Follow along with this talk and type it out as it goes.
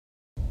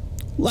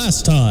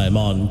Last time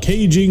on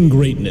Caging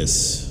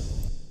Greatness.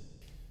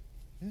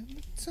 Every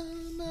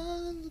time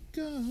I look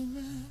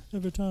around,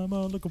 Every time I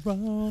look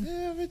around,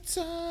 every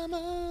time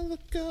I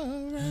look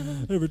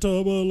around, every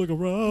time I look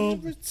around,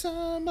 every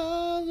time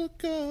I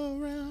look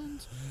around,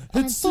 It's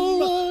I'm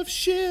full of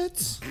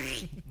shit.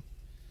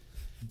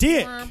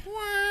 Dick. I'm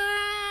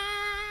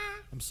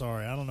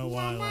sorry, I don't know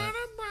why.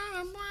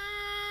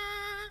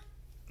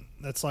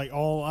 That's like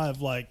all I've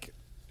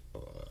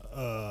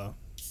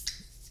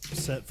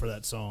set for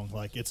that song.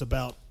 Like it's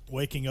about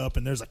waking up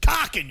and there's a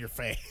cock in your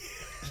face.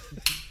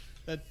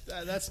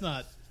 That's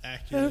not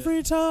accurate.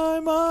 Every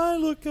time I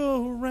look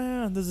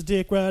around, there's a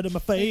dick right in my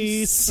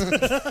face.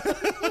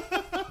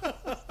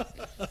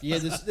 Yeah,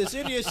 the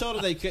studio told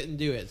them they couldn't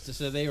do it,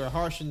 so they were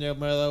harshing their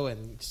mellow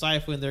and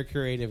stifling their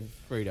creative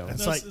freedom.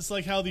 It's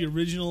like how the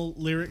original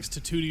lyrics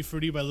to Tutti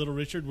Frutti by Little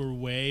Richard were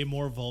way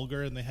more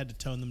vulgar and they had to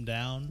tone them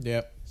down.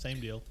 Yep. Same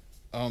deal.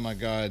 Oh my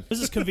God. There's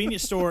this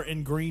convenience store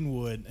in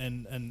Greenwood,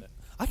 and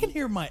I can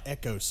hear my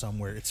echo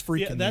somewhere. It's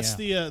freaking Yeah, that's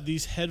me out.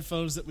 these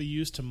headphones that we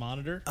use to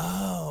monitor.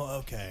 Oh,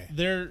 okay.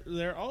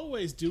 They're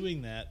always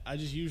doing that. I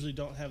just usually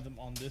don't have them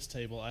on this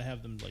table. I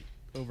have them like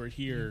over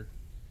here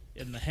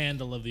in the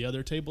handle of the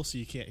other table, so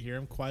you can't hear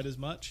them quite as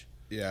much.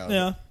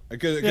 Yeah.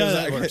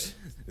 That works.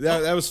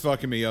 That was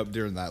fucking me up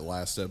during that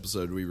last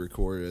episode we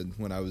recorded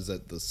when I was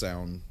at the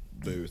sound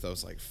booth. I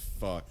was like,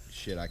 fuck,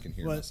 shit, I can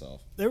hear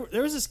myself. There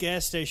was this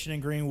gas station in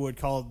Greenwood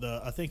called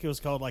I think it was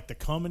called like the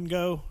Come and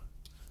Go,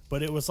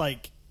 but it was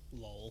like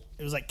Lol.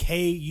 it was like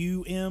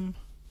KUM.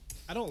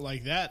 I don't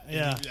like that.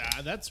 Yeah.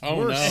 That's Oh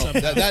worse. no,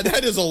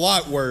 that is a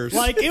lot worse.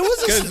 Like it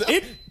was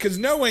Because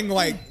knowing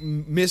like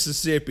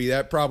Mississippi,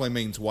 that probably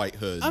means white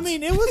hoods. I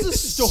mean, it was a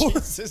store.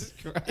 Jesus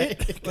Christ.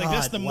 Like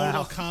that's the God,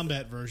 Mortal wow.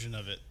 Kombat version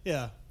of it.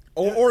 Yeah.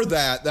 or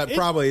that It-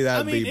 probably I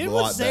that'd mean, be a it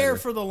lot was there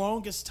better. for the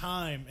longest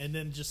time, and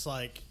then just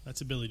like That's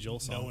a Billy Joel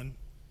song.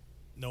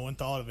 no one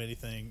thought of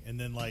anything, and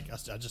then like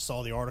I just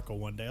saw the article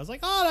one day. I was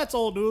like, oh, that's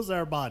old news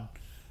there, bud.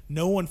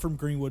 No one from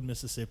Greenwood,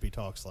 Mississippi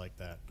talks like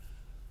that.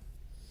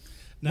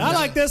 Not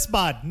like this,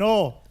 bud.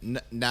 No,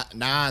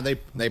 Nah,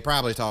 they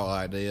probably talk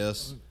like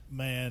this.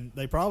 man,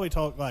 they probably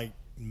talk like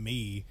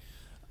me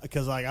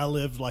because like I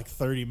lived like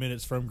 30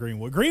 minutes from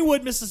Greenwood.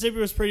 Greenwood, Mississippi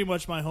was pretty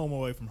much my home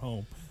away from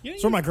home.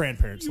 It's where my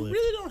grandparents You lived.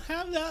 really don't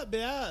have that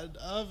bad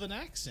of an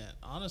accent,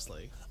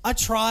 honestly. I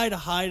try to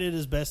hide it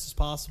as best as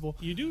possible.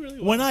 You do really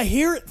well. When I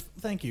hear it,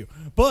 thank you.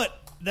 But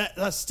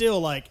that's still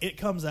like it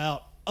comes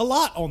out a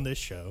lot on this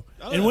show,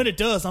 and yeah. when it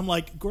does, I'm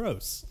like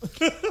gross.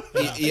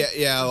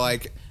 Yeah.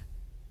 Like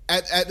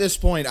at this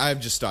point,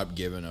 I've just stopped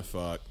giving a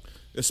fuck.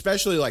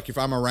 Especially like if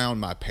I'm around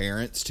my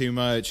parents too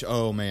much.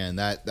 Oh man,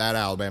 that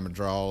Alabama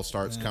drawl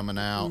starts coming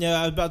out. No,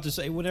 I was about to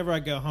say, whenever I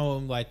go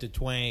home, like the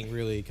twang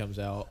really comes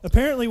out.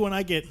 Apparently, when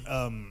I get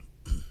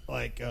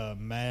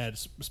mad,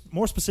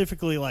 more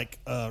specifically like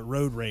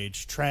road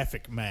rage,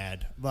 traffic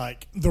mad,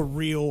 like the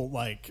real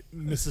like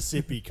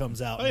Mississippi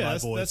comes out Oh in yeah, my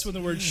that's, voice. that's when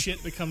the word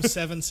shit becomes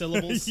 7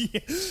 syllables.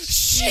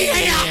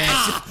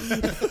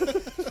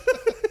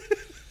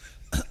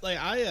 Like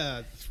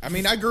I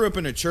mean, I grew up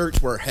in a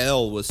church where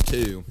hell was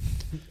 2.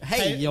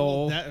 Hey,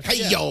 yo.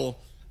 Hey yo.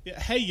 Yeah,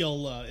 hey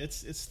Yola,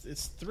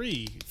 it's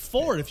 3,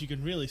 4 if you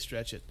can really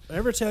stretch it.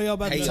 Ever tell y'all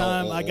about Hey, the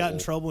time I got in y'all.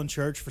 trouble in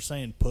church for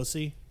saying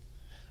pussy?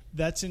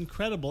 That's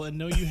incredible, and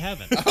no, you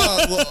haven't.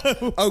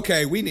 Well,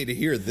 okay, we need to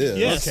hear this.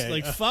 Yes, Okay.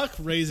 like fuck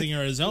Raising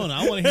Arizona.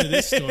 I want to hear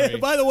this story.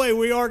 By the way,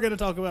 we are going to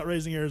talk about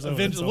Raising Arizona.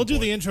 Eventually, we'll do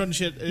the intro and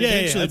shit yeah,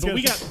 eventually, that's but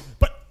we good. got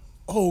But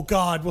oh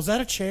god, was that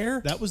a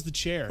chair? that was the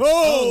chair.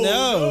 Oh,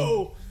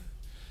 no.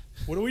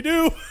 What do we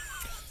do?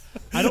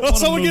 I don't want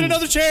to Someone get move.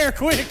 another chair,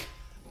 quick!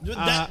 That hang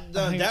on,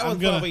 that I'm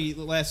one's gonna- probably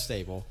less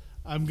stable.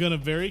 I'm gonna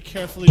very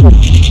carefully.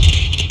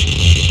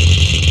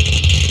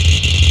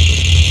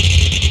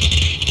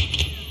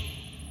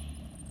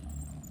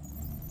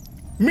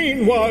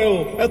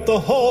 Meanwhile, at the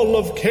Hall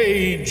of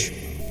Cage.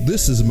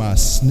 This is my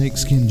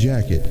snakeskin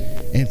jacket,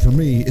 and for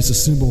me, it's a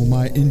symbol of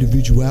my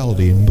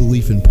individuality and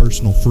belief in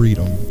personal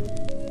freedom.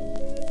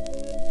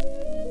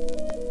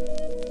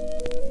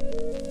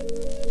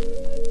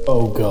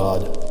 Oh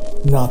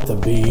God, not the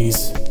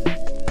bees.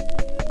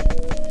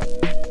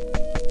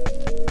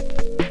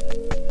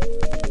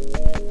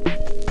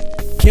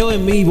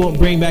 Killing me won't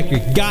bring back your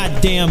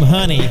goddamn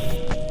honey.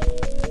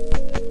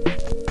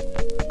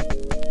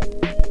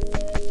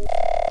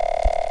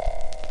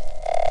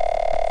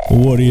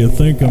 What do you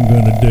think I'm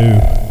gonna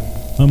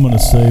do? I'm gonna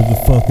save the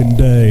fucking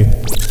day.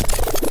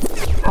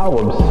 How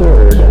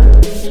absurd.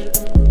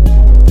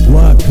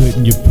 Why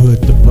couldn't you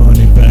put the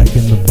bunny back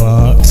in the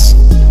box?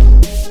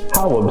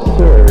 How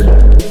absurd.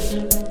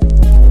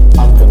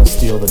 I'm gonna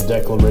steal the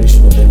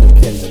Declaration of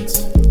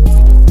Independence.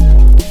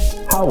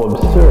 How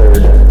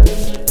absurd.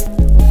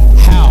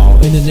 How,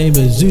 in the name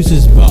of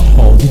Zeus's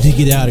butthole, did you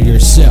get out of your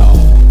cell?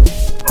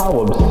 How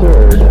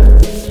absurd.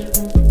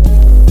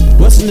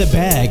 What's in the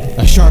bag?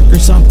 A shark or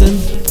something?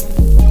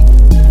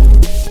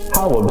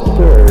 How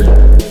absurd.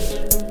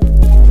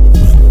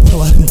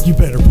 Well, I think you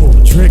better pull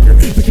the trigger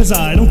because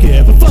I don't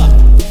give a fuck.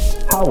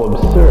 How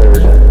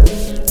absurd.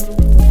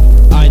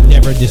 I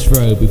never never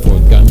disrobe before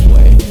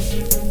gunplay.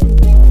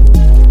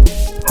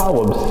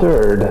 How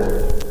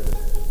absurd.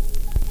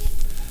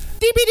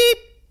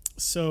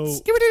 So,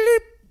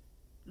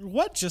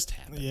 what just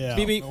happened? Yeah.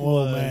 Beep, beep.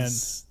 Oh, man.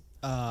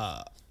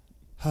 So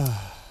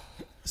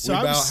We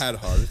I about was- had a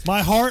heart attack.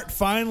 My heart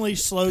finally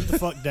slowed the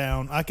fuck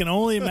down. I can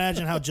only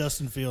imagine how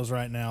Justin feels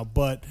right now,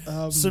 but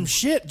some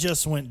shit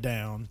just went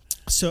down,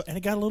 so and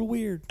it got a little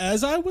weird.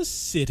 as I was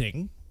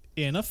sitting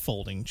in a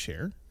folding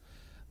chair,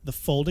 the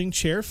folding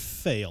chair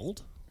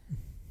failed,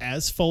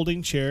 as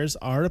folding chairs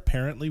are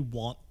apparently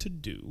wont to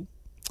do.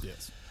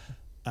 Yes.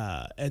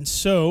 And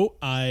so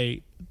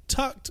I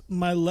tucked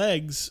my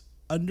legs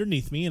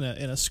underneath me in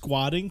a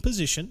squatting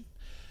position,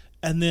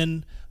 and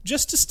then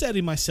just to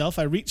steady myself,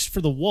 I reached for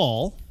the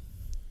wall,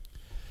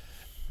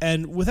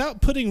 and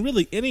without putting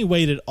really any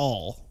weight at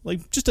all,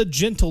 like just a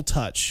gentle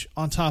touch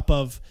on top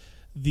of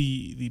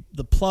the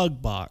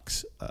plug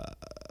box,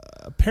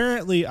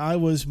 apparently I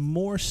was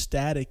more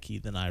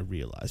staticky than I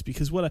realized,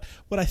 because what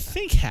I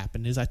think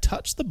happened is I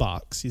touched the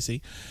box, you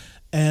see,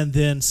 and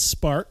then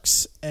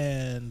sparks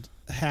and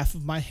half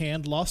of my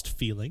hand lost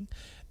feeling,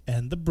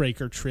 and the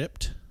breaker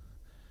tripped,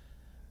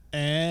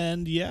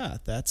 and yeah,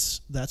 that's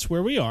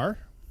where we are.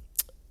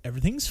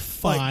 Everything's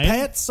fine. Like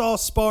Pat saw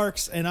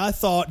sparks, and I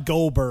thought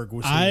Goldberg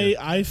was here.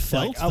 I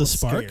felt I the was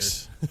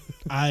sparks.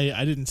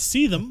 I didn't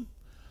see them.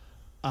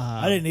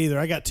 I didn't either.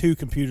 I got two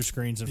computer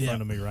screens in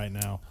front of me right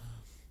now,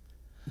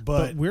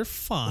 But we're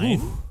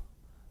fine.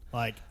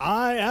 like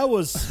I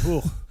was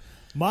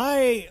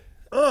my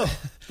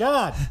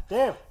God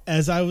damn.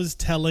 As I was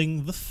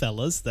telling the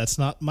fellas, that's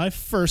not my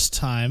first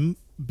time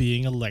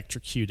being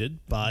electrocuted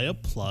by a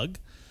plug.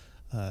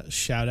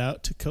 Shout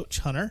out to Coach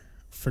Hunter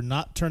for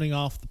not turning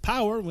off the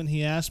power when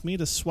he asked me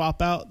to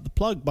swap out the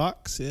plug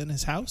box in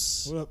his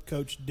house. What up,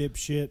 Coach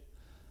Dipshit?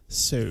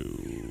 So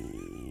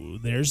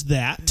there's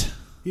that.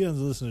 He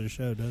doesn't listen to the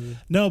show, does he?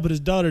 No, but his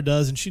daughter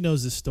does, and she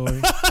knows this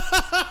story.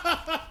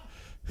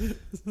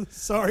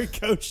 Sorry,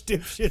 Coach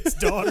Dipshit's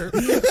daughter.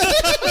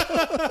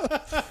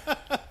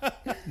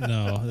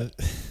 No.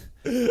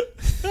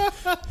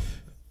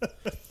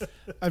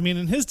 I mean,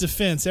 in his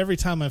defense, every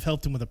time I've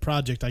helped him with a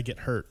project, I get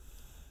hurt.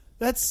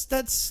 That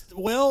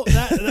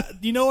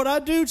you know what I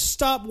do?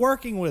 Stop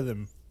working with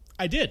him.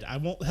 I did. I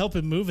won't help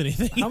him move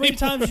anything. How many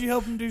anymore. times did you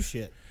help him do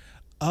shit?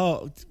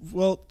 Oh,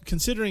 well,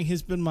 considering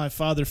he's been my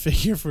father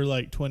figure for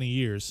like 20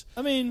 years,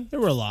 I mean, there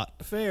were a lot.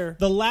 fair.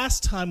 The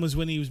last time was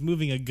when he was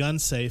moving a gun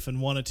safe and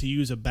wanted to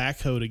use a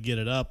backhoe to get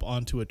it up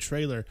onto a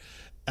trailer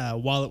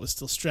while it was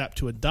still strapped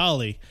to a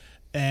dolly,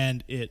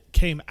 and it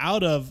came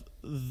out of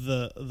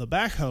the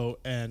backhoe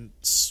and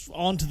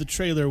onto the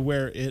trailer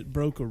where it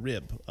broke a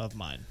rib of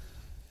mine.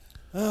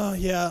 Oh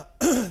yeah,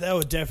 that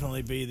would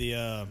definitely be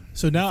the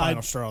So now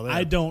final straw there.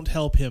 I don't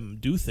help him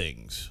do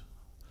things,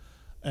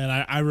 and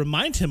I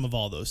remind him of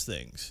all those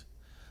things.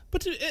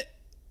 But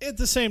at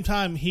the same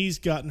time, he's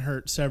gotten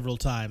hurt several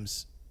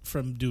times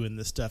from doing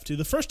this stuff too.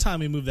 The first time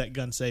he moved that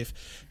gun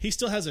safe, he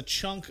still has a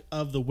chunk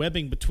of the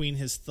webbing between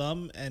his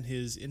thumb and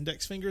his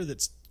index finger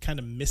that's kind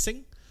of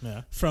missing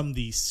from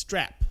the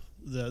strap,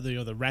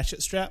 the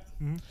ratchet strap.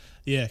 Mm-hmm.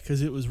 Yeah,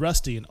 because it was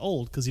rusty and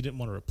old because he didn't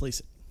want to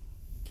replace it.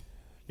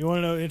 You want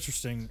to know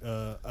interesting?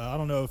 I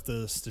don't know if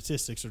the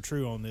statistics are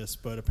true on this,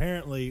 but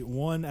apparently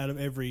 1 out of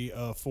every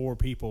 4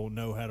 people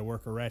know how to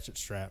work a ratchet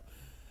strap.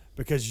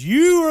 Because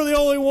you are the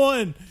only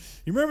one.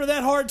 You remember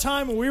that hard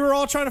time when we were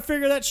all trying to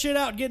figure that shit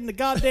out, getting the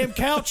goddamn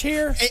couch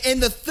here?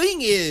 And the thing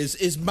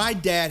is my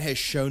dad has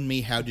shown me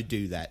how to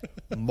do that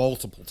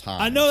multiple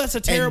times. I know that's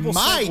a terrible and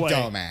my segue.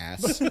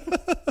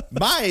 dumbass,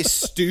 my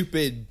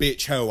stupid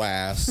bitch hoe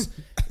ass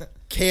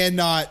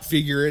cannot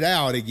figure it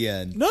out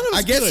again. None of us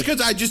I guess could. because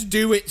I just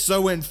do it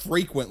so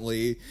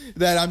infrequently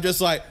that I'm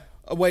just like,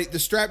 oh, wait, the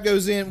strap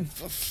goes in.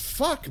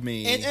 Fuck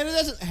me. And it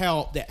doesn't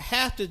help that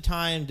half the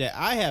time that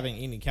I have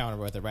any encounter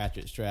with a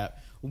ratchet strap,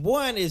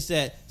 one is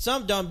that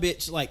some dumb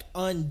bitch like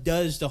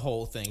undoes the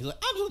whole thing. He's like,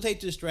 I'm just gonna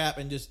take this strap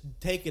and just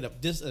take it up,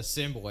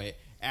 disassemble it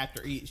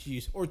after each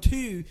use. Or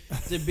 2,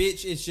 the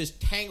bitch is just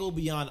tangled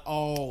beyond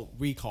all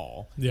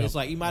recall. Yeah. It's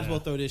like you might as well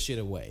throw this shit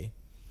away.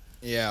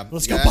 yeah,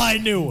 Let's go buy a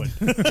new one.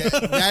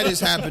 that has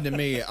happened to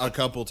me a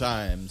couple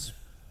times.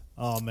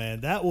 Oh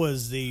man, that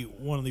was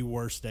one of the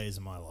worst days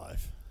of my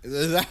life.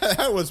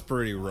 That was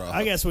pretty rough.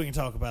 I guess we can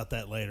talk about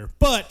that later.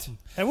 But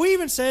have we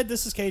even said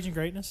this is Cajun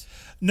Greatness?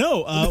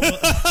 No.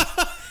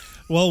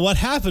 Well, what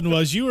happened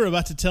was you were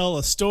about to tell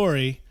a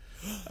story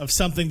of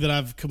something that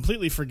I've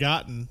completely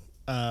forgotten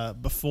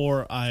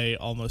before I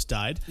almost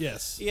died.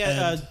 Yes.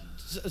 Yeah,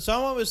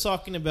 someone was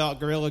talking about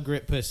Gorilla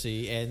Grip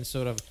Pussy and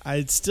sort of.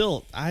 I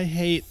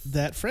hate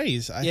that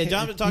phrase.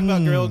 John was talking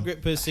about Gorilla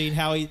Grip Pussy and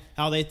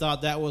how they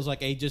thought that was like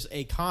just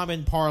a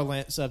common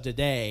parlance of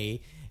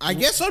today. I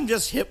guess I'm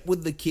just hip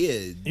with the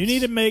kids. You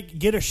need to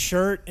get a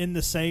shirt in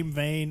the same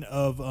vein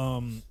of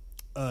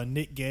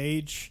Nick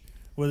Gage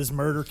with his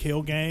Murder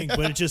Kill Gang,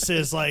 but it just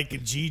says like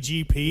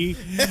GGP.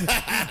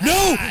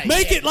 No,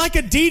 make it like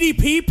a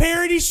DDP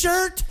parody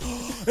shirt,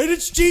 and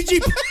it's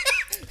GGP.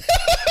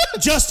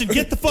 Justin,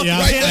 get the fucking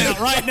Yeah. pen out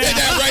right now.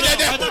 Write that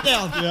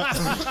down. Write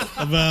that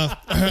down.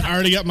 I've I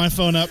already got my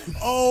phone up.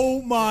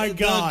 Oh my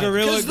god.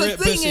 Gorilla Because the Grip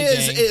thing Pussy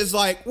is, Gang. is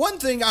like one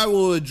thing I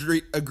will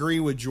agree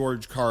with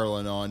George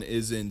Carlin on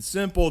is in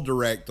simple,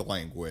 direct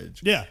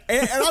language. Yeah.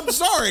 and I'm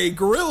sorry,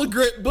 Gorilla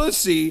Grip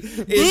Bussy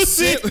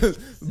is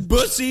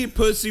bussy,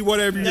 pussy,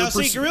 whatever Now, your,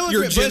 see, Gorilla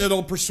your Grip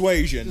genital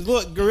persuasion.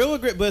 Look, Gorilla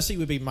Grip Pussy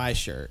would be my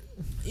shirt.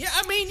 Yeah,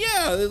 I mean,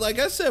 yeah, like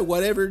I said,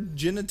 whatever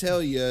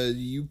genitalia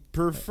you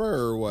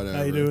prefer, whatever.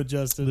 How you doing,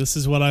 Justin? This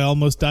is what I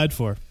almost died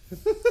for.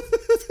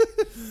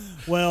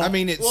 Well, I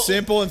mean, it's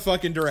simple and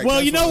fucking direct. well,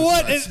 That's you know I was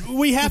what? trying to say.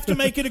 We have to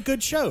make it a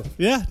good show.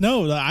 Yeah,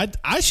 no,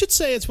 I should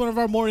say it's one of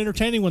our more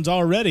entertaining ones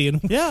already,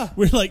 and Yeah.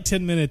 we're like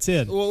 10 minutes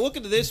in. Well, look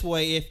at it this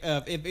way: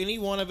 if any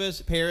one of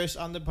us perished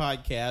on the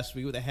podcast,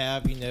 we would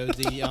have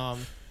the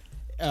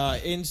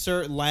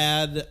insert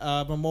lad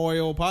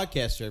memorial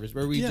podcast service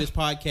where we just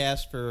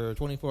podcast for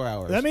 24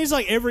 hours. That means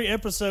like every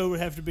episode would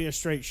have to be a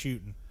straight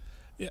shooting.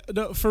 Yeah,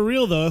 no, for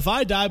real though, if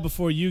I die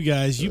before you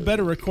guys, you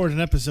better record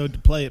an episode to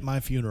play at my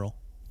funeral.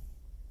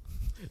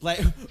 like,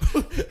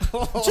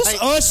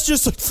 Just us,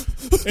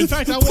 just In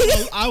fact,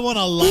 I want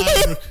a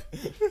live.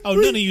 Oh,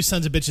 none of you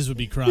sons of bitches would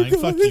be crying.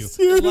 Fuck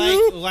you.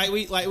 like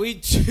we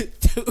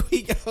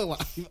go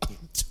live on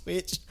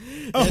Twitch.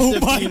 Oh at the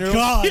my funeral.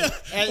 god!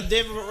 And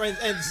then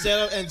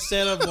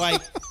instead of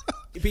like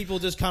people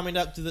just coming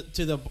up to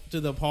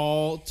the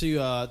pole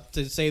to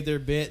save their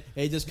bit,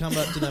 they just come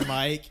up to the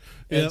mic,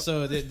 and Yep.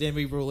 so then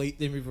we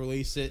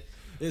release it.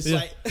 It's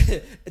Yeah. like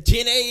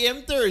 10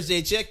 a.m.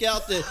 Thursday. Check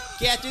out the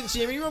Captain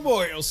Jimmy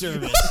Memorial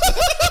Service.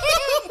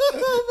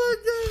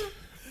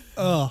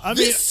 I mean,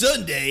 This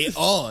Sunday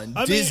on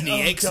Disney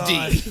oh,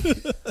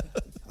 XD. God.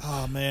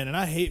 Oh man, and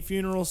I hate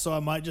funerals, so I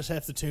might just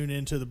have to tune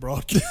into the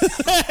broadcast.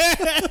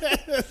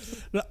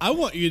 I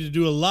want you to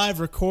do a live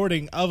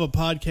recording of a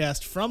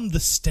podcast from the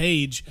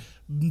stage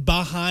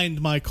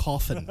behind my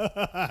coffin.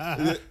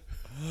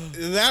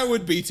 That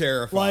would be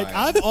terrifying. Like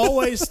I've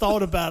always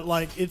thought about,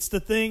 like it's the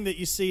thing that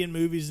you see in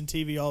movies and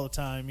TV all the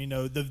time. You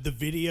know, the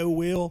video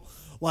wheel.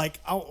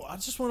 Like I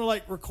just want to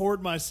like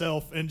record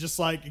myself and just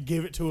like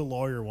give it to a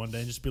lawyer one day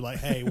and just be like,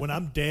 hey, when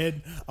I'm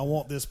dead, I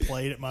want this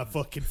played at my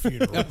fucking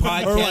funeral. A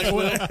podcast Or like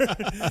whatever.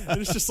 And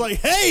it's just like,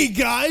 hey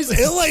guys,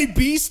 LA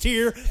Beast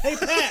here. Hey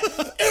Pat.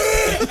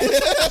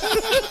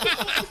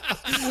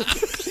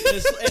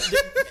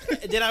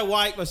 Then I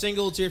wipe a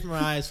single tear from my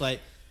eyes,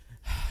 like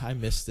I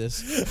missed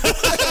this.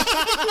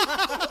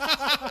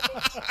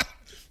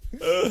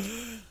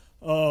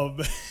 Oh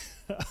man.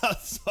 I'm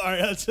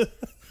sorry.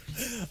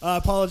 I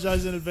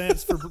apologize in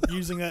advance for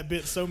using that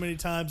bit so many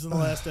times in the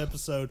last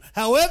episode.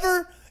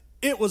 However,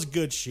 it was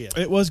good shit.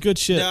 It was good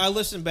shit. Now, I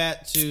listened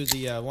back to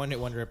the One Hit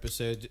Wonder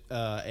episode,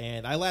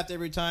 and I laughed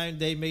every time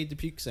they made the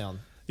puke sound.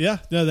 Yeah,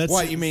 no, that's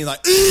what you mean, like?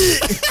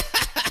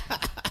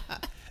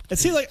 And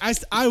see, like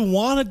I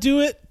want to do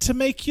it to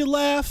make you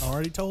laugh, I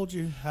already told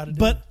you how to do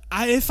but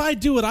it. if I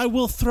do it, I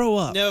will throw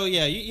up. No,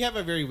 yeah, you have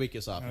a very weak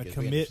esophagus. we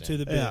Commit to understand.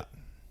 the bit.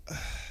 Yeah.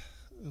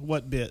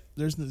 What bit?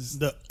 There's this.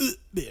 The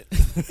bit.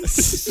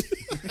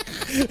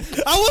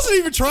 I wasn't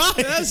even trying.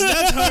 That's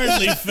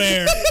hardly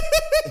fair.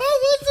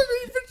 I wasn't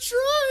even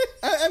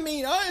trying. I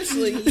mean,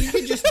 honestly, you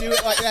could just do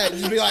it like that.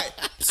 Just be like,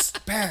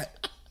 Psst,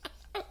 Pat.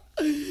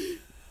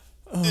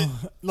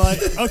 Like,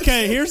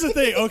 okay, here's the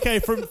thing. Okay,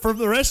 from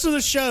the rest of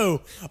the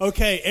show,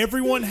 okay,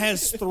 everyone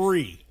has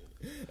 3.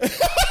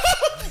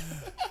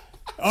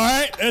 All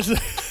right,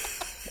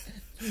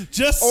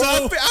 just Or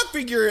so. I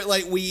figure it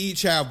like we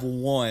each have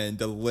one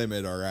to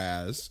limit our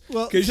ass.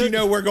 Well, Because you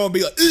know we're going to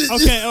be like,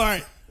 Ugh. Okay, all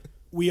right.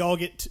 We all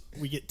get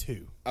we get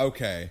 2.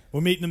 Okay.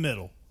 We'll meet in the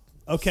middle.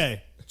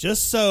 Okay,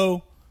 just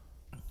so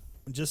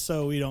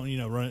we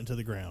don't run it into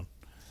the ground.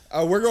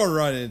 Oh, we're going to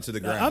run into the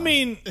ground. I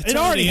mean, It's it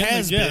already already in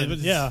has the- yeah, been. but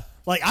it's- Yeah,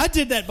 like I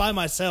did that by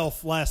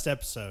myself last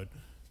episode,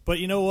 but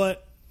you know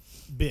what?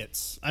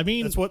 Bits. I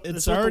mean, that's what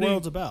it's the already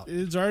world's about.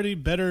 It's already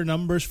better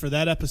numbers for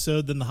that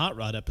episode than the Hot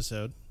Rod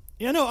episode.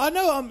 Yeah, no, I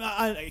know.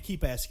 I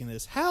keep asking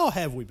this. How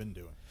have we been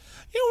doing?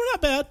 Yeah, we're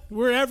not bad.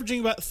 We're averaging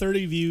about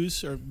 30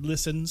 views or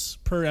listens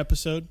per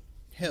episode.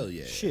 Hell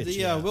yeah. Shit.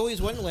 The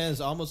Willie's Wonderland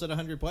is almost at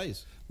 100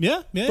 plays.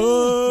 Yeah, yeah,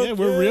 Fuck yeah.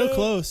 We're real yeah.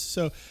 close.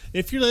 So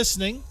if you're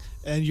listening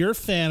and you're a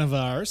fan of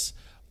ours,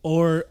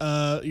 or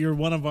you're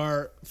one of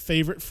our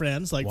favorite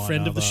friends, like One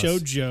friend of of the show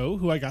us. Joe,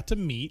 who I got to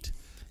meet,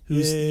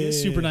 who's Yay. a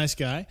super nice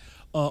guy,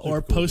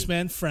 or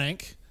Postman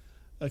Frank,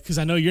 because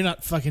I know you're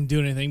not fucking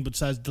doing anything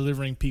besides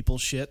delivering people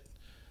shit.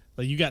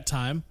 Like you got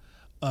time.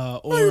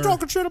 Or you're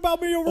talking shit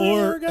about me over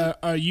there or again.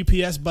 our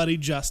UPS buddy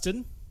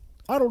Justin.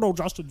 I don't know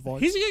Justin's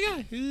voice. He's a good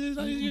guy. He's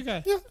a good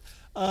guy.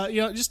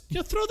 Yeah. Just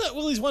throw that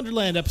Willie's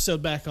Wonderland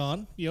episode back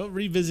on.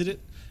 Revisit it.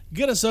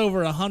 Get us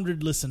over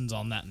 100 listens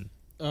on that one.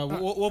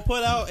 We'll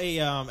put out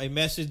a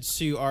message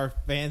to our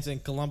fans in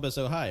Columbus,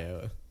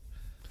 Ohio,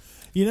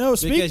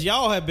 because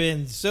y'all have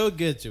been so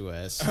good to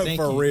us. Thank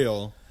For you.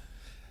 real.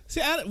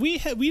 See,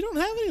 we don't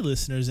have any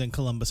listeners in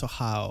Columbus,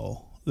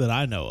 Ohio that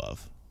I know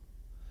of.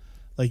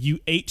 Like you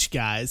H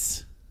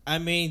guys. I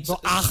mean,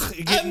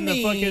 Getting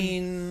the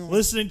fucking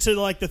listening to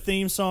like the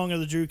theme song of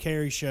the Drew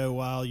Carey show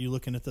while you're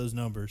looking at those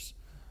numbers.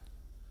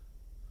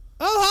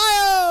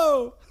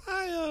 Ohio.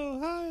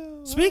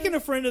 Speaking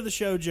of friend of the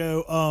show,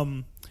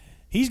 Joe,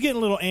 he's getting a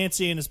little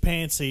antsy in his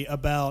pantsy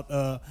about.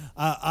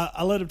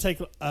 I let him take.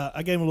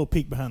 I gave him a little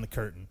peek behind the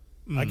curtain.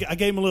 I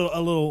gave him a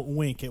little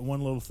wink at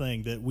one little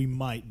thing that we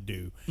might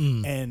do,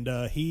 and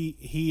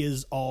he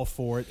is all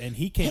for it, and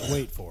he can't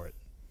wait for it.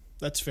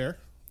 That's fair.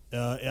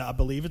 I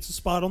believe it's a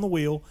spot on the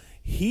wheel.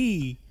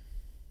 He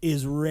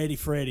is ready,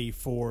 Freddy,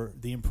 for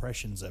the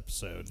impressions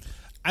episode.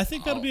 I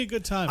think that'll be a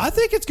good time. I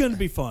think it's going to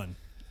be fun.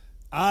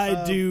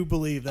 I do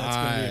believe that's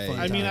going to be a fun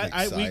I time. mean, I'm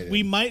excited.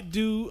 we might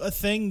do a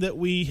thing that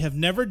we have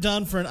never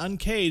done for an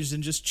Uncaged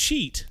and just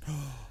cheat.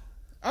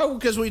 Oh,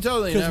 because we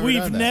totally because never we've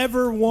done that.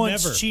 never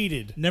once Never.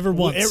 cheated. Never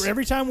once.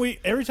 Every time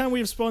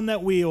we've spun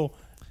that wheel,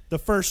 the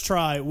first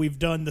try, we've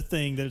done the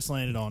thing that it's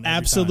landed on. every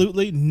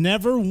Absolutely,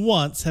 never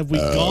once have we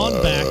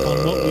gone back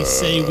on what we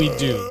say we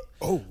do. time.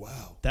 Oh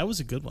wow! That was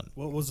a good one.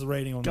 What was the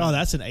rating on Oh, that?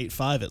 that's an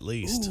 8.5 at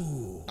least.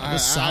 I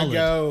solid.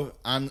 go.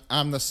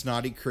 I'm the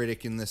snotty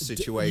critic in this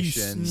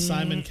situation.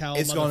 Simon Cowell.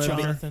 It's going to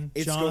be. Jonathan,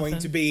 It's Jonathan, going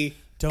to be.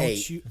 Don't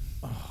 8. you?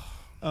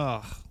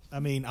 Oh, I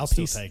mean, I'll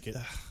still Piece- take it.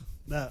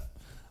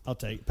 I'll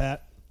take it.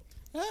 Pat?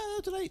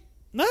 tonight.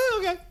 No,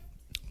 okay.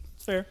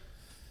 It's fair.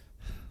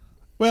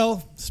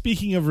 well,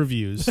 speaking of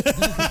reviews,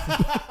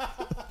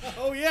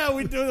 Oh, yeah,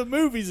 we do the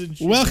movies and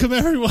shit. welcome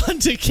everyone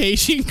to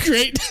Caging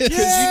Greatness. Because you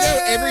know,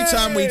 every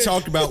time we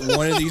talk about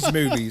one of these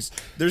movies,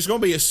 there's going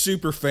to be a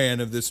super fan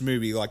of this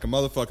movie, like a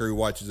motherfucker who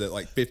watches it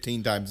like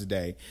 15 times a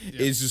day,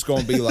 is just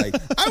going to be like,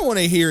 I want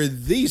to hear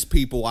these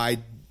people I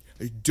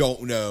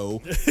don't know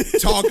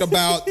talk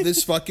about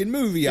this fucking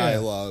movie I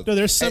love. No,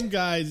 there's some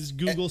guys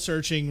Google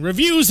searching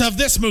reviews of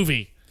this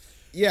movie.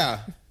 Yeah.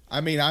 I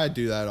mean, I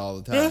do that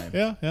all the time.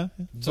 Yeah.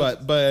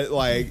 But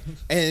like,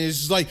 and it's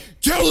just like,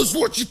 tell us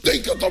what you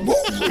think of the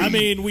movie. I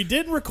mean, we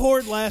didn't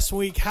record last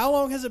week. How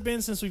long has it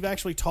been since we've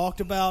actually talked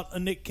about a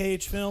Nick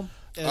Cage film?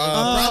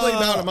 Probably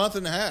about a month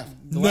and a half.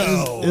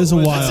 No. It was a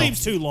while. That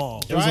seems too long.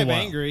 was a Drive while.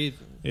 Angry.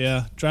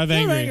 Yeah, Drive Drive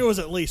Angry. Angry was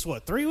at least,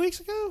 3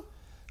 weeks ago?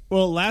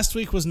 Well, last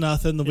week was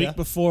nothing. The Yeah. week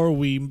before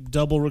we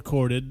double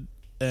recorded,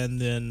 and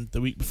then the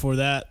week before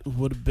that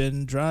would have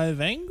been Drive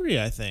Angry,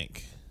 I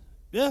think.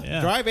 Yeah.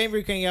 Yeah. Drive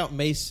Angry came out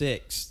May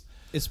 6th.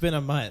 It's been a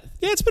month.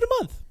 Yeah, it's been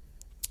a month.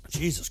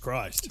 Jesus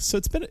Christ. So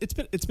it's been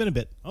a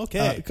bit.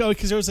 Okay.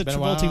 Because there was a Been a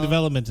Travolting while.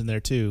 development in there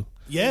too.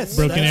 Yes.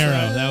 Broken that's Arrow.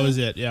 right. That was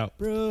it. Yeah.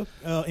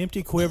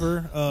 Empty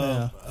Quiver,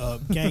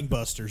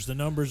 Gangbusters. The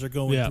numbers are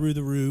going Yeah. through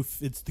the roof.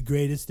 It's the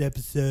greatest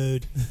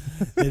episode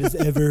that has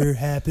ever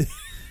happened.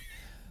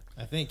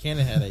 I think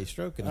Kenna had a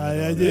stroke in the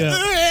middle I of did.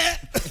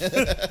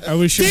 it. Are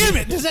we sure? Damn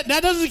it!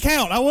 That doesn't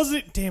count. I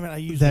wasn't. Damn it! I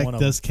used That one of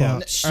does them.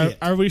 count. Fuck, shit.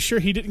 Are we sure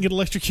he didn't get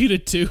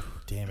electrocuted too?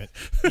 Damn it!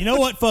 You know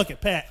what? Fuck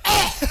it, Pat.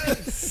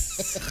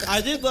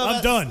 I did love.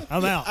 I'm done.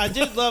 I'm out. I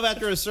did love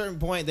after a certain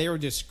point they were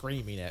just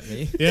screaming at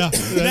me. Yeah.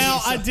 Now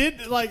I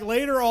did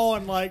later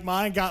on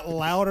mine got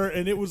louder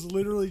and it was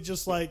literally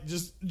just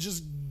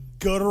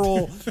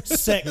guttural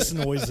sex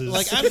noises.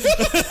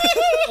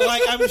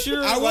 I'm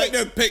sure. I wouldn't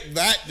have picked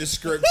that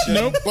description.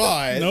 Nope.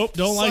 But Nope.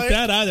 Don't like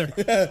that either.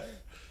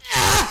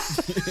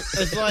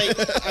 It's like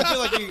I feel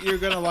like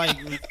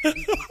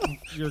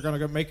you're gonna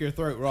go make your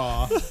throat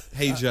raw.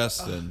 Hey,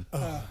 Justin,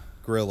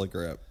 Gorilla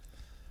Grip.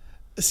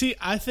 See,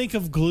 I think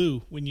of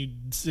glue when you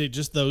say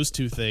just those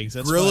two things.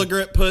 That's Gorilla fine.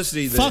 Grip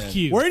pussy. Then. Fuck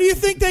you. where do you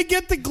think they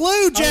get the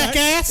glue,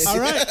 jackass? All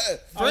right.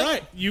 All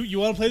right. You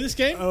want to play this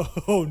game?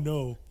 Oh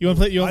no! You want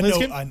to play? You want I to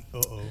play know. this game?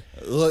 Uh-oh.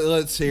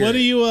 Let's hear. What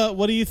do it.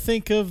 What do you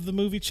think of the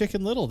movie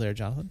Chicken Little, there,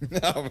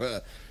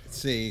 Jonathan?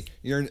 See,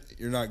 you're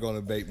not going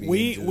to bait me.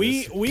 We into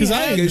we this. we 'Cause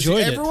I had- enjoyed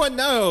it. Everyone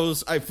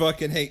knows I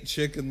fucking hate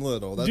Chicken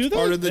Little. That's Do they?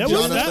 part of the that was-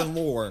 Jonathan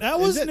that- lore. That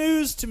was Is it?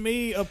 news to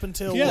me up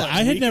until Yeah, what, a I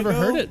had week never ago?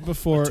 heard it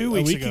before. 2 a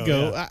weeks week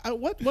ago. yeah.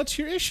 What's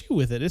your issue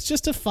with it? It's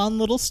just a fun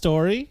little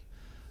story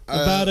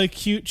about a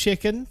cute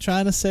chicken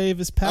trying to save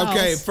his pals.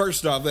 Okay,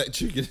 first off, that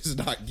chicken is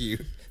not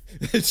cute.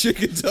 That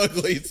chicken's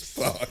ugly as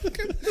fuck.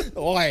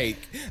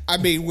 I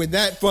mean, when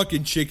that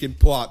fucking chicken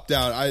plopped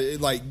out,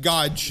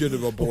 God should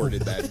have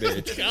aborted that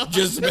bitch.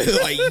 Just been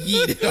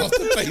yeeted off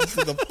the face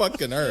of the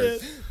fucking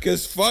earth.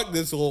 Because fuck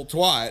this little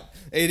twat.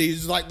 And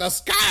he's like, the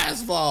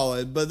sky's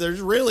falling, but there's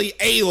really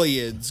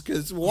aliens.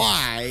 Because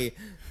why?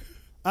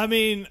 I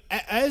mean,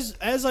 as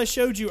I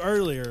showed you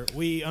earlier,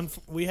 we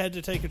had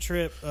to take a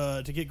trip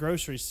to get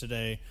groceries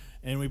today,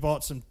 and we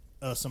bought some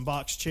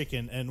boxed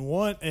chicken, and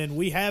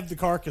we have the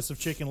carcass of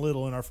Chicken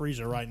Little in our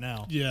freezer right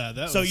now. Yeah,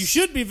 that So was, you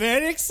should be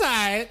very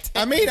excited.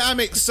 I mean, I'm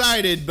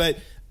excited, but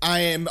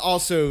I am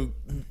also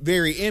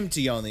very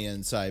empty on the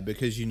inside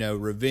because,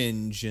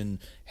 revenge and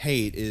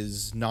hate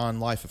is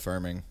non-life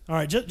affirming. All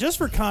right, just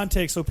for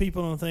context, so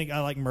people don't think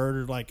I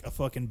murdered a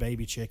fucking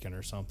baby chicken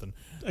or something.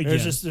 Again.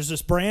 There's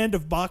this brand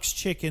of boxed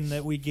chicken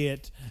that we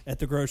get at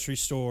the grocery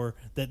store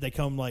that they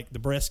come the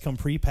breasts come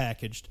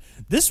prepackaged.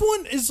 This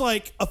one is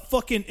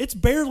it's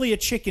barely a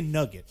chicken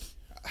nugget.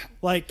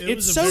 Like, It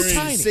it's was a so very-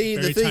 tiny. See,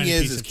 the Very thing tiny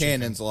is piece of chicken.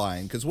 Cannon's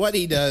lying because what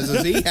he does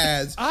is he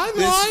has. I'm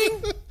this-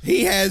 lying?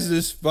 He has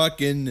this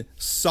fucking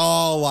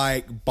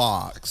saw-like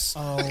box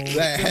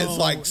that has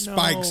like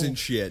spikes no, and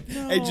shit.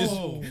 It just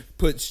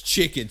puts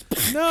chickens.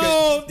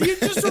 No, you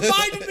just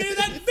reminded me of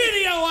that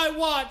video I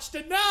watched,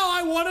 and now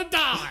I want to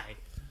die.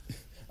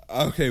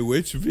 Okay,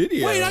 which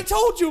video? Wait, I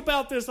told you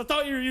about this. I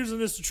thought you were using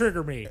this to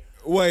trigger me.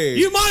 Wait.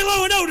 You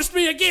Milo noticed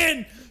me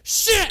again.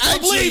 Shit,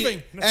 I'm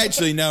leaving.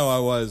 Actually, no, I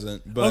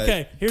wasn't. But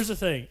Okay, here's the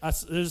thing.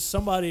 There's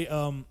somebody.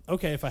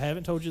 Okay, if I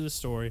haven't told you this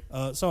story,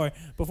 sorry.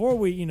 Before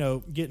we,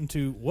 get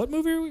into what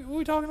movie are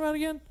we talking about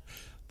again?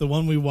 The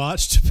one we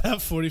watched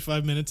about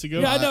 45 minutes ago.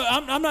 Yeah, I know.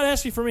 I'm not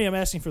asking for me. I'm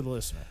asking for the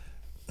listener,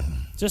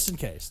 just in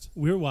case.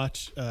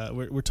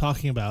 We're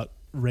talking about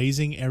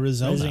Raising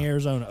Arizona. Raising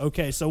Arizona.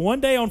 Okay, so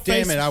one day on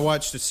damn Facebook, it, I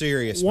watched a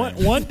serious one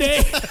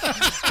day,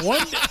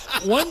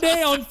 one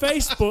day on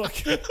Facebook.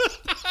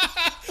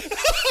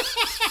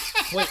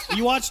 Wait,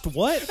 you watched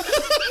what?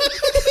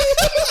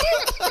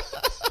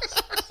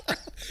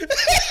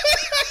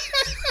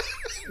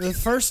 The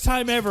first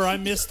time ever I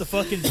missed the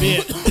fucking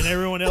bit and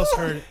everyone else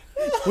heard it.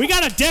 We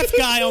got a deaf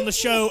guy on the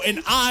show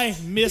and I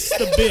missed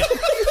the bit.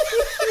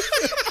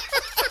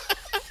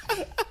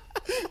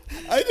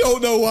 I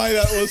don't know why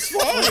that was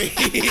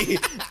funny.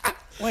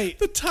 Wait,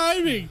 The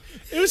timing.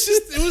 It was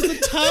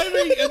the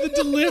timing and the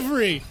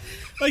delivery.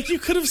 Like, you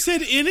could have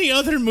said any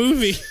other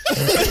movie.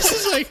 It's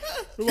just like,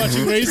 we're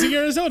watching Raising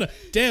Arizona.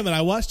 Damn it, I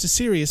watched a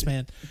serious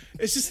man.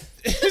 It's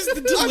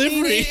the delivery.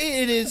 I mean,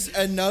 it is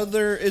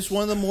it's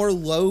one of the more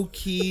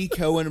low-key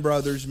Coen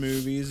Brothers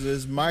movies. It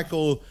is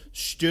Michael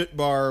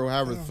Stuttbar, or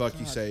however the fuck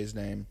you say his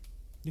name.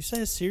 you say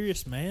a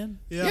serious man?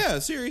 Yeah,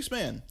 Serious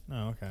Man.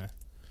 Oh, okay.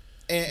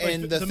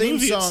 And the the theme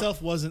movie song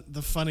itself wasn't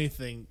the funny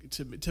thing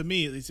to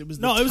me. At least it was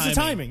the No, timing it was the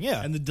timing,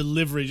 yeah. and the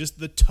delivery, just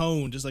the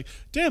tone, just like,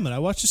 damn it, I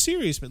watched a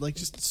serious man, like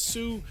just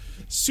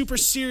super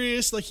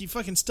serious, like he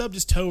fucking stubbed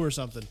his toe or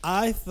something.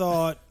 I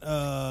thought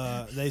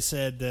they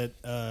said that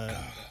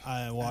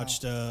I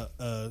watched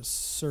a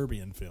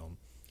Serbian film,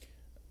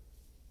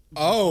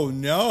 Oh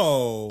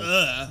no,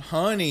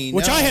 honey,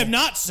 which no. I have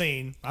not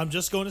seen. I'm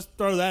just going to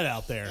throw that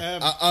out there.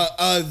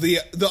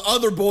 The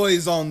other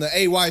boys on the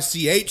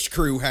AYCH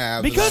crew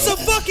have Because though. of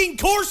fucking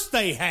course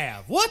they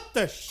have. What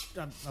the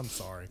I'm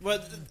sorry.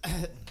 But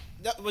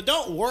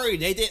don't worry,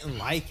 they didn't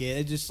like it.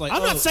 It's just like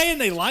I'm not saying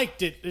they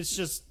liked it. It's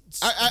just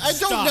I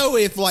don't stop. know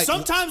if like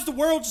Sometimes the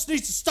world just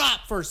needs to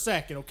stop for a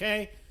second,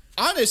 okay?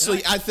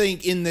 honestly I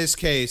think in this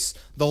case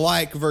the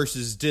like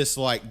versus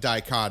dislike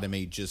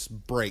dichotomy just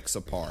breaks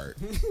apart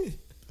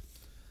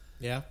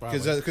Yeah, probably.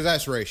 because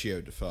that's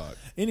ratioed to fuck.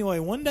 Anyway,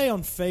 one day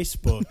on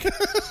Facebook,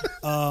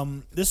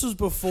 this was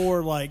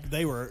before like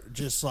they were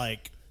just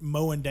like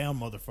mowing down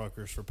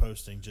motherfuckers for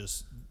posting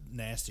just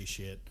nasty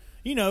shit.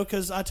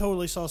 Because I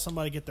totally saw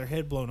somebody get their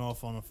head blown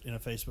off in a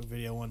Facebook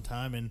video one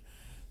time, and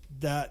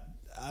that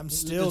I'm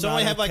still Does not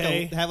somebody have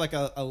okay. like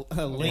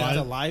a link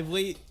to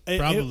Lively?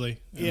 Probably.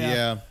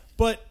 Yeah.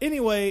 But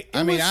anyway,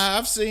 I mean,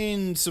 I've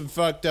seen some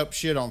fucked up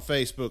shit on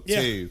Facebook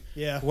Yeah, too.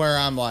 yeah. Where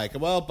I'm like,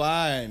 well,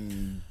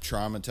 I'm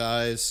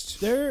traumatized.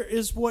 there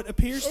is what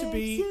appears to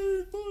be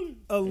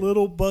a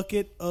little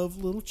bucket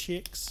of little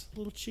chicks,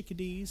 little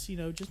chickadees,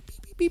 just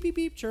beep, beep, beep, beep,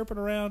 beep, chirping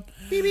around.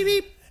 Beep, beep,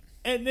 beep.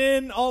 And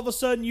then all of a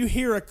sudden you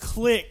hear a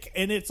click,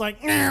 and it's like,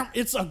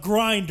 it's a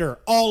grinder.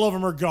 All of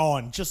them are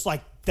gone, just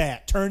like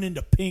that, turn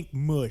into pink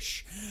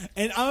mush.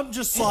 And I'm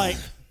just like,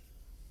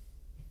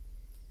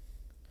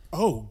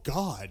 oh,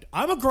 God.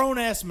 I'm a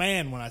grown-ass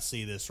man when I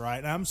see this, right?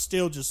 And I'm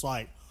still just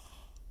like,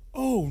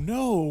 oh,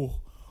 no.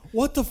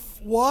 What the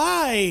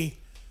why?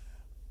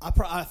 I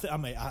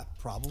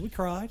probably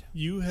cried.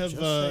 You have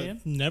Just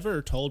saying.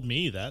 never told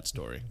me that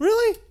story.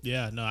 Really?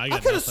 Yeah, no, I I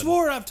got could have nothing.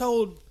 swore I've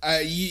told.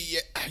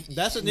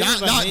 That's a Not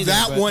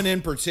that one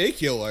in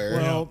particular.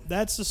 Well,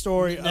 that's the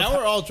story. Of Now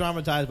we're all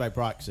traumatized by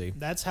proxy.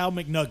 that's how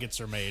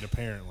McNuggets are made,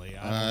 apparently.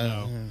 I don't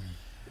know.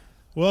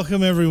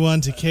 Welcome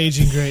everyone to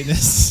Caging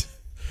Greatness,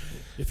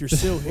 If you're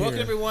still here. Welcome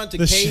everyone to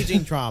The sh-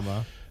 Caging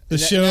Trauma. the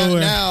show where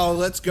Now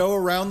let's go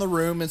around the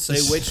room and say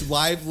which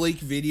live leak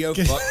video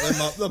fucked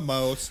them up the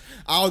most.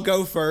 I'll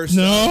go first.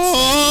 No!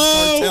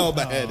 Cartel Oh,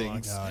 my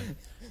beheadings. God.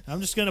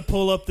 I'm just going to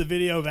pull up the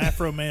video of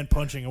Afro Man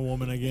punching a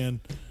woman again.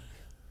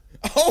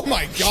 Oh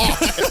my god,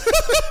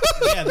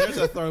 Yeah, there's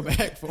a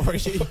throwback for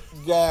you.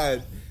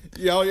 God.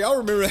 Y'all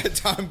remember that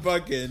time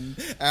fucking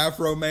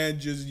Afro Man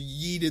just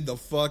yeeted the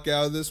fuck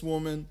out of this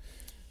woman?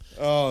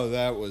 Oh,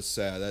 that was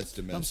sad. That's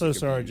domestic. I'm so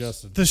sorry, abuse.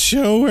 Justin. the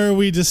show where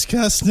we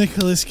discuss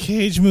Nicolas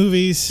Cage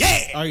movies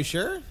Are you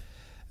sure?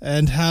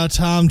 and how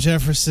Tom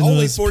Jefferson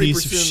Only was a 40% piece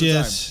of of the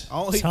shit. time.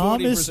 Only 40%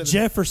 Thomas of the-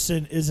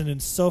 Jefferson is an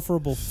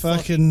insufferable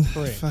Fucking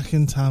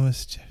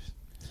Thomas Jefferson.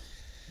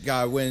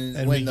 God, when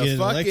And we the get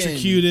fucking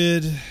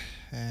electrocuted.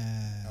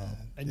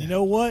 And you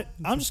know what?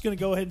 I'm just going to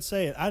go ahead and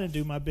say it. I didn't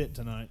do my bit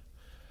tonight.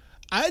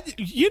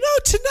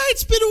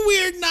 Tonight's been a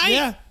weird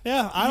night.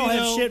 Yeah. I don't You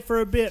have know, shit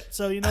for a bit,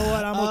 so you know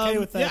what? I'm okay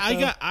with that.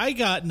 Yeah, I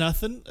got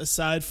nothing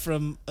aside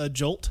from a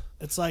jolt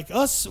It's like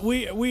us.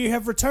 We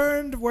have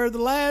returned where the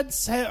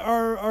lads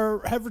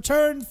have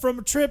returned from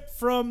a trip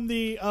from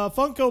the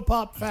Funko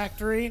Pop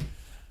factory,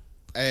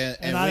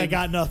 and I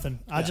got nothing.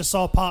 I just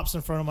saw pops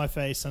in front of my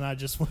face, and I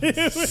just went.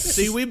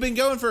 See, we've been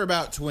going for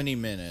about 20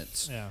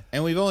 minutes,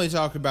 and we've only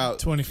talked about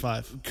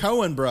 25.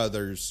 Coen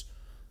Brothers,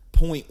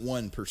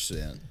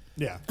 0.1%.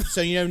 Yeah.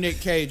 So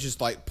Nick Cage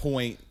is like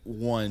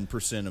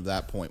 0.1% of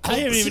that point. I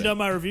haven't even done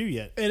my review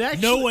yet.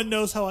 No one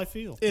knows how I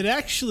feel. It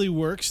actually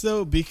works,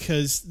 though,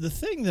 because the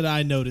thing that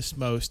I noticed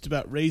most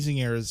about Raising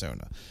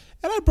Arizona,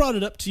 and I brought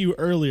it up to you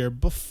earlier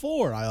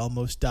before I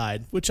almost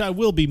died, which I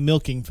will be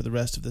milking for the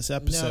rest of this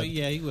episode. No,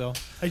 yeah, you will.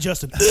 Hey,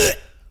 Justin.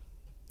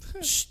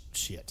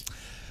 Shit.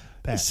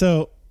 Pat.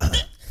 So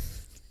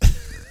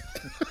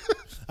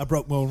I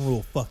broke my own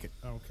rule. Fuck it.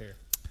 I don't care.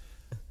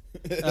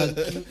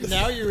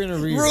 Now you're in a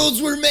real.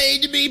 Rules were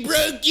made to be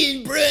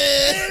broken,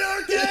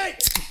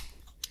 bruh.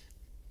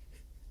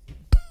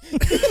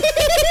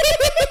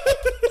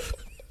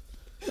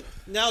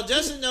 Now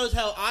Justin knows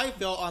how I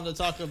felt on the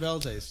Taco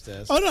Bell taste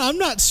test. Oh, no, I'm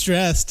not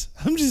stressed.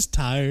 I'm just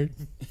tired.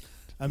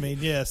 I mean,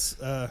 yes.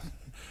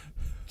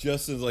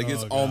 Justin's like,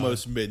 it's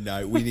almost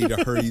midnight. We need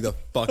to hurry the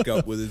fuck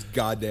up with this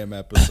goddamn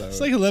episode.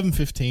 It's like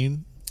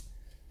 11:15.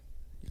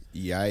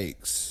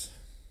 Yikes.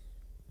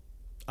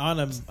 On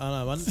a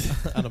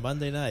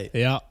Monday night.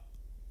 Yeah.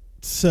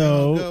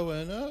 So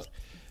Going up.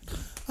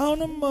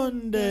 On a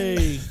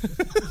Monday.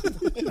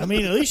 I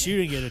mean, at least you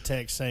didn't get a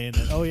text saying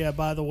that. Oh yeah,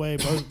 by the way,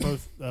 both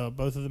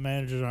of the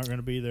managers aren't going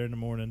to be there in the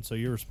morning, so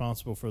you're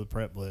responsible for the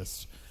prep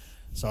list.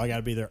 So I got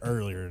to be there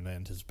earlier than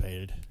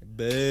anticipated.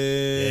 Boo.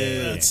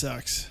 Yeah. that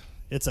sucks.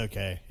 It's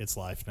okay. It's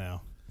life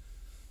now.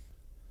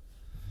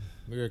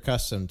 We're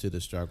accustomed to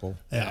the struggle.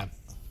 Yeah.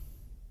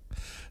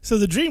 So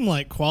the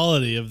dreamlike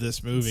quality of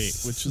this movie,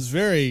 which was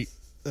very,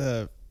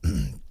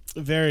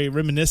 very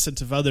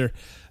reminiscent of other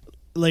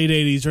late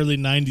 80s, early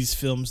 90s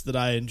films that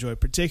I enjoy,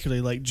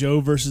 particularly like Joe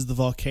versus the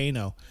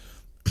Volcano,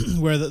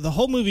 where the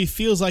whole movie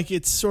feels like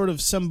it's sort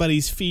of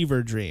somebody's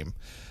fever dream,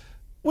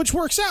 which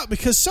works out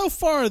because so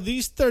far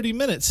these 30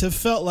 minutes have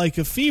felt like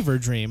a fever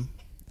dream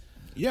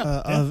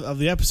of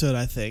the episode,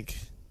 I think.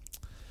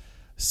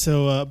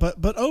 So,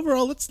 but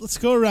overall, let's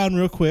go around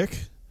real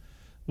quick.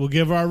 We'll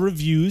give our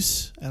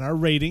reviews and our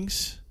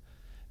ratings,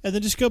 and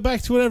then just go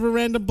back to whatever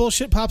random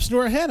bullshit pops into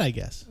our head, I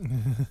guess.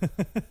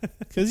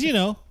 Because,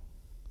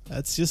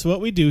 that's just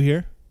what we do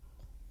here.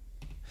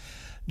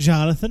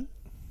 Jonathan?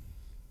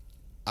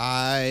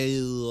 I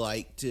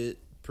liked it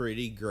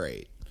pretty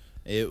great.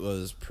 It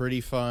was pretty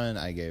fun.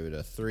 I gave it a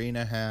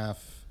 3.5.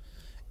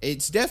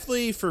 It's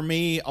definitely, for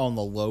me, on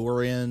the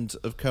lower end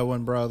of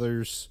Coen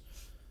Brothers.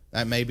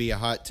 That may be a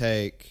hot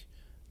take.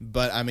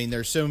 But, I mean,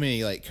 there's so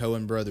many, like,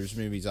 Coen Brothers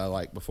movies I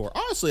liked before.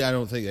 Honestly, I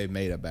don't think they've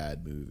made a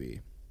bad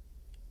movie.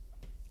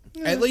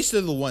 Yeah. At least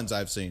of the ones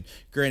I've seen.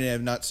 Granted,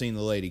 I've not seen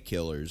The Lady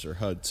Killers or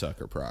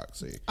Hudsucker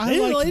Proxy. I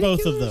liked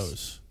both of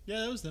those. Yeah,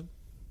 that was them.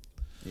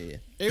 Yeah.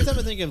 Every time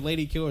I think of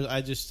Lady Killers,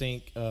 I just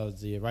think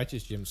of the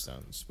Righteous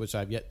Gemstones, which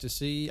I've yet to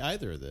see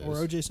either of those. Or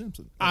O.J.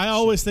 Simpson. I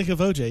always think of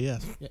OJ,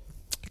 yes. Yeah.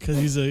 Because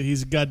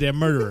he's a goddamn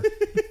murderer.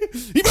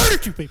 He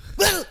murdered you people.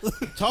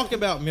 Talk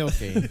about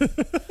milking.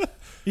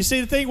 You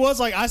see, the thing was,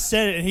 like, I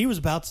said it, and he was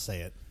about to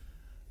say it.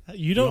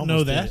 You don't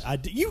know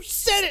that. You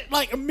said it,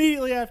 like,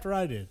 immediately after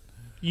I did.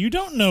 You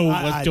don't know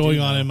what's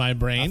going on in my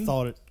brain. I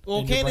thought it.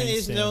 Well, Cannon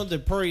is known to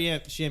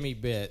preempt shimmy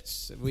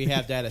bits. We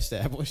have that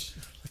established.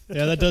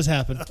 Yeah, that does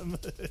happen.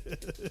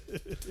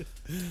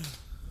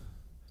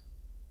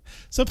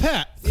 So,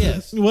 Pat,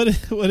 yes, what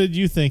did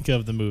you think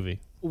of the movie?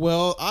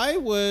 Well, I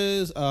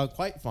was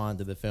quite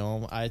fond of the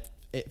film.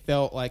 It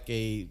felt like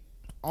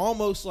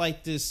almost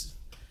like this.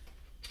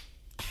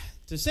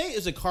 To say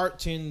it's a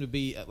cartoon would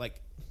be like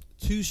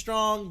too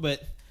strong,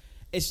 but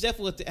it's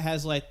definitely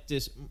has like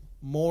this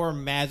more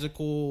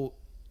magical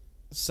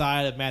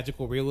side of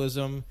magical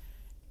realism.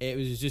 It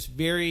was just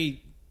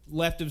very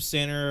left of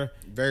center,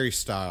 very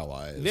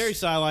stylized,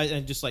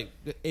 and just like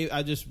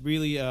I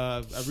really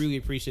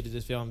appreciated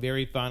this film.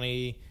 Very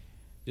funny,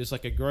 just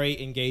like a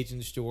great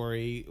engaging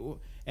story.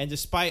 And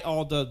despite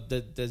all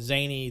the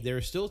zany,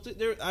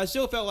 I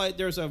still felt like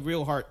there's a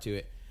real heart to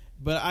it.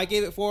 But I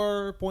gave it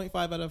 4.5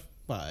 out of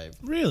 5.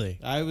 Really?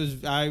 I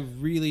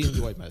really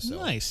enjoyed myself.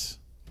 Nice.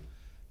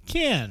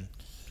 Can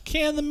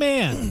the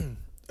man.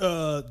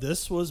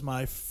 This was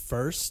my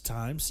first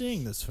time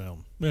seeing this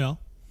film. Yeah.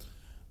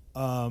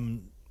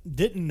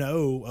 Didn't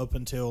know up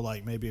until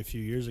like maybe a few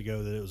years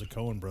ago that it was a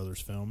Coen Brothers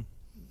film.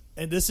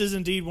 And this is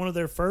indeed one of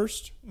their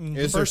first.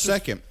 It's their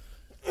second.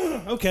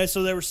 Okay,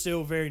 so they were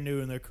still very new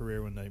in their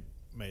career when they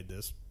made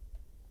this.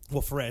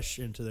 Well, fresh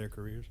into their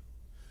careers.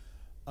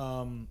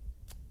 I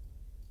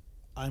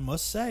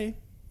must say,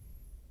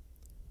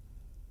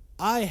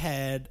 I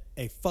had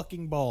a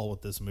fucking ball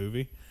with this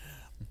movie.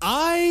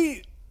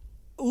 I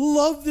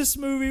love this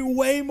movie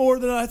way more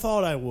than I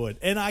thought I would.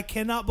 And I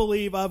cannot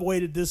believe I've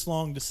waited this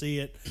long to see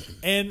it.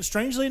 And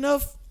strangely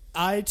enough,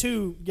 I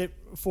too get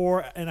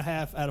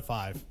 4.5 out of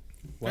 5.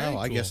 Wow,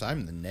 I guess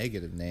I'm the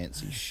negative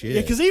Nancy shit.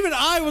 Yeah, because even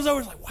I was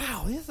always like,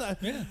 wow,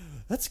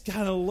 That's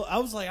kind of. I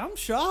was like, I'm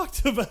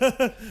shocked.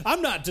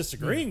 I'm not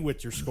disagreeing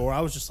with your score.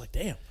 I was just like,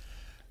 damn.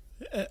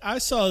 I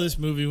saw this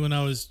movie when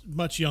I was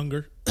much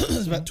younger. I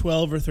was about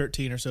 12 or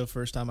 13 or so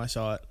first time I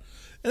saw it.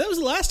 And that was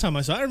the last time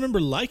I saw it. I remember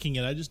liking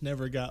it. I just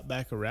never got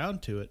back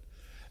around to it.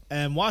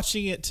 And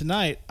watching it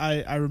tonight,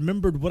 I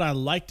remembered what I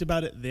liked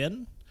about it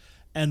then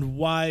and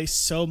why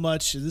so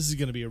much, this is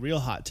going to be a real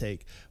hot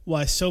take,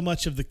 why so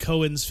much of the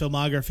Coen's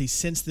filmography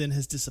since then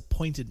has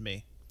disappointed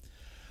me.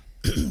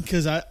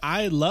 Because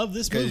I love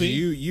this movie.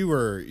 You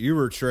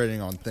were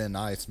treading on thin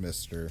ice,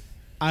 mister.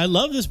 I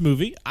love this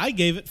movie. I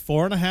gave it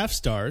 4.5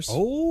 stars.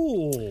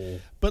 Oh.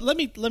 But let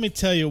me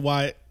tell you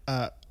why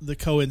the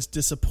Coens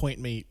disappoint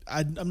me.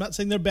 I'm not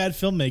saying they're bad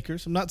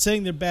filmmakers. I'm not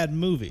saying they're bad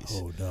movies.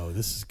 Oh, no.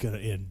 This is going to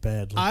end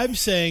badly. I'm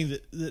saying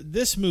that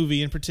this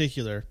movie in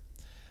particular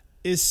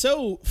is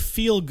so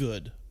feel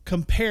good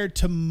compared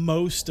to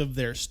most of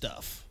their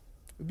stuff.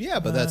 Yeah,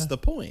 but that's the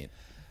point.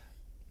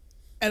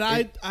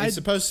 And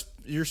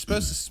you're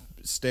supposed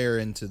to stare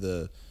into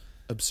the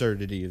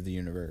absurdity of the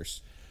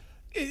universe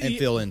and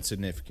feel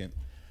insignificant.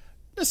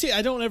 See,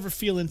 I don't ever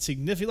feel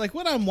insignificant. Like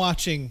when I'm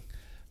watching,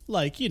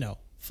 like,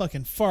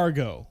 fucking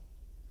Fargo,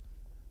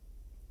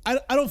 I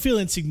don't feel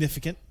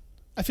insignificant.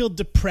 I feel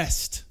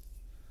depressed.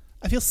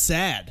 I feel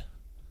sad.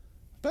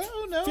 But I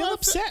don't know. I feel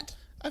upset.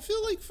 I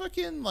feel like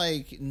fucking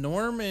like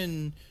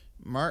Norman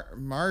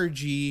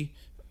Margie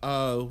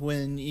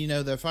when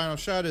the final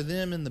shot of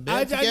them in the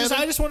bed together.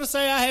 I just want to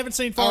say I haven't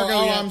seen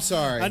Fargo yet. I'm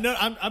sorry. I know.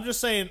 I'm just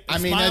saying. I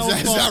mean,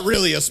 that's not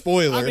really a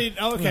spoiler. I mean,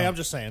 okay. No. I'm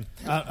just saying.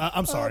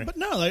 I'm sorry. But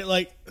no,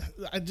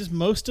 I just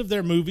most of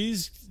their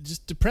movies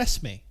just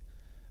depress me,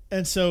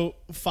 and so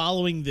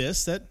following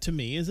this, that to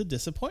me is a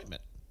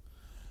disappointment.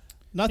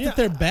 Not that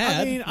they're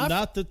bad. I mean,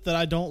 not that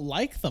I don't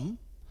like them.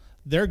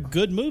 They're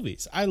good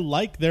movies. I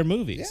like their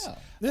movies.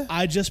 Yeah.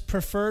 I just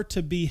prefer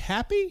to be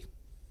happy,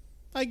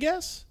 I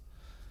guess.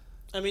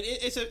 I mean,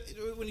 it's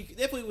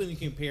definitely when you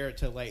compare it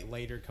to like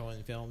later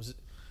Coen films.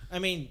 I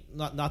mean,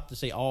 not to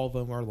say all of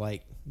them are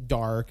like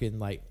dark and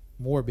like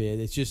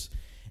morbid. It's just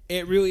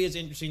it really is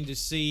interesting to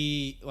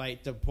see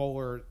like the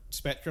polar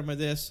spectrum of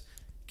this.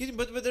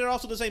 But they're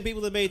also the same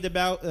people that made the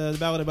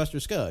Ballad of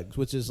Buster Scruggs,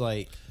 which is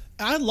like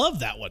I love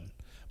that one,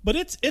 but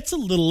it's a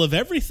little of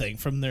everything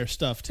from their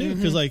stuff too.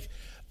 Because like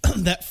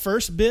that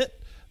first bit.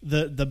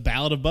 The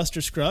Ballad of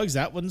Buster Scruggs,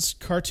 that one's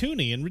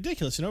cartoony and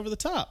ridiculous and over the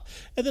top.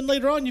 And then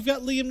later on, you've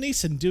got Liam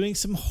Neeson doing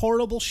some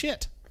horrible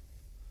shit.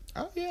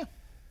 Oh, yeah.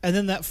 And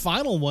then that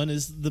final one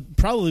is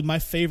probably my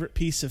favorite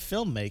piece of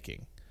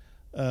filmmaking,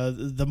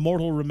 The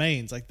Mortal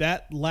Remains. Like,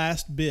 that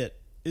last bit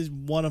is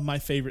one of my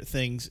favorite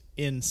things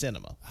in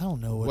cinema. I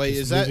don't know what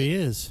this movie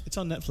is. It's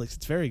on Netflix.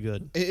 It's very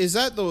good. Is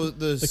that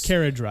the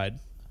Carriage Ride.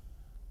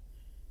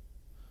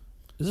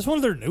 Is this one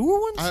of their newer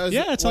ones?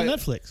 Yeah, it's on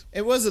Netflix.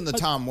 It wasn't the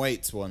Tom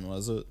Waits one,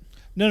 was it?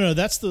 No,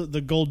 that's the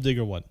Gold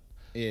Digger one.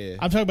 Yeah.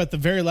 I'm talking about the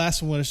very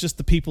last one. It's just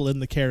the people in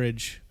the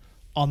carriage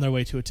on their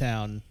way to a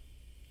town.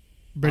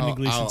 Brendan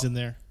Gleeson's in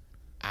there.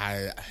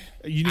 I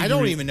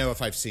don't even know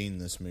if I've seen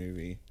this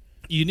movie.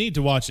 You need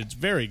to watch it. It's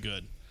very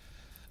good.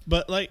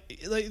 But like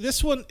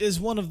this one is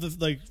one of the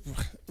like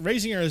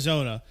Raising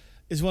Arizona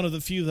is one of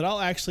the few that I'll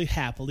actually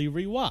happily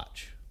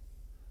rewatch.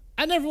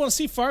 I never want to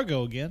see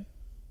Fargo again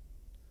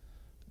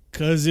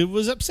because it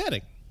was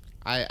upsetting.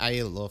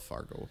 I love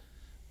Fargo.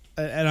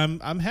 And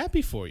I'm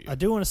happy for you. I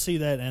do want to see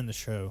that and the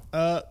show.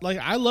 Like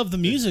I love the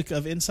music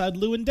of Inside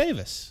Llewyn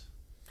Davis.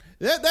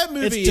 That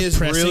movie is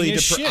really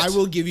depressing. I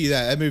will give you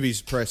that. That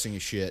movie's depressing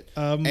as shit.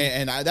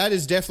 That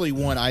is definitely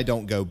one I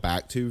don't go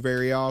back to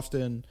very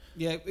often.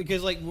 Yeah,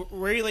 because like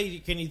rarely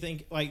can you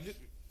think like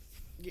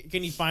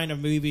can you find a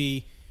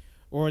movie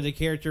where the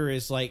character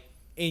is like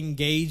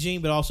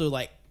engaging but also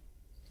like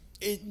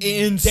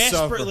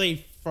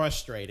desperately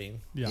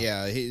frustrating.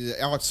 Yeah,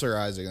 Alex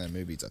Isaac in that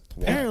movie's a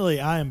twat. Apparently,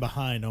 I am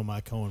behind on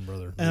my Coen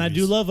brother movies. And I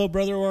do love Oh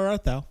Brother, Where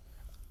Art Thou?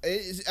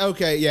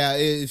 Okay, yeah.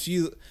 If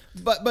you,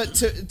 but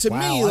to me,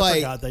 I like,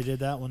 forgot they did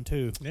that one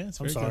too. Yeah,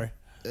 it's I'm very sorry.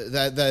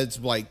 That's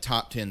like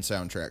top 10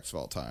 soundtracks of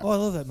all time. Oh, I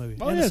love that movie.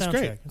 Oh, And yeah, the it's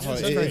great.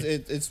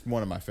 soundtrack. It's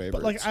one of my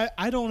favorites. But like,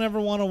 I don't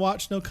ever want to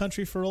watch No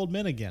Country for Old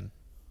Men again.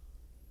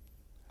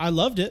 I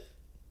loved it,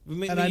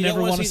 and I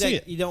never want to see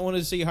it. You don't want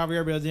to see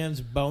Javier Bardem's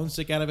bone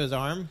stick out of his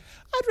arm?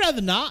 I'd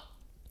rather not.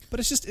 But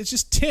it's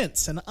just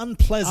tense and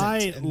unpleasant.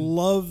 I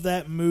love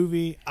that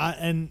movie. I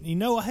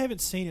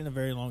haven't seen it in a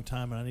very long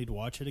time, and I need to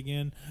watch it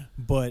again.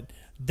 But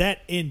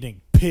that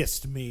ending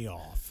pissed me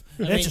off.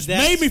 It just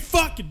made me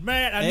fucking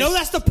mad. I know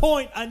that's the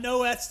point. I'm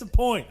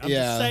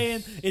just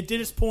saying it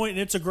did its point, and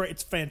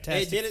it's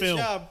fantastic. It did its film.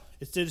 job.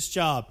 It did its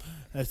job.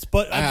 There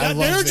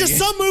are just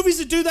some movies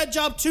that do that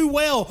job too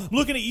well.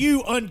 Looking at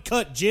you,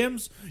 Uncut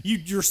Gems.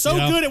 You're so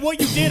good at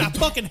what you did. I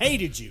fucking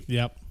hated you.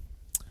 Yep.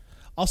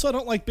 Also, I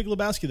don't like Big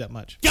Lebowski that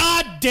much.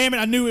 God damn it!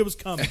 I knew it was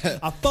coming.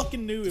 I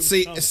fucking knew it was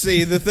coming.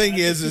 See, the thing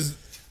is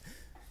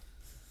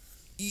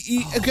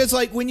because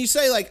like when you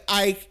say like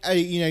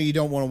you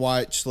don't want to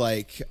watch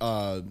like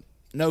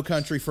No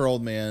Country for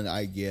Old Men,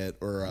 I get,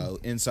 or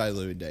Inside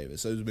Llewyn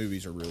Davis. Those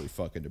movies are really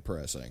fucking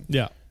depressing.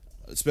 Yeah.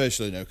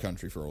 especially No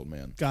Country for Old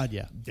Men. God,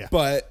 yeah.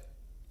 But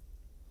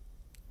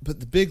The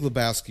Big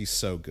Lebowski's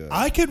so good.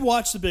 I could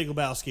watch The Big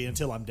Lebowski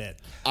until I'm dead.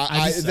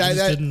 I just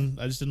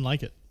didn't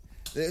like it.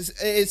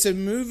 It's a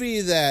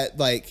movie that,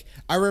 like,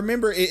 I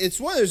remember it's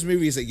one of those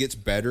movies that gets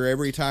better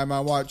every time I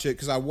watch it,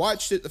 because I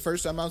watched it the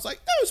first time, I was like,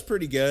 that was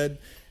pretty good,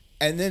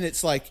 and then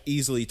it's like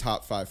easily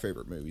top 5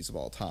 favorite movies of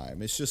all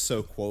time. It's just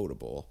so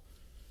quotable.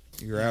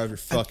 You're out of your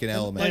fucking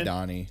element,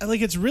 Donnie.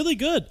 Like, it's really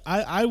good.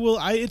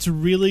 It's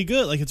really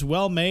good. Like, it's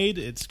well made.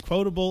 It's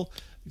quotable.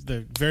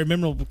 The very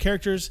memorable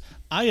characters.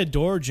 I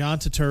adore John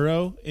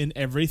Turturro in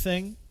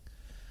everything.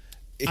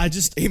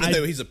 Even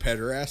though he's a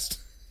pederast.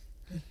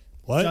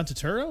 What? John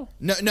Turturro?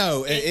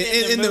 No,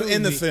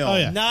 in the film. Oh,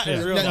 yeah. Not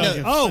in real No, life.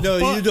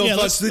 you don't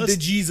fuck the let's-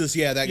 Jesus.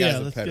 Yeah, that guy's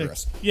a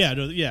pederast.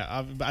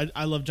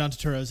 I love John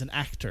Turturro as an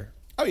actor.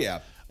 Oh yeah.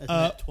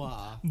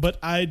 But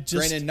I just...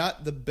 Granted,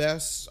 not the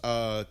best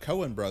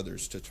Coen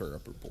Brothers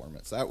Turturro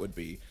performance. That would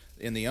be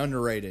in the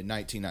underrated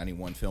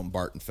 1991 film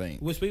Barton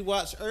Fink. Which we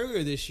watched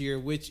earlier this year,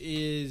 which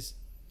is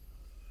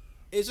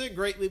a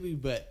great movie,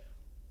 but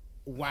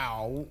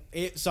wow,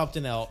 it's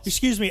something else.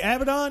 Excuse me,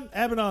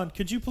 Abaddon,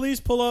 could you please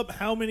pull up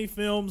how many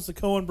films the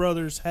Coen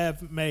brothers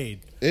have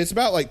made? It's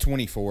about like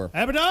 24.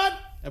 Abaddon?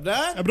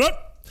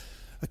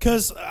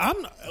 Because I'm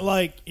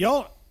like,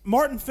 y'all,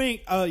 Martin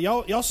Fink,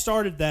 y'all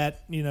started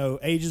that,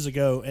 ages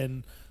ago,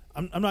 and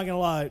I'm not gonna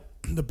lie,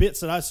 the bits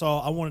that I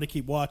saw, I wanted to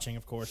keep watching.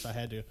 Of course, I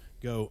had to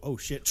go, oh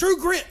shit, True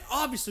Grit,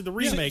 obviously the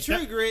remake.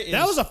 True Grit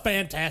that was a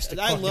fantastic.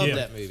 I love movie.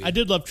 that movie. I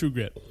did love True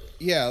Grit.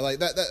 Yeah, like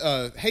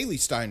that Haley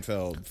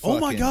Steinfeld. Oh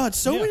my fucking- god,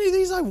 so many of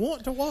these I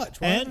want to watch.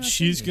 Why haven't And I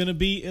she's seen going to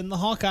be in the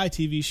Hawkeye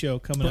TV show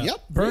coming up.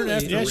 Yep. Burn Really?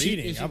 After Yeah,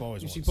 Reading? Is she, I've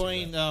always is she wanted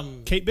to see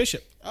playing? Kate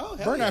Bishop. Oh,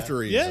 hell Burn yeah. After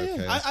Reading. Yeah,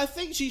 Okay. I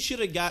think she should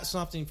have got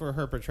something for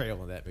her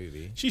portrayal in that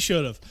movie. She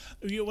should have.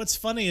 What's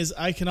funny is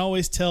I can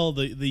always tell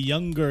the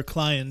younger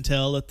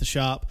clientele at the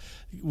shop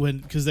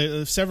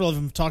because several of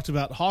them talked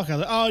about Hawkeye.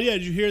 Like, oh yeah,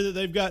 did you hear that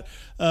they've got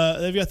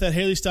that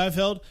Haley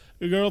Steinfeld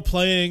girl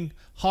playing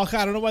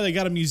Hawkeye? I don't know why they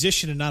got a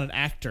musician and not an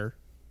actor.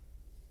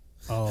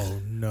 Oh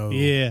no.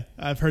 Yeah,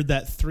 I've heard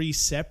that 3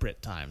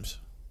 separate times.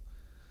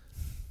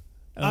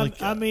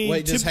 I mean,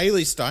 Wait, does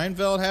Haley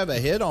Steinfeld have a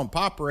hit on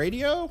pop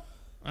radio?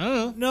 I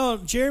don't know.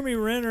 no, Jeremy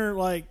Renner,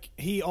 like,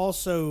 he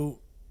also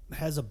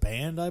has a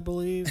band, I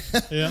believe.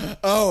 Yeah.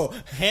 Oh,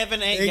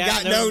 Heaven ain't it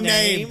got no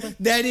name.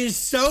 That is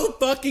so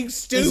fucking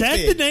stupid. Is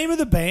that the name of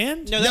the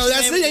band? No,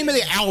 that's the name of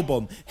the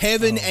album.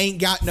 Heaven ain't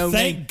got no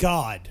Thank name.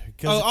 God.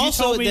 Because Oh, if you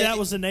also told me that- that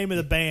was the name of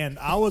the band,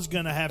 I was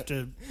going to have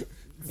to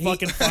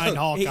fucking find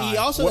Hawkeye. He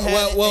also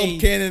had Well, a,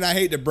 Kenan, I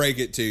hate to break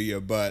it to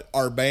you, but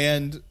our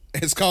band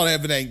is called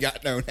Heaven Ain't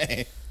Got No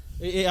Name.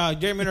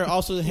 Jeremy Renner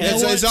also had.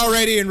 It's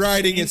already in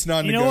writing. It's you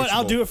non-negotiable. know what?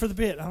 I'll do it for the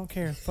bit. I don't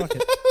care. Fuck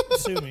it.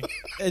 Sue me.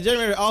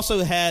 Jeremy Renner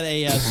also had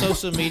a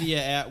social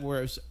media app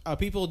where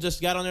people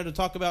just got on there to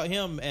talk about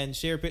him and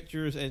share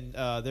pictures and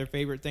their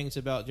favorite things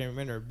about Jeremy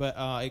Renner, but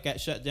it got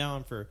shut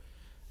down for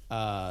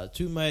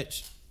too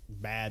much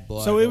bad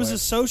blood. So or it was a whatever.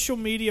 social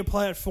media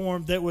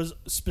platform that was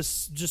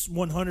just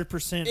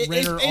 100%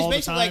 Renner it's all the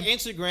basically time. like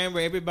Instagram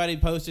where everybody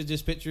posted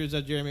just pictures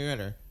of Jeremy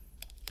Renner.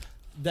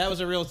 That was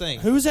a real thing.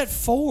 Who's that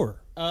for?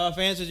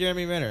 Fans of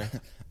Jeremy Renner.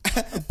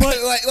 But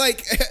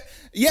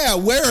yeah,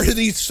 where are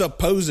these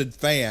supposed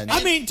fans?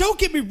 I mean, don't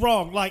get me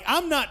wrong. Like,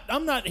 I'm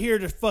not here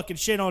to fucking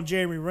shit on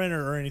Jeremy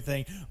Renner or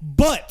anything.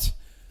 But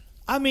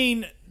I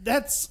mean,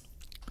 that's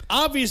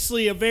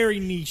obviously a very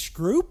niche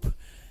group,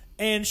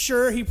 and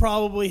sure, he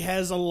probably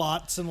has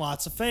lots and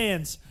lots of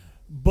fans.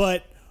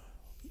 But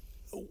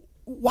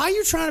why are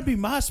you trying to be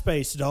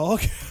MySpace,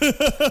 dog?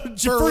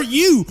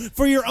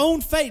 For your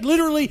own face,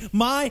 literally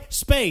my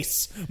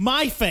space,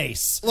 my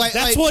face.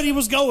 That's what he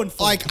was going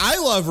for. Like, I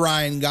love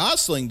Ryan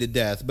Gosling to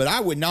death, but I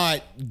would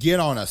not get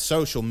on a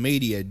social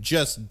media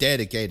just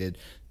dedicated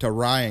to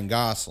Ryan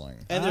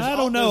Gosling. And I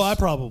don't know. I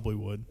probably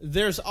would.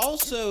 There's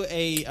also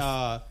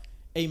a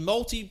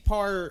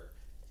multi-part,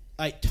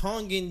 like,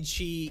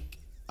 tongue-in-cheek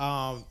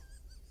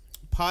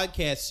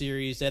podcast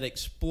series that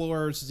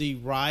explores the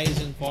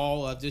rise and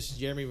fall of this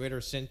Jeremy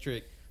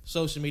Renner-centric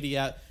social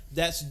media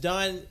that's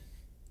done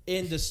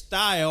in the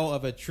style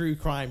of a true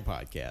crime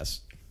podcast.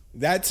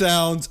 That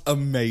sounds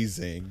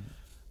amazing.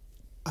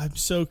 I'm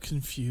so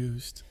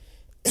confused.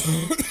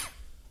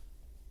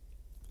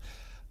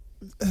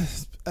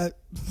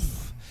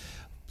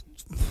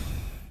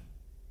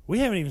 We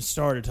haven't even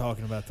started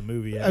talking about the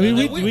movie yet. I mean,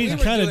 we we were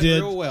kind of doing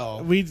did. real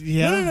well.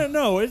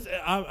 No.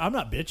 I'm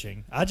not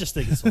bitching. I just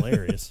think it's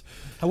hilarious.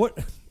 I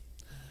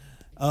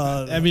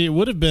mean, it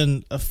would have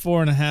been a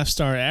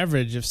 4.5-star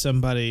average if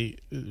somebody,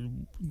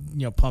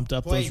 pumped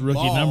up those Played rookie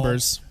ball.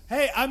 numbers.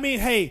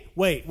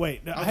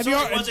 Wait.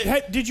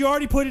 Did you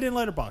already put it in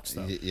Letterboxd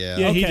though? Yeah.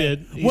 Yeah, he Okay.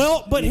 did.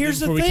 Well, but He did here's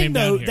the before we thing, came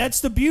down though. here.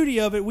 That's the beauty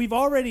of it. We've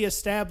already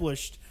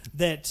established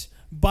that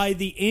by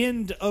the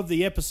end of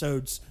the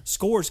episodes,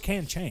 scores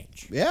can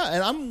change. Yeah,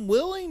 and I'm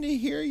willing to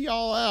hear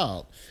y'all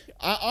out.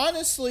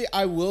 Honestly,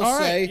 I will All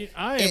say, right,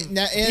 I am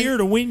here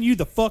to win you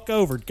the fuck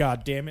over.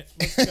 God damn it,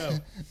 let's go.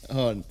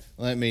 Hold on,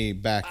 let me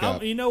back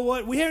up. You know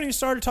what? We haven't even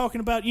started talking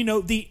about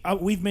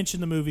we've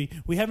mentioned the movie.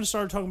 We haven't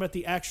started talking about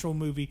the actual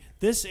movie.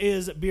 This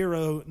is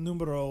Biro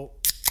numero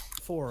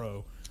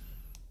 40.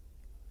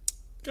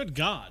 Good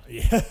God.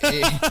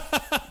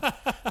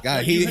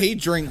 God, he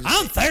drinks.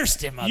 I'm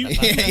thirsty,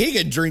 motherfucker. He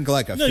could drink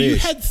like a No, fish. you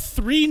had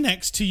 3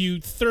 next to you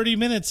 30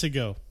 minutes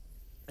ago.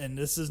 And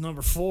this is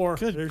number 4.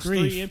 Good There's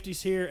grief. 3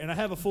 empties here, and I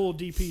have a full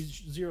DP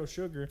Zero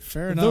Sugar.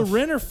 Fair The enough.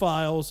 Renner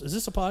Files. Is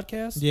this a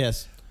podcast?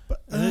 Yes.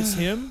 And it's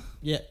him.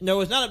 Yeah. No,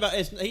 it's not about.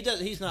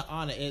 He's not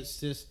on it. It's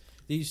just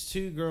these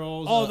 2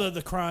 girls. Oh,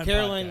 the crime.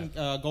 Carolyn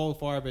podcast.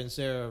 Goldfarb and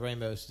Sarah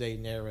Ramos. They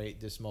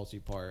narrate this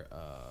multi-part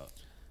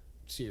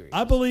series.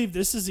 I believe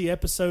this is the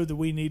episode that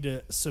we need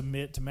to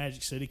submit to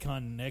Magic City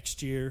Con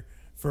next year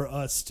for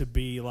us to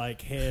be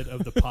like head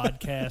of the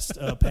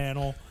podcast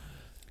panel.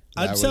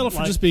 I'd settle for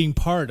like- just being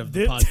part of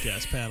the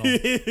podcast panel.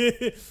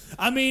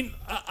 I mean,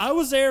 I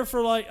was there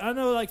for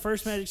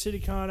first Magic City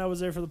Con. I was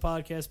there for the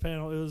podcast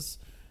panel. It was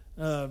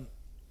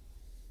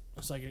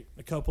like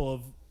a couple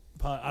of.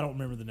 I don't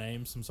remember the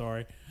names. I'm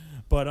sorry,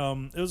 but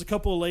it was a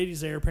couple of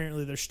ladies there.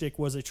 Apparently, their shtick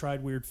was they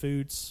tried weird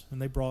foods,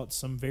 and they brought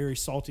some very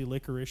salty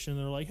licorice, and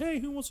they're like, "Hey,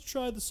 who wants to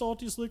try the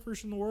saltiest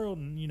licorice in the world?"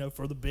 And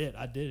for the bit,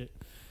 I did it.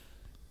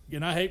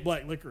 And I hate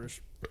black licorice,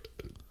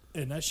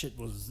 and that shit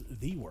was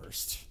the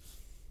worst.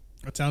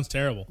 That sounds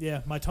terrible.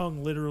 Yeah, my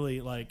tongue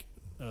literally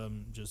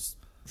just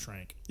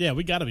shrank. Yeah,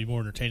 we got to be more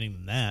entertaining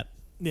than that.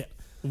 Yeah,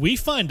 We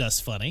find us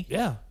funny.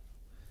 yeah.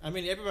 I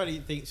mean, everybody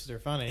thinks they're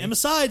funny. And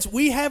besides,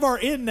 we have our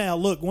end now.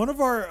 Look, one of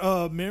our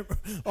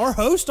our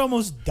host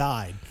almost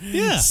died.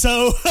 Yeah.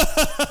 So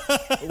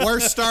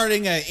We're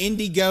starting an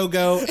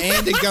Indiegogo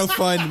and a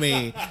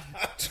GoFundMe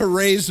to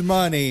raise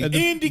money.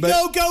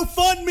 Indiegogo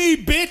fund me,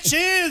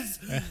 bitches.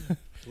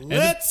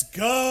 Let's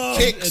go.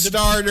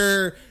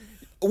 Kickstarter.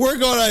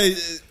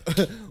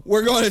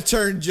 We're gonna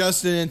turn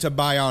Justin into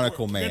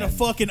Bionicle Man. We're gonna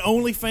fucking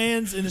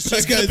OnlyFans, and it's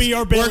just gonna Because be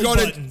our belly we're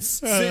gonna-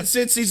 buttons.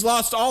 Since he's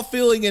lost all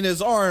feeling in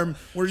his arm,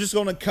 we're just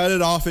going to cut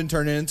it off and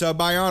turn it into a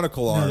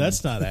Bionicle arm. No,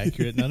 that's not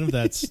accurate. None of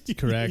that's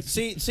correct.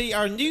 See,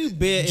 our new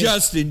bit.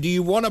 Justin, do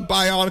you want a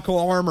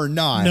Bionicle arm or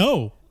not?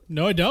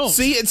 No, I don't.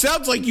 See, it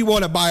sounds like you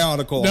want a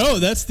Bionicle arm. No,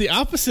 that's the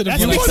opposite of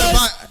That's what I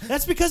because,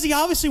 that's because he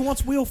obviously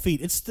wants wheel feet.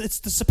 It's the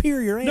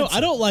superior answer. No, I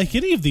don't like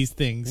any of these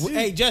things.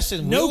 Hey,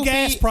 Justin. No wheel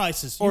gas feet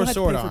prices You or don't have to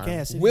sword pay for arm.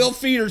 gas. Wheel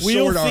feet or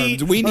Wheel sword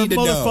feet arms? We or need to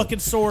know. motherfucking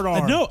sword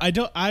arm. No, I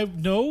don't. I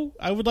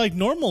would like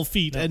normal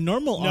feet and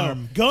normal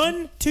arm.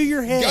 Gun to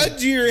your head. Gun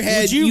to your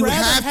head. Would You rather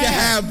have to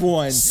have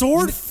one.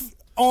 Sword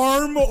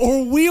arm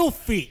or wheel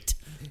feet.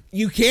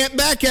 You can't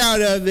back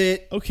out of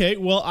it. Okay,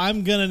 well,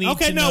 I'm gonna need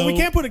Okay, to no, know we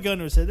can't put a gun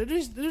to his head. There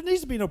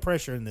needs to be no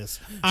pressure in this.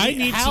 I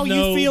need how to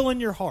know you feel in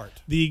your heart.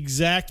 the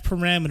exact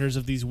parameters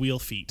of these wheel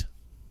feet.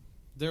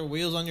 There are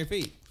wheels on your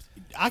feet.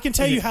 I can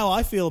tell you how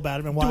I feel about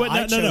him and why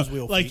I chose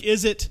wheel Like,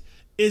 feet.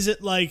 is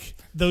it like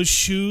those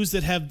shoes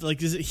that have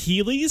is it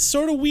Heelys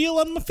sort of wheel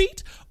on my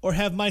feet, or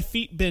have my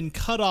feet been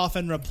cut off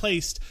and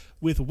replaced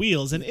with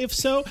wheels? And if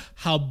so,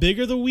 how big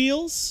are the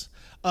wheels?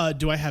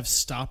 Do I have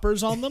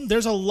stoppers on them?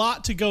 There's a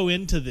lot to go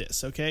into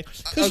this, okay?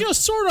 Because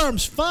sword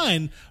arm's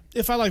fine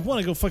if I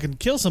want to go fucking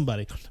kill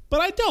somebody,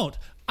 but I don't.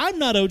 I'm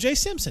not O.J.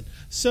 Simpson,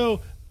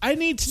 so I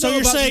need to. So know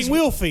you're about saying these-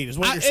 wheel feet is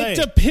what you're saying.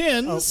 It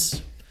depends.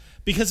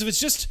 Because if it's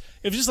just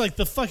like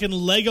the fucking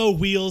Lego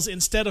wheels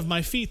instead of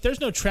my feet,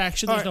 there's no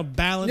traction, there's no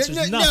balance,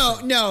 there's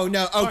nothing.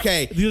 No.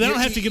 Okay. They don't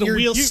have to get a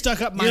wheel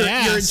stuck up my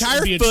ass Your entire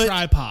and be a foot,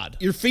 tripod.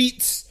 Your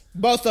feet,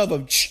 both of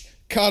them,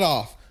 cut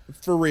off.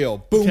 For real.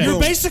 Boom, Okay. boom.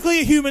 You're basically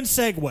a human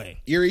Segway.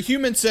 You're a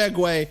human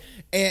Segway,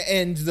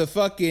 and the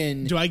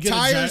fucking Do I get a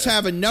tires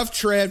have enough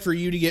tread for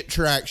you to get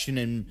traction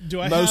in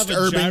Do I most have a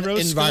urban gyroscope?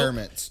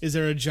 environments. Is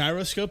there a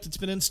gyroscope that's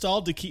been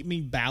installed to keep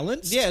me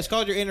balanced? Yeah, it's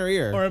called your inner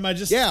ear. Or am I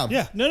just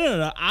Yeah.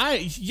 No.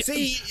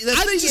 See, the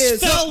I thing just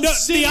is- fell No,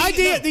 sitting-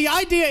 the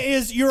idea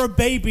is you're a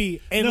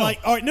baby and No.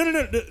 all right,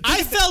 no.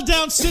 I fell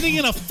down sitting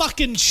in a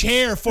fucking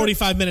chair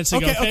 45 minutes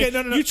ago. Okay,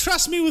 no. You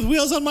trust me with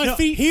wheels on my No,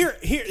 feet?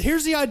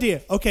 Here's the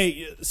idea.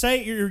 Okay,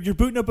 say you're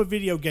booting up a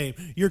video game.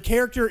 Your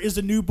character is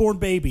a newborn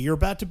baby. You're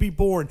about to be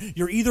born.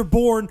 You're either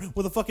born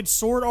with a fucking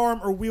sword arm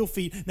or wheel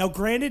feet. Now,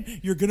 granted,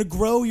 you're gonna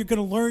grow. You're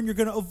gonna learn. You're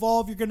gonna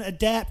evolve. You're gonna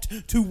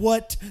adapt to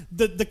what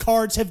the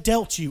cards have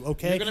dealt you.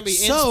 Okay, You're going to be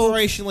so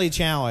inspirationally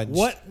challenged.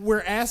 what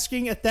we're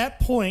asking at that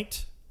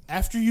point,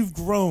 after you've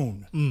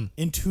grown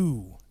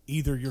into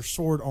either your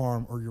sword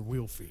arm or your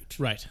wheel feet,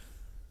 Right.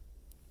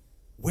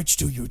 which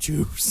do you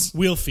choose?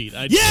 Wheel feet.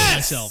 I Yes!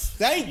 myself.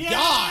 Thank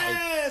God.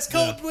 Yes,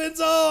 Colt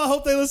Winslow. I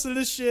hope they listen to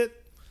this shit.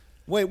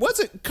 Wait, what's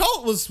it?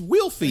 Colt was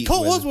wheel feet.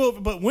 Colt with was,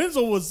 but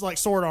Winslow was like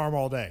sword arm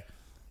all day,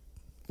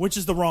 which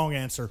is the wrong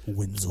answer.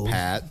 Winslow.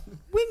 Pat.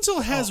 Winslow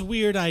has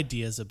weird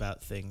ideas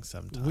about things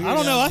sometimes. I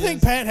don't know. I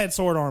think Pat had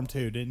sword arm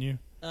too, didn't you?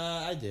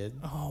 I did.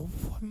 Oh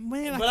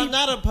man, But I'm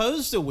not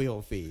opposed to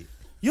wheel feet.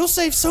 You'll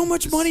save so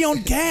much money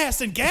on gas,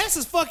 and gas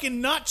is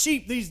fucking not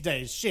cheap these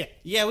days. Shit.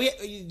 Yeah,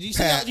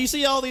 do you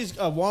see all these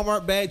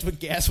Walmart bags with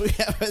gas we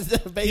have in the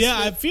basement? Yeah,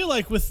 I feel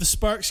like with the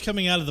sparks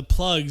coming out of the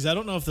plugs, I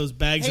don't know if those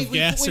bags Hey, of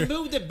gas we are.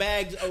 moved the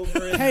bags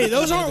over. Hey,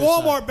 those on the aren't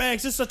other Walmart side.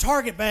 bags. It's the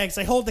Target bags.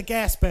 They hold the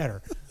gas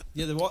better.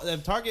 Yeah,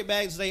 the Target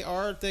bags, they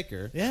are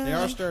thicker. Yeah. They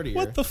are sturdier.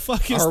 What the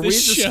fuck is Are we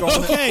this just show?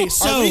 going? Okay, Are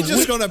so we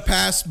just going to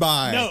pass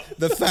by No.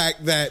 the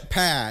fact that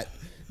Pat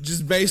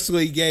just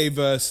basically gave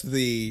us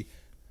the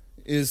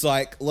is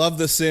like love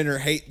the sinner,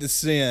 hate the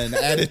sin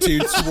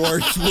attitude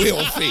towards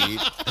wheel feet?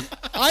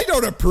 I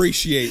don't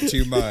appreciate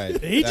too much.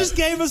 he just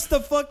gave us the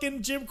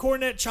fucking Jim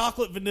Cornette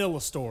chocolate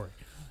vanilla story.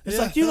 It's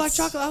like, you like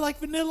chocolate, I like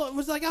vanilla. It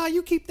was like,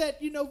 you keep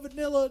that,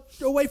 vanilla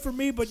away from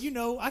me, but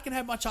I can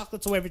have my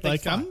chocolates so everything's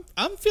Like fine.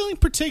 I'm feeling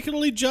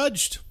particularly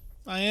judged.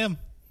 I am.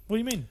 What do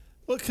you mean?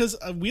 Well, because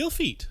wheel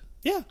feet.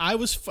 Yeah. I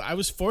was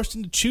forced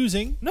into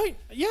choosing. No,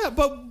 yeah,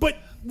 but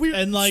we're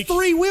And like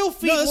 3 wheel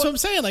feet. No, that's what I'm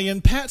saying. Like,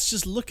 and Pat's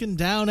just looking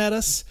down at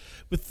us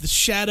with the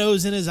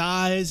shadows in his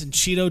eyes and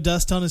Cheeto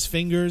dust on his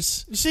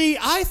fingers. See,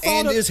 I thought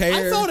And of his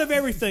hair. I thought of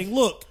everything.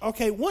 Look,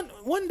 okay,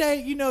 one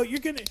day, you're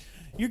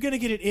gonna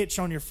get an itch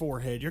on your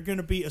forehead. You're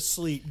gonna be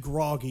asleep,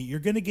 groggy. You're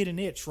gonna get an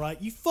itch, right?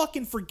 You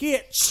fucking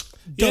forget.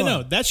 Yeah, Done.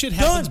 no, that shit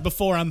happens Done.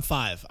 before I'm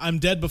 5. I'm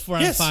dead before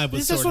I'm 5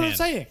 with that's sword what hand. I'm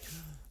saying.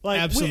 Like,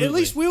 Absolutely. at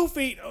least wheel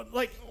feet.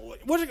 Like,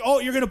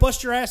 you're gonna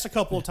bust your ass a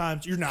couple of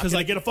times. You're not 'Cause, gonna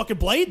like, get a fucking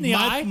blade in the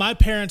eye. My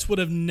parents would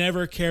have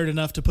never cared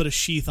enough to put a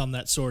sheath on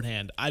that sword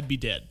hand. I'd be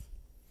dead.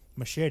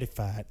 Machete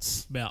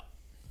fights. Yeah.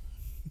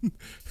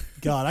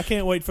 God, I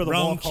can't wait for the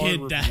Wrong Walk Hard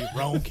kid review. died.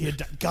 Wrong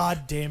kid.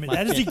 God damn it!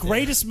 That is the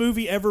greatest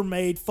movie ever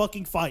made.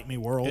 Fucking fight me,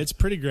 world. It's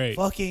pretty great.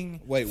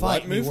 fucking Wait,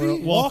 fight what me, movie?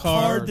 world. Walk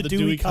Hard, the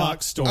Dewey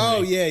Cox story.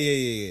 Oh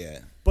yeah.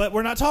 But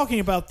we're not talking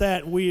about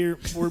that. We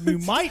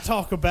might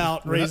talk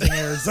about Raising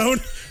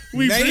Arizona.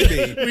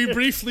 Maybe. We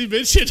briefly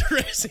mentioned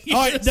racing. All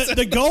right,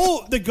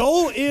 the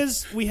goal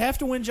is we have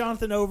to win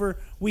Jonathan over.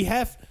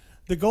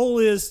 The goal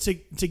is to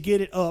get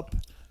it up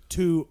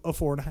to a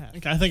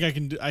 4.5. I think I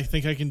can do. I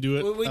think I can do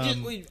it. We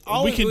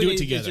can do it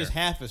together. It's just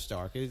half a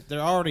star. 'Cause they're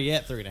already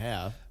at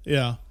 3.5.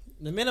 Yeah.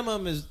 The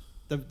minimum is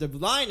the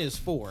line is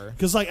 4.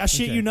 Because I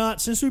shit Okay. you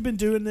not, since we've been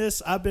doing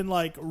this, I've been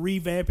like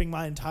revamping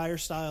my entire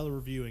style of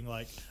reviewing.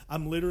 Like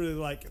I'm literally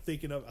like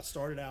thinking of. I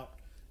started out.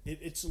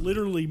 It's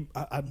literally.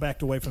 I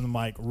backed away from the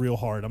mic real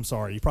hard. I'm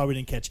sorry. You probably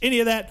didn't catch any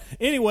of that.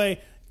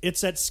 Anyway,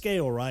 it's that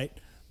scale, right?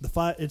 The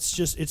fight.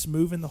 It's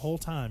moving the whole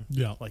time.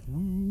 Yeah. Like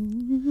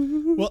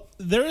Well,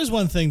 there is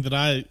one thing that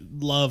I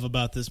love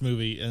about this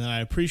movie and I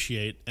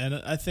appreciate, and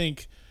I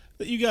think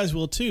that you guys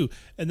will too,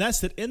 and that's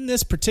that in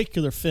this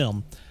particular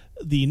film,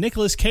 the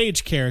Nicolas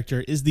Cage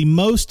character is the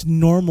most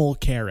normal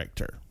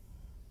character.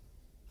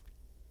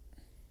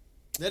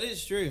 That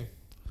is true.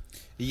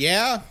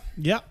 Yeah.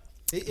 Yeah.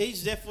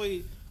 He's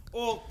definitely.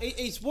 Well,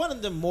 he's one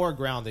of the more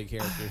grounded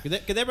characters. Because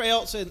everybody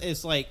else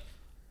is like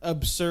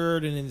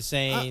absurd and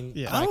insane.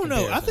 yeah. by I don't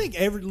know. I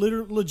comparison.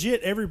 think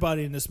legit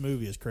everybody in this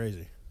movie is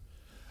crazy.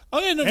 Oh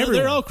yeah, no, Everyone.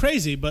 they're all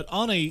crazy, but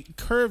on a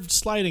curved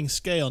sliding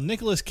scale,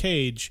 Nicolas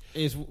Cage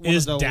is one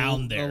is of the,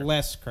 down there. the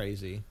less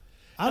crazy.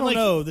 I don't like-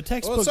 know. The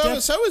textbook.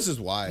 Well, so is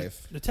his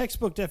wife. the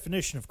textbook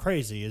definition of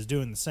crazy is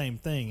doing the same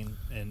thing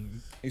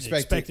and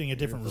expecting a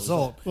different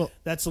result. Well-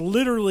 That's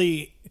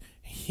literally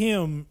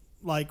him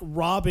like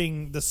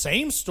robbing the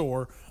same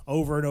store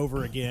over and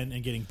over again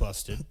and getting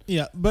busted.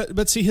 Yeah,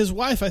 but see, his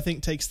wife I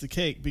think takes the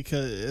cake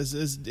because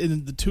as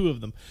in the two of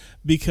them,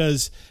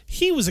 because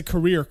he was a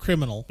career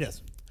criminal,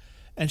 Yes.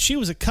 and she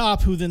was a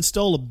cop who then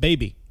stole a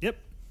baby Yep.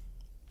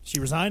 She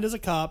resigned as a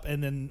cop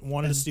and then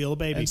wanted to steal a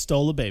baby. and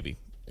stole a baby,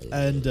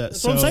 and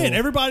That's what I'm saying.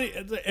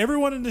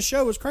 Everyone in the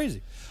show is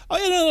crazy. Oh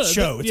yeah, no,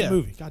 Show, it's a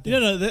movie.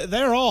 Goddamn. No,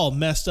 they're all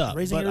messed up.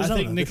 Raising but Arizona, I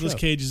think good Nicolas show.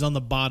 Cage is on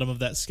the bottom of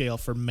that scale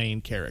for main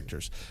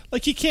characters.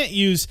 Like you can't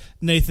use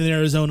Nathan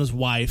Arizona's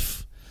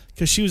wife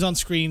because she was on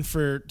screen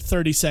for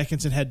 30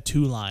 seconds and had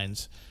 2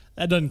 lines.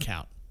 That doesn't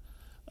count.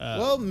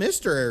 Well,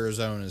 Mr.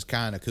 Arizona is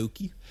kind of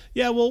kooky.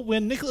 Yeah, well,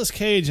 when Nicolas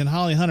Cage and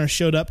Holly Hunter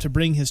showed up to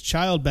bring his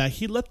child back,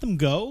 he let them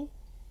go.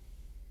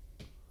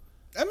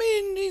 I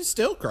mean, he's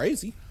still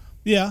crazy.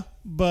 Yeah,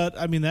 but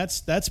I mean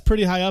that's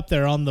pretty high up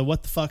there on the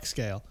what the fuck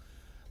scale.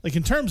 Like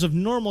in terms of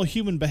normal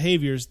human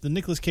behaviors, the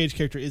Nicolas Cage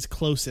character is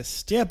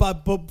closest. Yeah,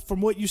 but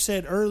from what you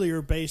said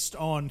earlier, based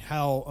on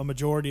how a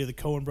majority of the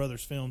Coen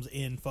Brothers films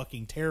end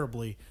fucking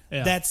terribly,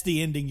 Yeah. that's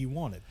the ending you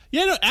wanted.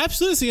 Yeah, no,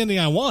 absolutely, it's the ending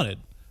I wanted.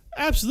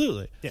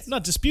 Absolutely, Yes. I'm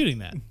not disputing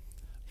that.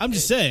 I'm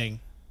just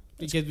saying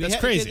Because that's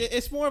crazy.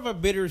 It's more of a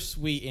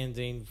bittersweet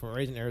ending for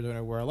Raising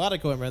Arizona, where a lot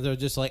of Coen Brothers are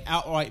just like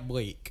outright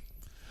bleak.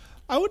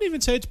 I wouldn't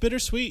even say it's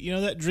bittersweet. You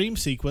know, that dream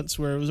sequence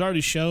where it was already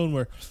shown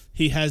where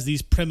he has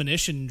these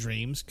premonition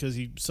dreams because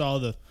he saw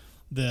the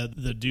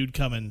dude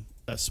coming,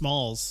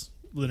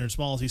 Leonard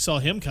Smalls. He saw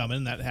him coming,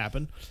 and that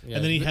happened. Yeah,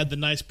 and then he had the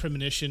nice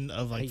premonition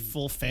of like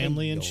full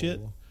family and shit.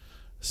 yo.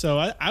 So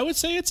I would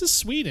say it's a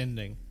sweet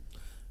ending.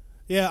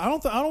 Yeah, I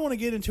don't want to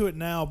get into it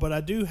now, but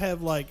I do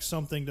have like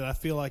something that I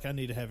feel like I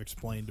need to have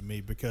explained to me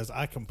because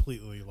I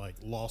completely like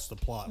lost the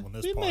plot when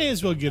this. We part may of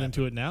as the well film get happened.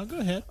 into it now. Go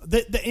ahead.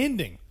 The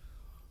ending.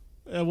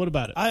 What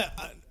about it? I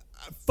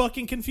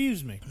fucking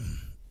confused me.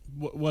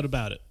 What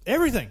about it?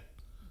 Everything.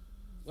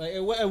 Like,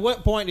 at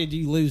what point did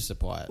you lose the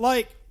plot?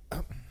 Like,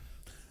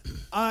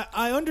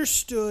 I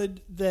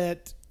understood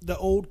that the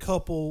old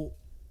couple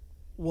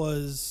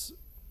was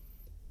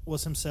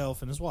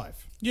himself and his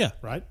wife, Yeah.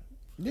 right?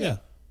 Yeah.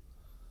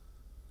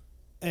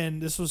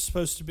 And this was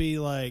supposed to be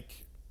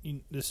like,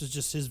 this is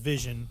just his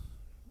vision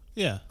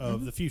Yeah.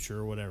 of the future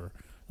or whatever.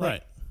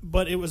 Right.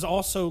 But it was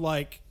also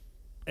like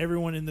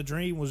everyone in the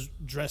dream was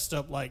dressed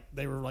up like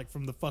they were like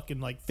from the fucking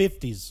like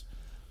 50s.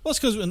 Well, it's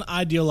because an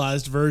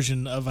idealized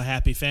version of a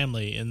happy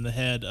family in the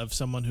head of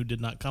someone who did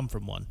not come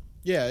from one.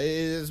 Yeah,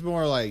 it's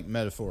more like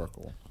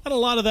metaphorical. And a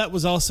lot of that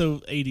was also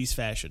 80s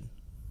fashion.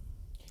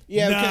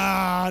 Yeah,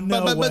 Nah,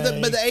 no but way.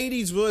 the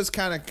 80s was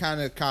kind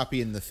of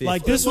copying the 50s.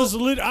 Like this was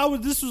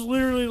this was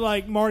literally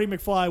like Marty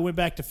McFly went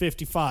back to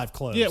 55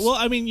 clothes. Yeah, well,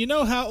 I mean, you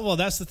know how, well,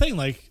 that's the thing.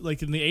 Like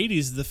in the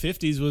 80s, the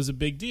 50s was a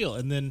big deal.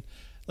 And then,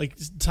 like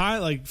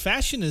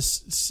fashion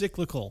is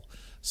cyclical.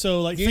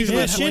 So, like, think yeah,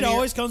 about shit how,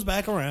 always comes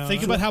back around.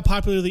 think about how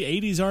popular the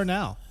 80s are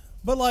now.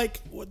 But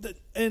like,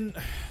 and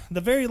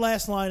the very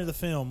last line of the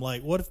film,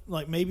 like, what if,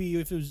 like, maybe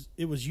if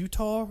it was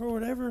Utah or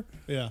whatever.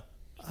 Yeah.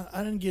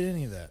 I didn't get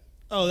any of that.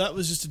 Oh, that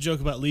was just a joke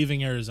about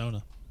leaving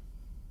Arizona.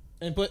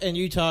 And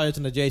Utah is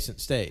an adjacent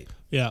state.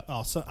 Yeah.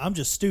 Oh, so I'm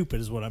just stupid,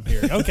 is what I'm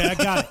hearing. Okay,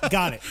 I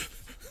got it.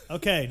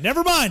 Okay,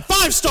 never mind.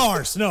 5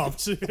 stars. No,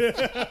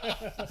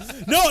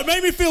 no, it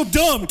made me feel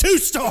dumb. 2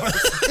 stars.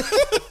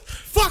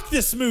 Fuck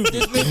this movie.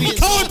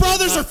 Coen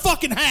Brothers are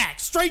fucking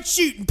hacks. Straight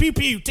shooting. Pew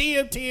pew.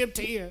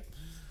 TM.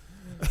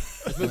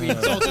 This movie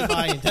insulted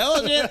my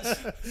intelligence.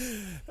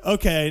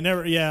 Okay,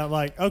 never. Yeah,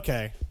 like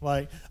okay,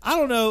 like I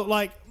don't know.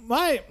 Like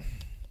I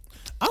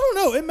don't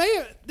know.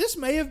 This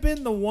may have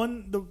been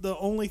the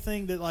only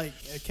thing that like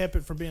kept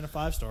it from being a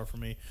 5-star for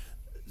me.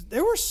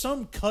 There were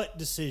some cut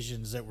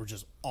decisions that were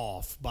just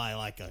off by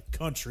like a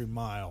country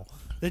mile.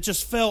 That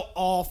just felt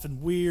off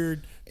and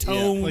weird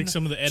tone. Like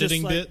some of the just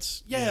editing like-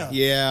 bits.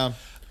 yeah.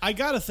 I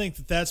gotta think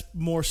that that's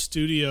more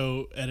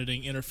studio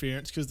editing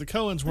interference because the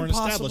Coens weren't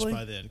established Possibly.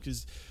 by then.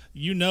 Because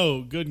you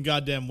know good and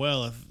goddamn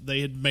well if they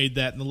had made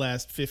that in the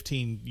last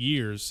 15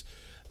 years,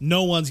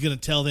 no one's gonna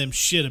tell them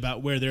shit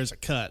about where there's a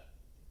cut.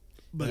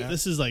 But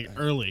this is like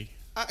early.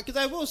 Because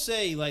I will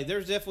say, like,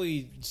 there's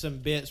definitely some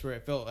bits where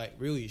it felt like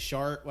really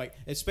sharp, like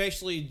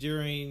especially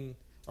during,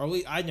 or at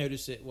least I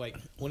noticed it, like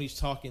when he's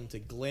talking to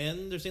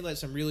Glenn. There seemed like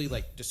some really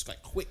like just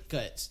like quick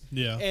cuts.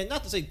 Yeah. And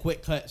not to say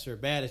quick cuts are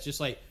bad. It's just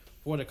like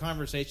for the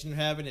conversation they're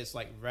having, it's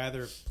like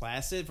rather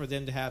placid. For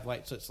them to have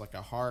like such like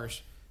a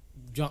harsh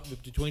jump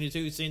between the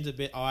two seems a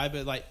bit odd.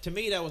 But like to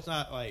me, that was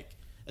not like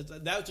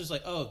that was just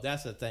like, oh,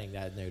 that's a thing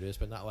that I noticed,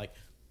 but not like.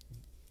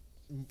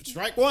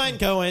 Strike one,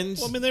 Coens.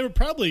 Well, I mean, they were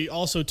probably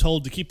also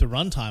told to keep the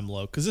runtime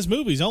low because this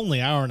movie's only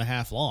an hour and a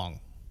half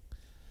long.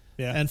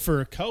 Yeah, And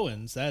for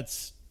Coens,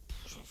 that's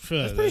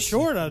pretty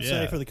short, I'd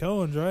say, for the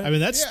Coens, right? I mean,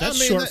 that's Yeah, I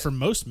mean, short that- for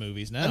most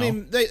movies now. I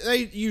mean,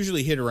 they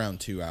usually hit around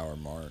 2-hour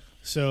mark.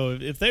 so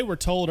if they were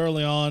told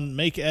early on,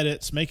 make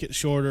edits, make it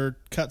shorter,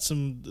 cut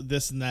some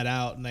this and that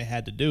out, and they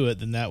had to do it,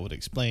 then that would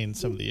explain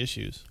some of the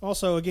issues.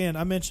 Also, again,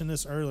 I mentioned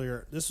this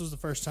earlier. This was the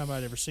first time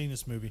I'd ever seen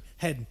this movie.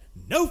 Had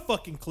no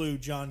fucking clue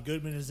John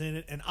Goodman is in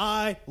it, and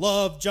I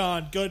love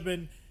John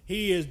Goodman.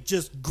 He is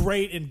just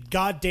great in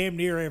goddamn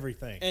near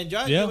everything. And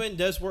John Yeah. Goodman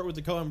does work with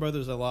the Coen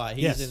Brothers a lot.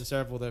 He's Yes. in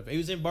several of them. He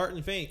was in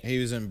Barton Fink. He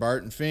was in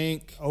Barton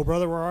Fink, Oh,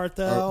 Brother, Where Art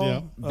Thou? Yeah.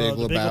 Big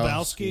The Big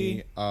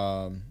Lebowski.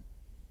 Lebowski.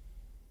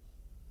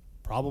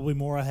 Probably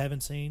more I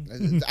haven't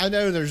seen. I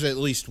know there's at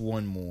least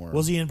one more.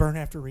 Was he in Burn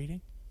After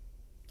Reading?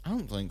 I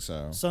don't think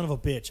so. Son of a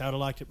bitch. I'd have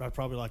liked it. I'd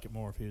probably like it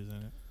more if he was in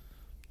it.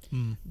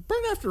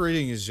 Burn After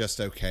Reading is just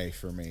okay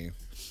for me.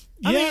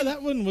 Yeah,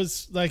 that one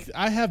was like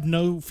I have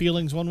no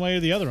feelings one way or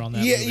the other on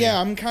that. Yeah, movie.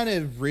 yeah. I'm kind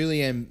of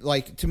really am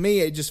like to me.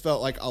 It just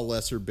felt like a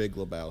lesser Big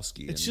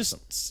Lebowski. It's and just some-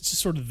 it's just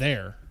sort of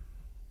there.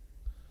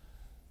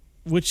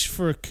 Which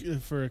for a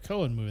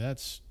Coen movie,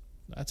 that's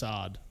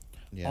odd.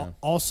 yeah.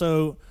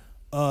 Also,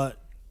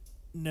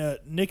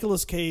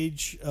 Nicolas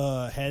Cage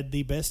had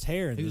the best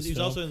hair in He this was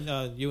film. also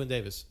in Ewan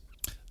Davis.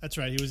 That's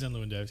right. He was in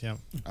Lewin Davis. Yeah,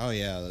 Oh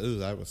yeah. Ooh,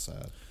 that was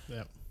sad.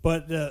 yeah.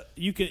 But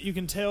you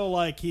can tell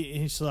like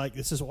he's like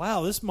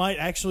this might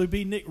actually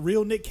be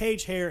real Nick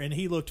Cage hair, and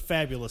he looked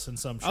fabulous in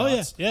some Oh yeah,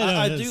 shots. yeah. no,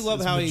 I it's- do love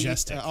it's how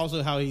majestic. he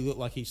also how he looked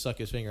like he stuck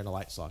his finger in a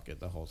light socket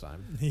the whole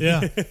time.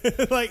 Yeah,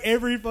 like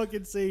every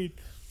fucking scene.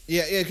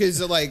 Yeah, yeah.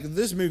 Because like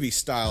this movie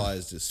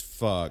stylized as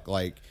fuck.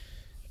 Like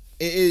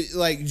it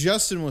like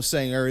Justin was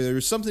saying earlier, there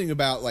was something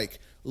about like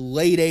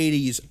late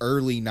 '80s,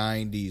 early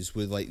 '90s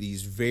with like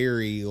these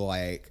very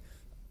like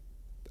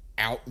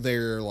out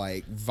there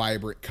like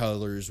vibrant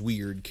colors,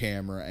 weird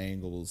camera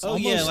angles. Oh,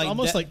 almost, yeah, like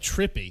almost that- like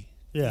trippy.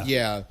 Yeah.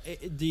 Yeah.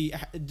 The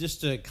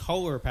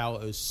color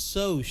palette was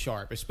so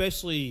sharp,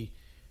 especially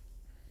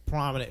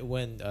prominent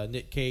when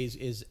Nick Cage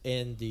is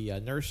in the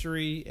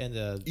nursery and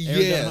the Arizona.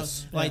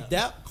 Yes. Like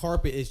that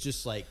carpet is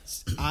just like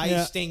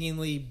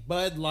eye-stingingly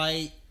Bud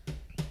Light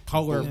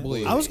color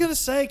blue. I was gonna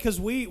say because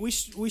we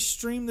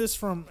streamed this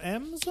from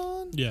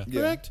Amazon, Yeah.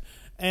 correct?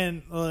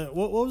 And what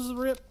was the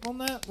rip on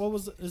that? What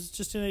was it? Is it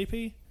just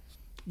 1080p?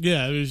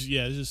 Yeah, it was.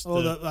 Yeah, it was just.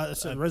 I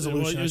said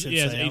resolution. I should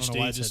yeah, say. I don't know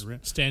why I HD, said just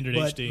rip. standard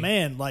But HD.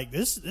 man, like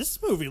this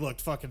movie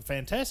looked fucking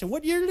fantastic.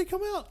 What year did it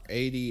come out?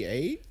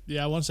 88.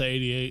 Yeah, I want to say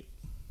 88.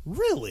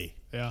 Really?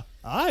 Yeah.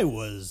 I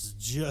was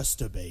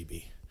just a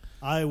baby.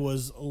 I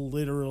was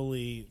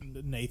literally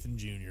Nathan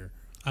Jr.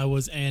 I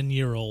was an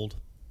year old.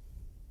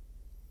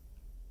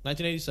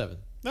 1987.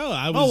 No,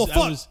 I was. Oh well, fuck.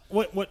 I was.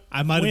 What?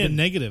 I might have when? been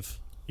negative.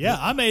 Yeah,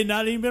 I may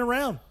not even been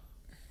around.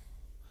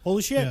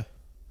 Holy shit! Yeah.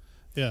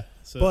 Yeah.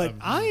 So, But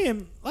I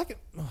am like,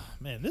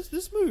 man,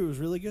 this movie was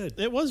really good.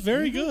 It was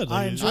very good.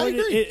 I Like, enjoyed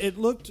agree. it. It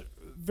looked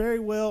very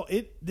well.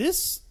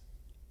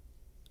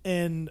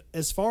 And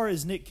as far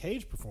as Nick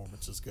Cage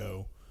performances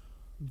go,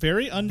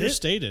 very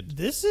understated.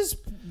 this is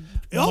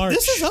March.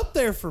 this is up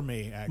there for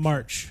me. Actually,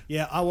 March.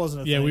 Yeah, I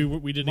wasn't. Yeah,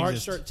 thing. we didn't March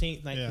exist.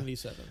 13th,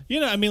 1987. You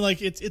know, I mean,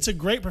 like it's a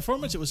great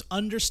performance. It was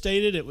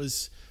understated. It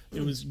was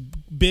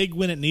big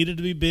when it needed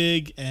to be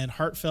big, and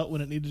heartfelt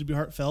when it needed to be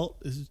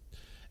heartfelt.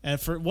 And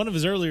for one of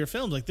his earlier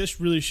films, like this,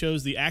 really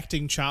shows the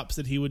acting chops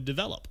that he would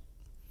develop.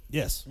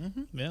 Yes.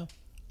 Yeah,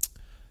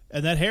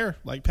 and that hair,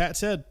 like Pat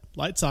said,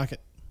 light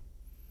socket.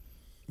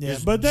 Yeah,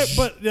 but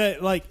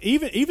like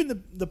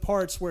even the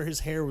parts where his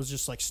hair was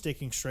just like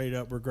sticking straight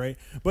up were great.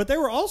 But there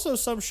were also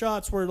some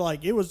shots where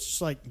like it was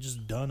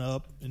just done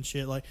up and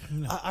shit. Like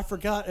I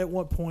forgot at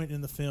what point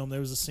in the film there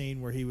was a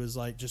scene where he was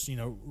like just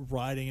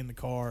riding in the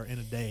car in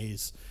a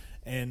daze,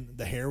 and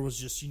the hair was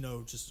just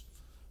just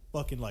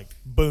fucking like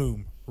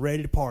boom,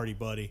 ready to party,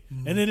 buddy.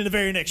 And then in the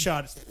very next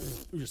shot,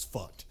 it's just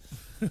fucked.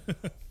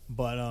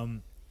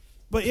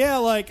 But yeah,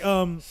 like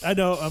I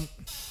know I'll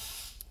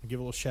give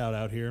a little shout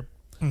out here.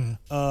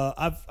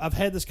 I've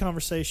had this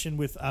conversation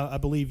with I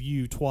believe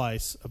you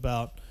twice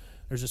about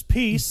there's this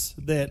piece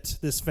that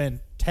this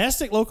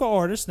fantastic local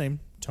artist named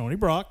Tony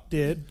Brock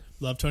did.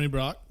 Love Tony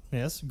Brock.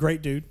 Yes,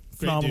 great dude,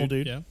 phenomenal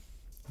dude. Yeah,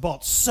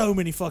 Bought so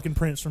many fucking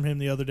prints from him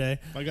the other day.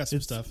 I got some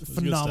It's stuff. It was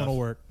good phenomenal stuff.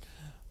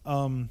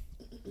 work.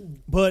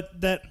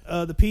 But that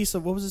the piece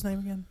of what was his name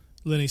again?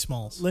 Lenny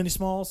Smalls. Lenny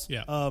Smalls.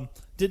 Yeah.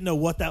 Didn't know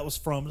what that was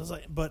from.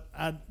 But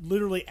I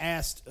literally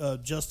asked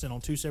Justin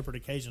on 2 separate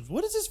occasions,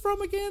 "What is this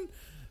from again?"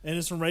 And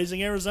it's from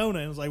Raising Arizona.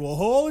 And I was like, "Well,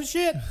 holy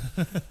shit!"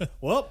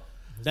 Well,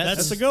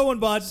 that's a good one,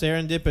 bud.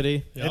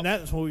 Serendipity. Yep. And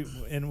that's what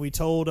we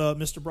told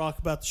Mr. Brock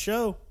about the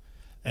show.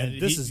 And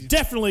And this he- is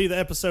definitely the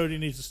episode he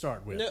needs to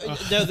start with.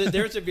 No,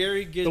 there's a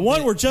very good. The one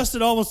bit. where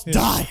Justin almost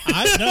died.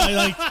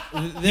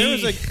 There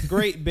was a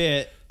great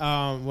bit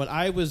when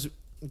I was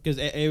because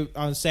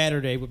on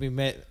Saturday when we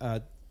met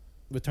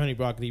with Tony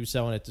Brock and he was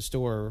selling at the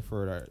store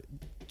for our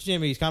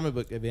Jimmy's comic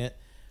book event.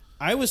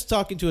 I was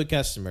talking to a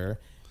customer,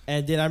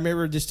 and then I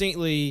remember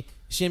distinctly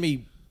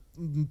Jimmy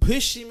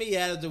pushing me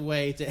out of the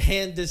way to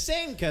hand the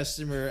same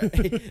customer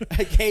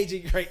a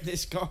Caging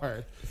Greatness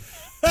card.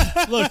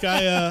 Look,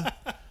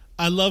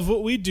 I love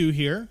what we do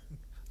here.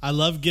 I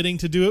love getting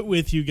to do it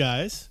with you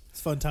guys, It's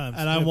fun times.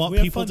 and I We want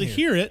have people fun to here.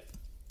 hear it.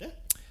 Yeah.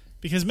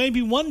 Because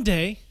maybe one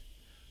day,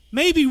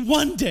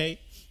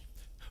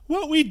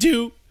 what we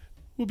do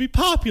will be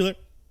popular,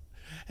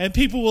 and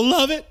people will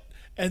love it,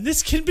 and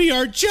this can be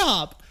our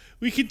job.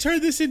 We can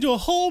turn this into a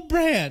whole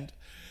brand.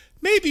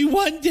 Maybe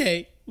one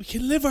day we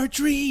can live our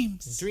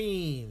dreams.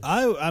 Dream.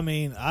 I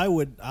mean, I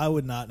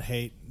would not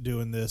hate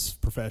doing this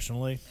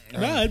professionally.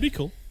 No, it'd be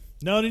cool.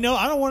 No,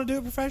 I don't want to do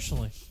it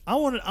professionally. I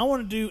want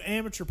to do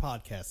amateur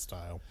podcast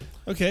style.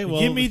 Okay, well,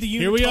 Give me the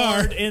here we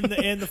are.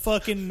 unitard and the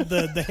fucking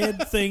the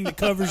head thing that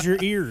covers your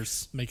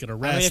ears. Make it a I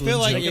mean, wrestling. I feel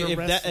like Make it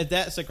a if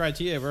that's the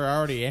criteria, we're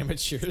already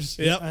amateurs.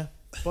 Yep.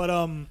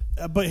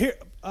 But here,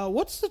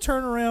 what's the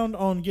turnaround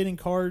on getting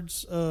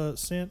cards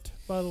sent?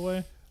 By the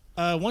way,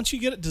 Once you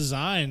get it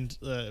designed,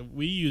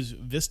 we use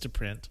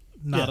Vistaprint.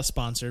 Not Yeah. a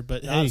sponsor,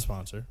 but not hey, a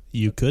sponsor.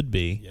 you could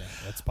be. Yeah,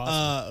 that's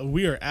possible.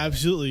 We are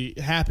absolutely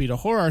happy to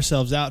whore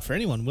ourselves out for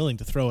anyone willing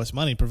to throw us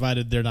money,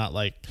 provided they're not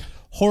like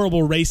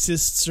horrible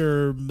racists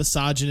or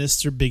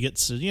misogynists or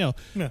bigots. Or, Yeah.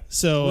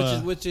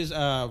 So Which is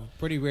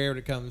pretty rare when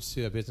it comes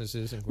to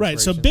businesses and right.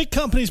 So corporations. big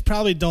companies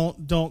probably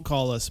don't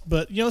call us,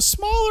 but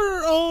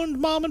smaller owned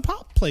mom and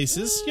pop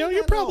places, you're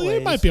not probably it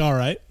always. might be all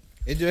right.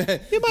 It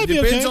might be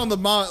depends okay. on the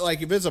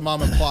like if it's a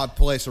mom and pop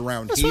place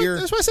around here.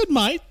 That's why I said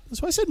might.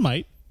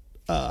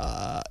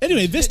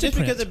 Anyway, just Vistaprint.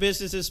 because the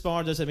business is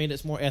smaller doesn't mean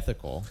it's more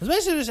ethical. I was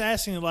basically just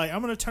asking, like,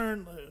 I'm going to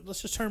turn.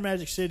 Let's just turn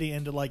Magic City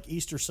into like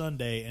Easter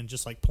Sunday and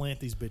just like plant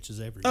these bitches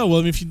everywhere. Oh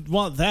well, if you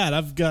want that,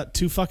 I've got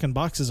 2 fucking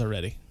boxes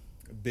already.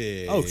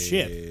 Big. Oh,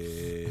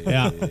 shit.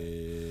 Yeah.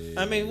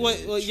 I mean,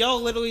 what y'all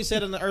literally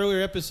said in the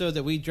earlier episode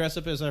that we dress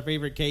up as our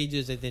favorite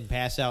cages and then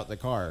pass out the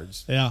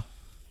cards. Yeah.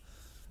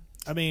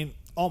 I mean,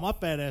 all my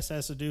fat ass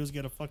has to do is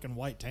get a fucking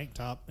white tank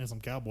top and some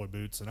cowboy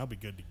boots, and I'll be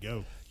good to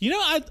go.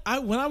 I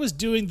when I was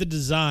doing the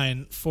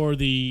design for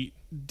the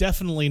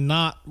definitely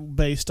not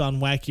based on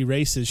wacky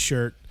races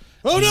shirt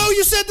Oh no,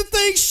 you said the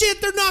thing.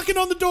 Shit, they're knocking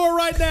on the door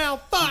right now.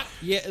 Fuck.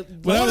 Yeah,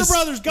 Warner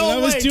Brothers, go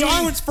away. doing-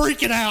 Darwin's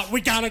freaking out. We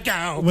gotta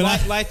go.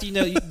 like you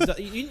know,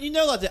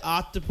 like the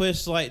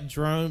octopus like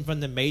drone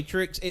from the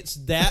Matrix. It's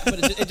that,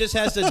 but it just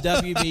has the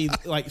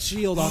WB like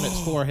shield on its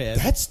forehead.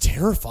 That's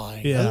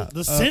terrifying. Yeah.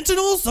 The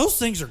Sentinels, those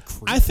things are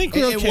creepy. I think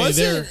we're It okay.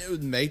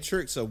 wasn't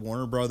Matrix a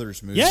Warner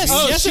Brothers movie. Yes,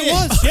 Oh, yes, shit. it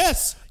was.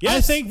 Yes, yes.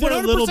 I think they're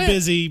a little 100%.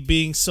 busy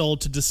being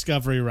sold to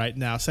Discovery right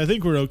now, so I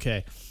think we're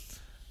okay.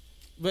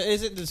 But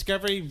isn't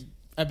Discovery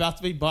about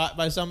to be bought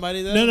by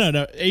somebody though?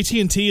 No.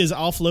 AT&T is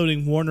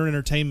offloading Warner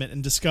Entertainment,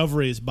 and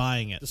Discovery is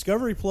buying it.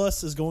 Discovery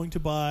Plus is going to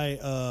buy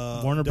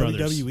Warner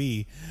Brothers.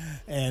 WWE,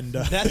 and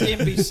That's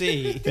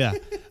NBC. Yeah.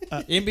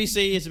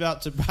 NBC is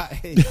about to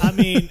buy. I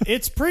mean,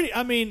 it's pretty.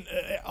 I mean,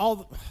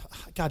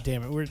 God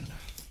damn it, we're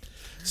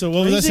So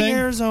what was I Raising saying?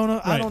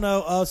 Arizona. I Right. don't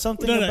know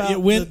something about yeah,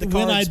 when the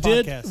when I Cards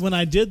did podcast. when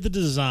I did the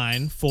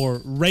design for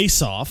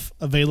Race Off,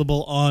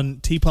 available on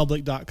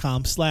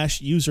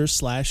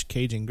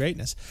tpublic.com/user/caging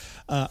greatness,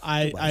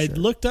 I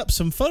looked up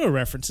some photo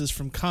references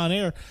from Con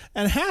Air,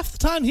 and half the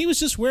time he was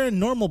just wearing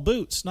normal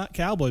boots, not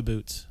cowboy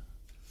boots.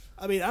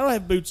 I mean, I don't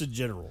have boots in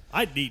general.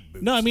 I need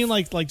boots. No, I mean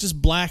like just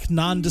black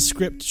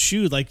nondescript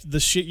shoe, like the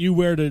shit you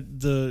wear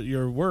to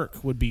your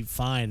work would be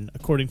fine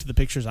according to the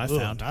pictures I Ugh,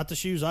 found. not the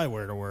shoes I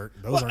wear to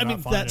work. Those Well, are I not mean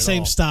fine that at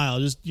same all. style,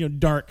 just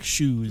dark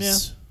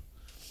shoes.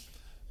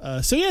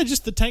 So yeah,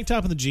 just the tank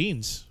top and the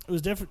jeans. It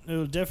was different. It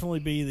would definitely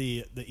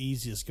be the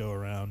easiest go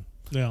around.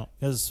 Yeah.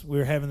 Because we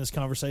were having this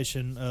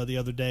conversation the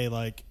other day.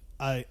 Like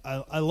I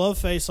love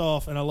Face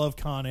Off and I love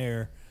Con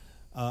Air.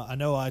 I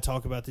know I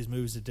talk about these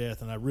movies to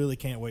death, and I really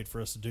can't wait for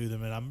us to do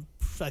them. And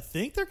I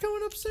think they're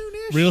coming up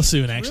soonish. Real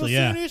soon, actually.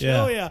 Real Yeah. soonish?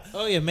 Yeah. Oh yeah.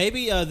 Oh yeah,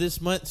 maybe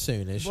this month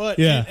soonish. But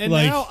Yeah, and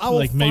like now I will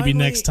maybe finally-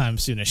 next time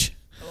soonish.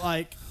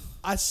 Like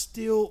I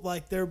still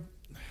like their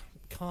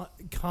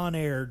Con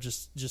Air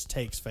just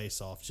takes Face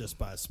Off just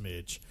by a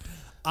smidge.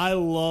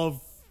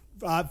 I'm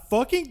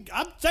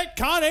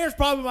Con Air is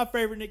probably my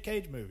favorite Nick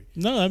Cage movie.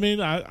 No, I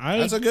mean I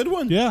That's a good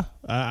one. yeah,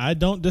 I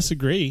don't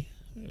disagree.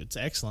 It's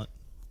excellent.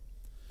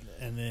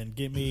 And then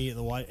get me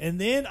the white, and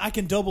then I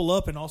can double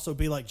up and also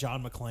be like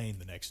John McClane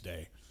the next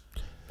day.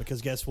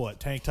 Because guess what?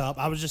 Tank top.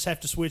 I would just have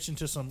to switch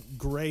into some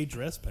gray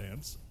dress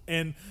pants,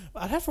 and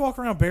I'd have to walk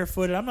around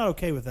barefooted. I'm not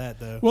okay with that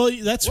though. Well,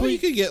 that's Well, where you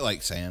could get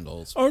like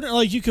sandals. order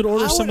like you could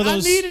order some of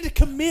those. I needed to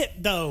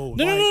commit though.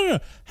 No.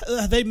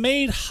 They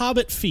made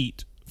Hobbit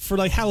feet for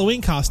like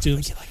Halloween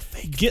costumes.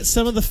 Get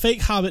some of the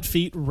fake Hobbit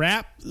feet,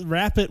 wrap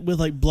it with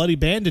like bloody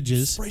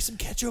bandages, Spray some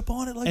ketchup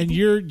on it, like and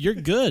you're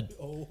good.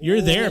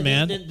 You're there,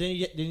 man. Then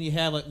you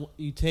have like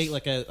you take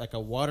like a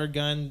water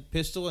gun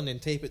pistol and then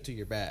tape it to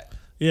your back.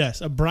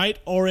 Yes, a bright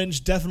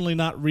orange, definitely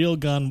not real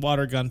gun,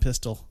 water gun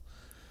pistol.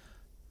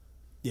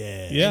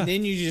 yeah. Yeah. And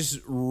then you just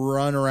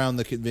run around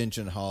the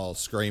convention hall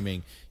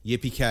screaming,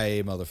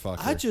 "Yippee-ki-yay,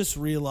 motherfucker!" I just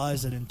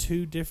realized that in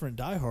 2 different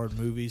Die Hard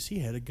movies, he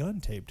had a gun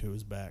taped to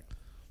his back.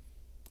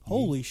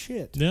 Holy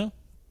shit! Yeah,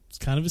 it's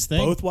kind of his thing.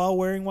 Both while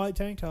wearing white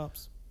tank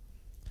tops.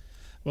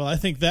 Well, I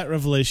think that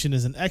revelation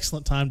is an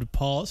excellent time to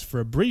pause for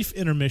a brief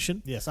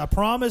intermission. Yes, I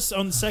promise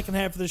on the second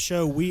half of the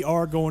show we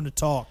are going to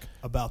talk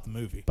about the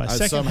movie. By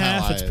second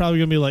somehow half, it's I- probably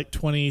going to be like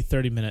 20,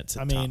 30 minutes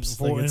at I mean, tops.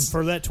 for, Like, and it's,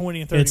 for that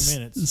 20 and 30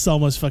 minutes, it's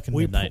almost fucking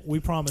we midnight.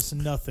 we promise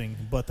nothing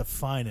but the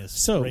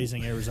finest So-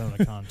 Raising Arizona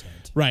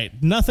content. Right.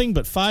 Nothing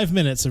but 5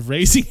 minutes of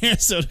Raising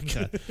Arizona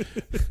cut.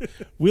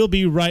 We'll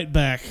be right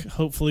back.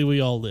 Hopefully we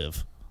all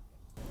live.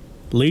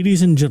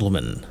 Ladies and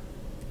gentlemen,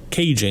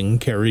 Caging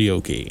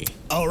Karaoke.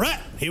 All right,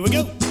 here we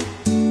go.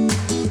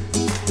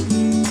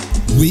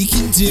 We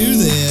can do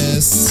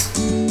this.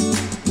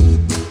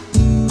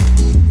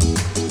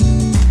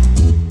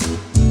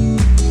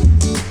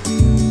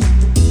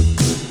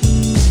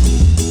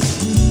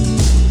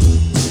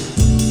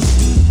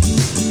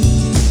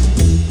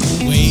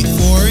 Wait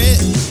for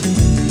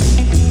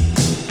it.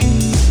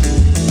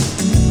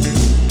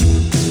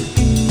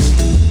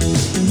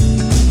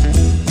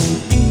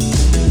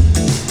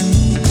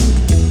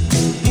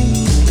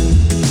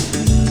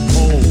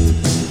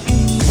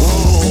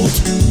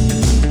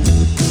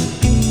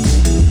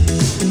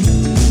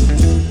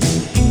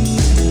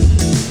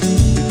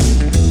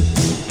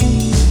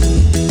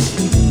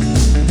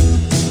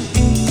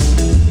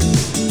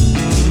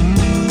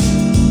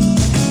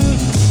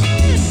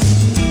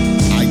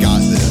 I got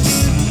this.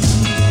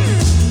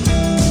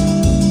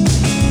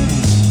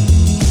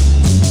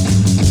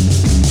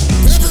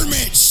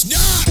 Peppermint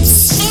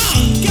schnapps.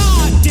 Oh,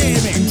 God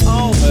damn it!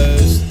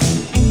 Almost.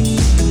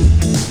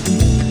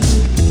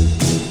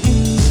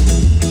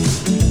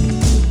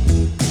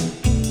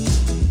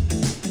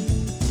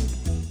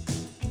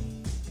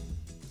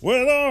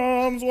 With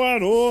arms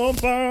wide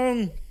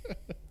open,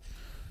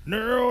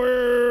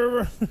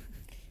 No,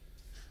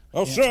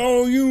 I'll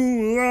show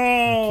you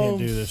can't love.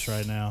 do this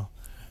right now.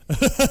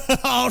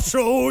 I'll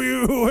show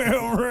you.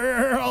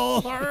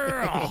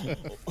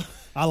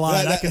 I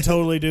lied. I That- can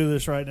totally do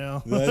this right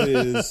now. That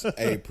is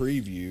a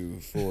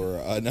preview for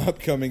an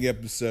upcoming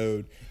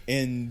episode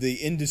in the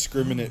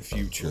indiscriminate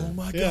future. Oh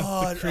my Yeah,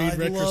 god, the Creed I love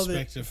it.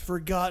 retrospective.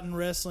 Forgotten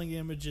wrestling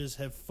images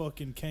have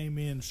fucking came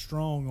in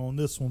strong on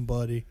this one,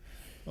 buddy.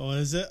 Oh,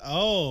 is it?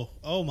 Oh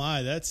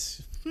my,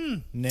 that's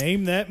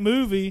Name that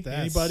movie. That's-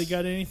 Anybody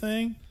got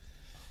anything?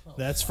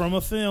 That's from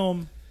a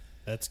film.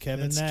 That's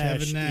Kevin That's Nash,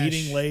 Kevin Nash.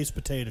 eating Lay's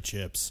potato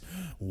chips.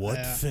 What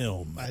Yeah.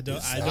 film? I don't.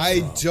 is I that don't. I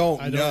from?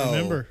 don't I know. don't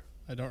remember.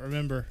 I don't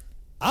remember.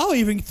 I'll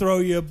even throw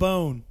you a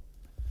bone.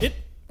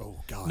 Oh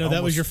god! No, I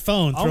that was almost- your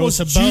phone. I Throw us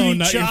almost a bone. Judy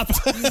Not your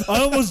chopped. I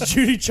almost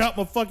Judy chopped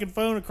my fucking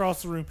phone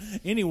across the room.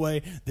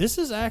 Anyway, this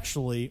is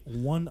actually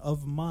one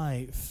of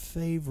my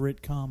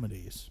favorite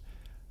comedies.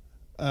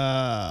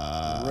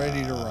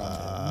 Ready to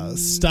run.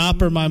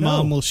 Stop or my No.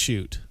 mom will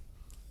shoot.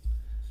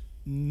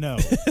 No.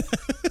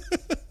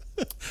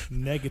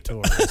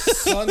 Negatory.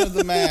 Son of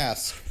the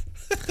Mask.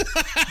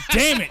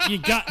 Damn it, you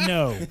got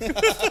no.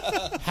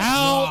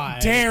 How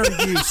dare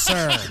you,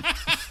 sir?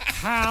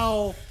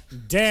 How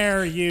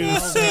dare you,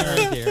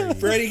 sir?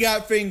 Freddy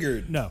got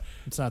fingered. No,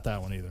 it's not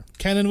that one either.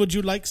 Cannon, would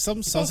you like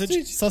some sausage?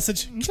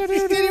 Sausage. Sausage. Would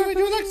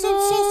you like some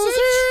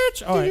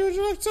sausage? All right. Would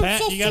you like some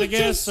Pat, you got a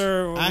guess,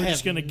 or I we're just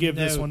have going to give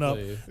this no one up?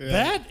 clue.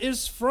 That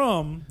is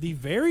from the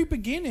very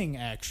beginning,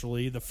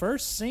 actually, the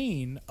first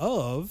scene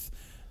of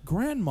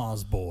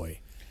Grandma's Boy.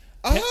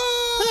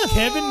 Oh,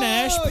 Kevin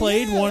Nash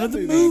played yeah, one of the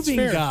that movie. moving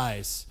fair.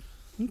 guys.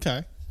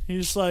 Okay.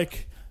 He's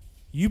like,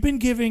 you've been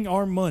giving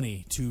our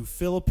money to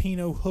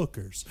Filipino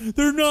hookers.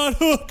 They're not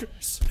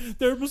hookers.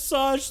 They're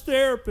massage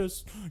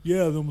therapists.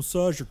 Yeah, they'll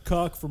massage your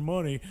cock for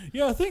money.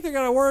 Yeah, I think they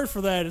got a word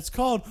for that. It's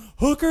called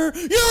hooker.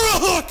 You're a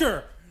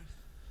hooker!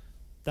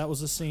 That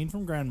was a scene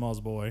from Grandma's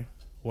Boy,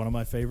 one of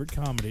my favorite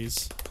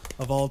comedies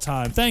of all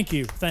time. Thank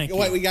you. Thank you.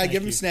 Wait, we gotta Thank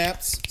give him you.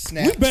 snaps. We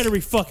Snaps. better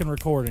be fucking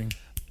recording.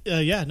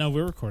 Yeah. No,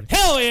 we're recording.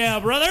 Hell yeah,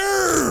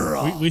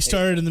 brother! We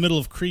started in the middle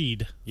of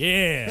Creed.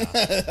 Yeah.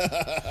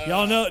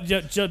 Y'all know,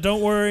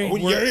 don't worry.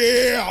 Oh,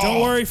 We're- yeah.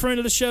 Don't worry, friend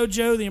of the show,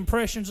 Joe. The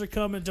impressions are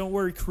coming. Don't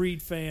worry,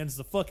 Creed fans.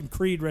 The fucking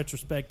Creed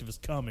retrospective is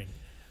coming.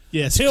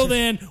 Yes. Till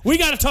then, we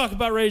got to talk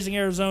about Raising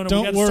Arizona. Don't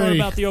we got to start worry.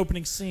 about the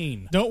opening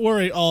scene. Don't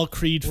worry, all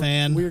Creed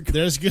fan. we're-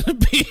 There's gonna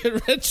be a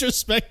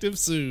retrospective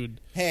soon.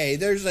 Hey,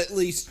 there's at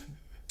least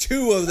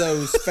 2 of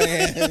those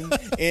fans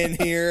in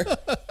here.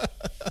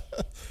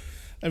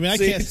 I mean, I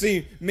See, can't.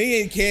 see,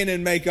 me and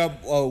Cannon make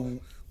up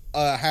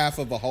half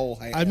of a whole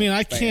hand. I mean,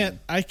 I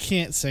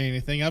can't say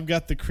anything. I've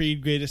got the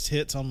Creed greatest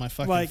hits on my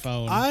fucking Like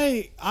phone.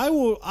 I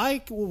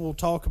will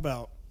talk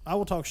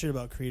shit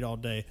about Creed all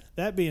day.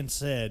 That being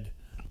said,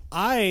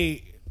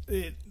 I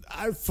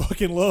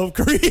fucking love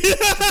Creed.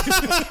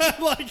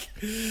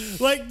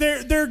 like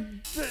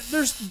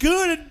there's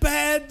good and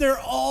bad. They're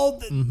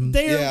all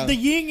they're Yeah. the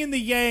yin and the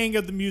yang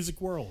of the music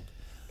world.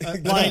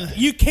 Like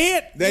you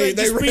can't They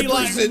just be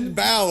like, represent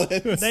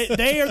balance.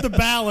 they are the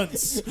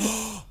balance.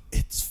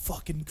 It's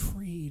fucking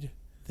Creed.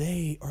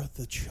 They are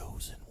the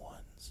chosen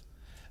ones.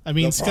 I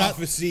mean, The Scott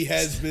prophecy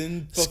has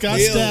been Scott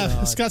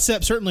fulfilled.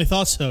 Stapp certainly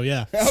thought so.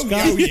 Yeah.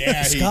 Oh,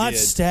 yeah, he Scott did.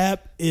 Stapp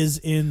is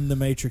in the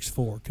Matrix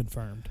 4,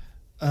 confirmed.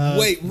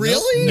 Wait,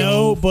 really?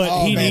 No, but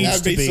Oh, he man,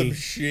 needs that'd to be be. some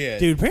shit.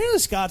 Dude, apparently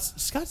Scott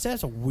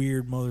Stapp's a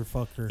weird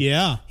motherfucker.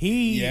 Yeah.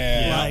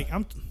 Yeah.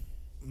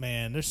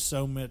 There's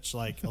so much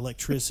like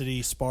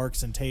electricity,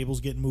 sparks, and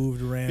tables getting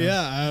moved around.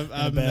 Yeah.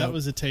 about- That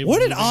was a table. What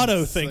did moving.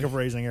 Otto It's think like- of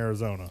Raising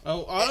Arizona?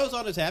 Oh, Otto's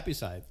on his happy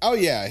side. Oh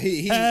yeah,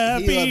 he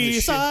loved the Happy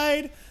shit.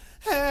 side,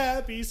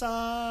 happy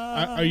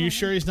side. Are you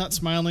sure he's not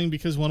smiling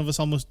because one of us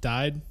almost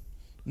died?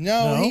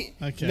 No, No? he,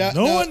 Okay.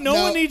 No one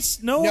wants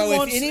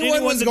if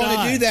anyone was to going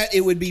die. to do that,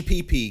 it would be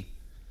PP.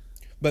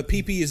 But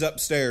PP is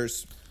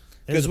upstairs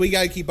because we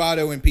got to keep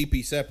Otto and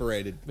PP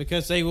separated.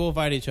 Because they will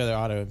fight each other,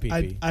 Otto and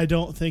PP. I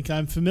don't think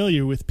I'm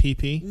familiar with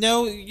PP.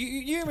 No,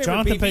 you remember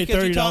Jonathan PP paid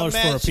because you $30 talked for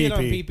mad a shit on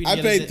PP. PP. I the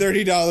other paid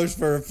day. $30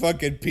 for a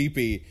fucking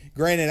PP.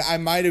 Granted, I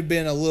might have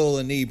been a little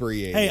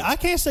inebriated. Hey, I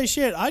can't say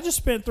shit. I just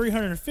spent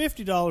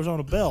 $350 on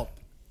a belt.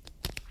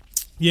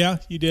 Yeah,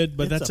 you did,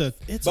 but It's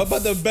that's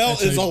but the belt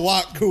That's is a a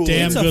lot cooler.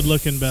 damn it's a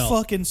good-looking belt.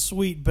 Fucking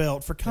sweet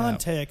belt. For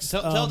context,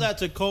 Tell that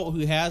to Colt,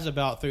 who has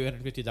about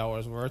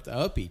 $350 worth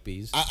of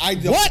PPs. I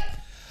don't. What?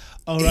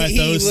 all right. he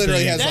Those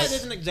literally things. has That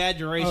is an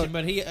exaggeration,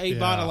 but he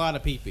bought a lot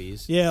of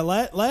PPs. Yeah,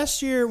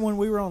 last year when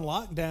we were on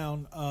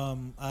lockdown,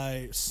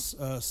 I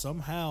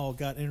somehow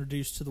got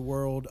introduced to the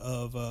world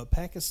of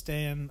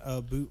Pakistan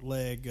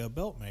bootleg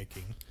belt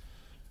making,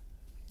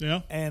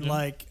 Yeah, and yeah.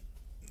 like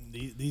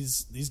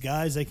these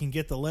guys, they can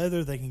get the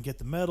leather, they can get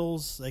the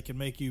metals, they can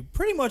make you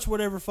pretty much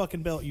whatever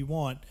fucking belt you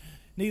want.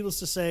 Needless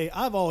to say,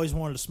 I've always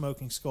wanted a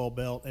smoking skull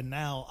belt, and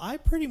now I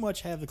pretty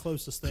much have the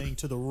closest thing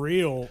to the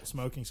real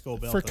smoking skull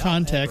belt. For that I've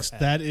context,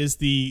 ever had. that is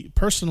the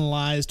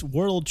personalized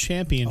world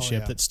championship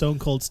Oh, yeah. that Stone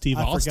Cold Steve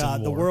I Austin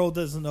forgot. The wore. world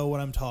doesn't know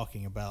what I'm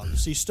talking about.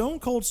 See,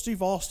 Stone Cold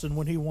Steve Austin,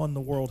 when he won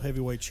the World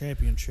Heavyweight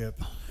Championship,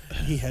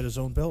 he had his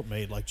own belt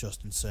made, like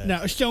Justin said.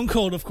 Now, Stone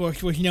Cold, of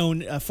course, was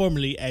known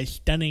formerly as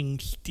Stunning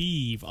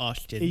Steve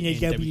Austin in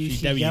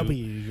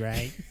WCW.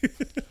 right?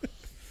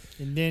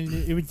 And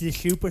then it was the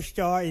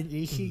superstar in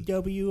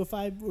ECW, if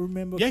I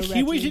remember Yeah, correctly.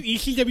 he was an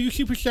ECW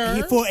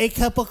superstar. For a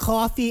cup of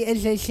coffee,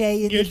 as they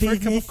say in Yes, the for a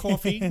business. cup of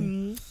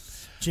coffee.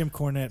 Jim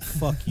Cornette,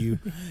 fuck you.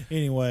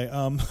 Anyway,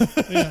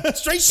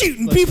 straight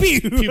shooting, pew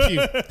pew. Pew, pew.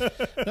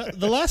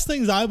 The last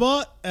things I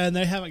bought, and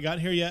they haven't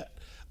gotten here yet,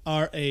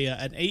 are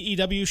an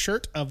AEW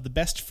shirt of the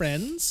Best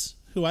Friends,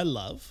 who I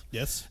love.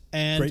 Yes,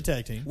 And great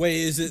tag team.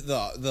 Wait, is it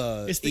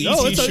the? It's the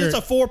No, ET shirt. it's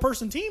a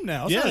 4-person team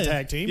now. It's not a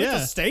tag team. It's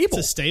a stable. It's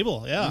a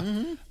stable,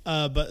 yeah.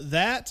 But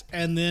that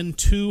and then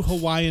 2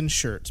 Hawaiian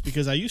shirts,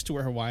 because I used to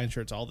wear Hawaiian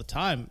shirts all the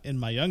time in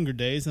my younger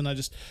days, and I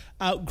just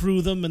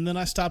outgrew them, and then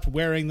I stopped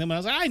wearing them, and I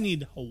was like, I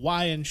need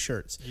Hawaiian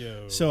shirts.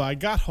 Yo. So I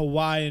got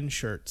Hawaiian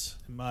shirts.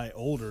 In my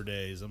older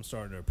days, I'm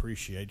starting to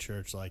appreciate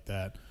shirts like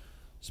that,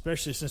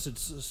 especially since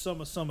it's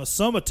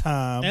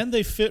summertime. And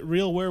they fit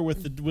real well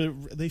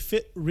they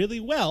fit really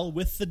well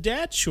with the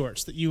dad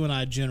shorts that you and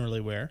I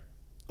generally wear.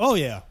 Oh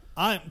yeah,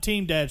 I'm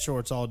team dad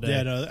shorts all day.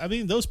 Yeah, no, I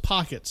mean those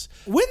pockets.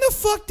 When the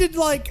fuck did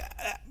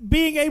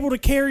being able to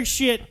carry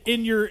shit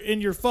in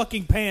your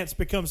fucking pants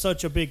become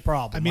such a big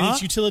problem? I mean, huh?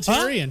 it's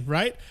utilitarian,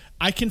 right?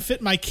 I can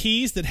fit my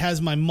keys that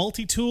has my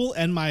multi-tool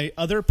and my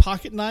other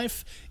pocket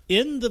knife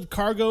in the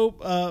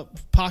cargo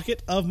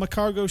pocket of my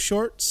cargo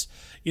shorts.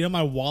 You know,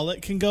 my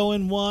wallet can go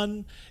in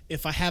one.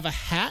 If I have a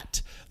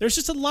hat, there's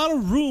just a lot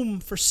of room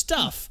for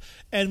stuff.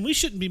 And we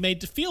shouldn't be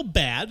made to feel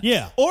bad.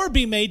 Yeah. Or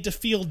be made to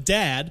feel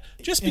dad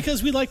just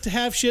because we like to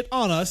have shit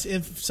on us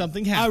if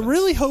something I happens.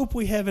 really hope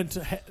we haven't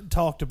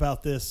talked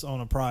about this on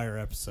a prior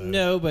episode.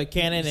 No, but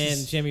Cannon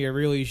and Jimmy are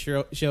really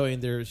showing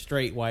their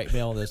straight white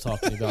male that's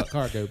talking about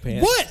cargo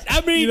pants. What?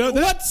 I mean,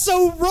 what's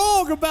so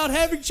wrong about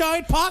having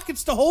giant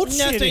pockets to hold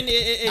shit Nothing. in?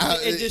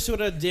 It just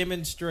sort of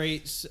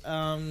demonstrates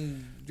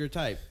your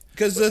type.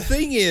 Because the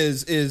thing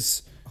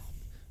is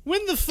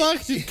When the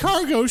fuck did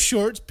cargo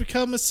shorts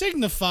become a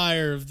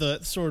signifier of the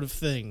sort of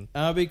thing?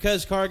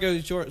 Because cargo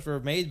shorts were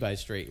made by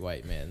straight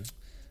white men.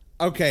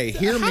 okay.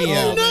 Hear How me do you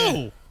out.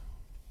 know?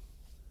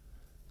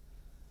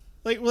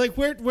 Like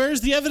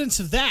where's the evidence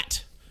of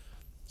that?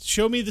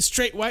 Show me the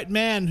straight white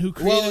man who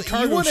created Well, you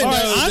cargo wanna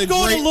shorts. know- I'm the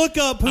going to great- look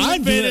up who I'm doing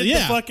invented it, yeah.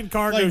 the fucking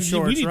cargo Like, we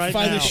shorts need to right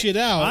find now. this shit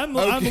out. I'm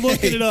Okay.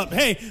 looking it up.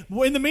 Hey,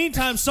 in the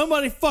meantime,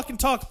 somebody fucking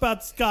talk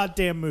about this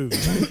goddamn movie.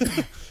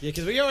 Yeah,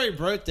 because we already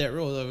broke that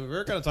rule. Though.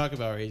 We're going to talk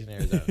about Raising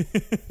Arizona.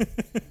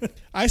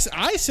 I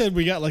said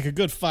we got like a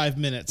good 5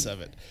 minutes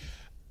of it.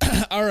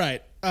 All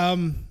right.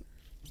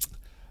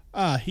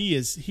 He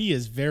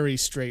is very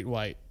straight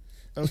white.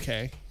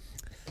 Okay.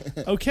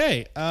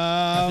 Okay.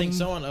 I think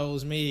someone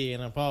owes me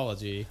an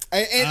apology.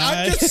 And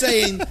I'm just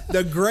saying,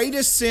 the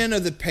greatest sin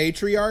of the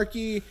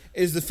patriarchy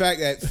is the fact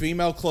that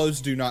female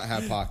clothes do not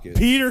have pockets.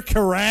 Peter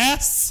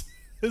Carras?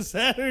 Is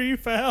that who you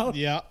found?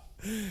 Yeah.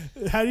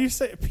 How do you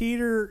say it?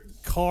 Peter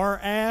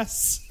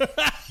Car-ass?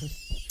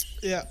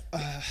 Yeah.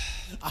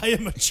 I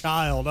am a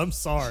child. I'm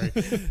sorry.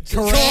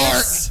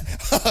 Carras.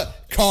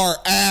 Car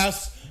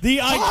ass. The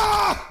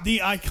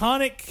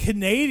iconic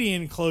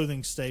Canadian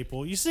clothing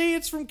staple. You see,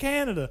 it's from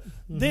Canada.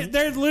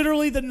 They're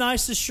literally the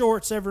nicest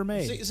shorts ever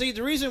made. See,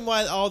 the reason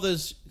why all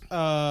those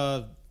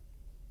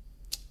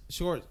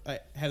shorts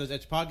have those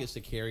extra pockets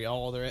to carry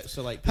all their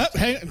so like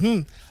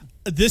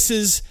This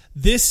is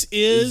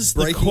the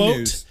breaking quote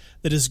news.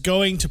 that is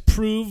going to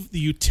prove the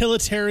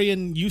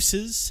utilitarian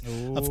uses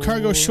of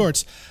cargo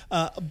shorts.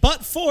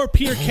 But for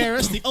Peter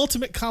Karras, the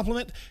ultimate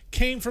compliment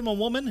came from a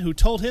woman who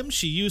told him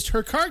she used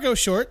her cargo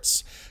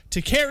shorts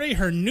to carry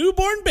her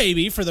newborn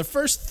baby for the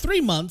first 3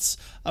 months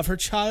of her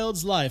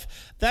child's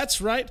life.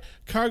 That's right,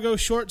 cargo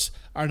shorts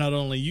are not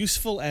only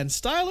useful and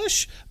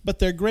stylish, but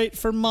they're great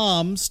for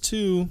moms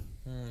too.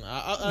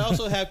 I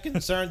also have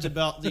concerns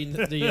about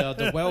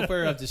the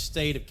welfare of the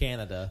state of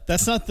Canada.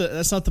 That's not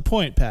the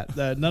point, Pat.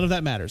 None of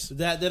that matters.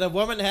 That a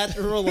woman had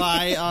to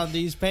rely on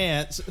these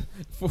pants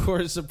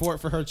for support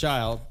for her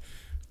child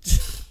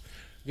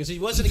because she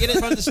wasn't getting it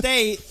from the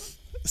state.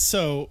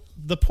 So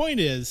the point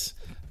is,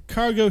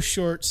 cargo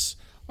shorts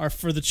are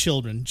for the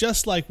children,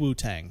 just like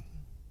Wu-Tang.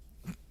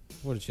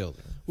 For the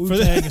children,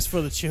 Wu-Tang is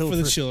for the children.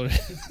 For the children.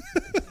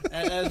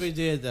 as we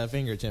did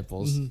finger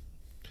temples.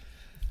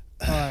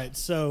 All right,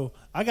 so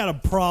I got a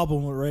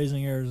problem with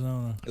Raising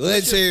Arizona.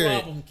 Let's hear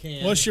it. Problem,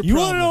 Ken. What's your You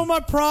problem? want to know my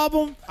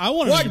problem? I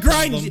want to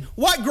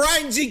What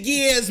grinds your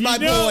gears, my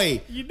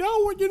boy? You know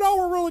what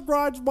really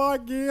grinds my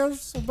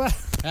gears?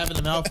 having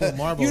a mouthful of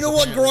marbles? You know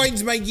what apparently.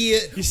 grinds my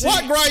gears? see-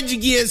 What grinds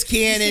your gears,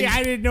 Cannon?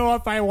 I didn't know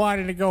if I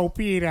wanted to go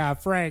Peter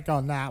Frank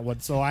on that one,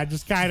 so I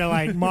just kind of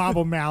like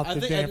marble mouthed I it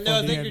think, there. no,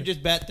 I think you're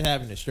just back to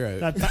having a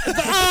stroke.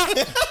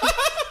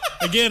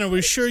 Again, are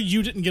we sure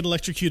you didn't get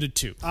electrocuted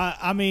too?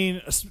 I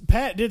mean,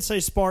 Pat did say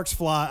sparks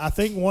fly. I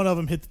think one of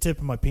them hit the tip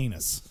of my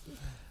penis.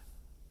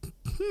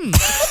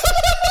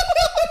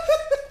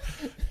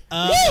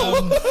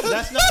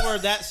 That's not where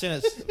that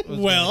sentence was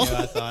Well. gonna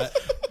go, I thought.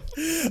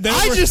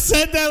 I just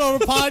said that on a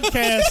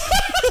podcast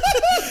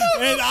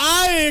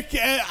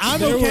I'm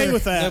There okay were-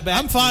 with No that. back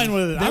I'm fine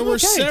with it. There I'm were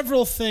okay.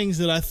 several things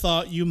that I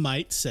thought you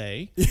might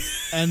say,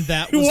 and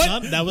that was What,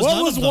 not. That was what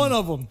none was of them. one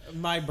of them?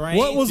 My brain.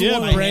 What was Yeah,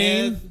 one of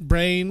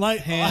brain,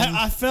 Like hand.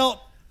 I felt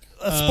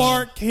a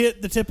spark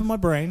hit the tip of my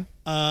brain.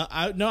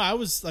 I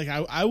was like,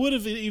 I would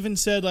have even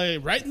said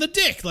like right in the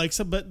dick, like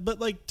so, but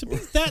like to be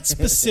that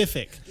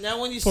specific.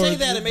 Now, when you For say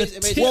that, the it makes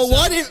it Well,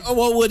 sound-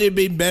 what would it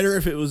be better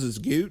if it was his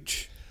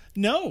gooch?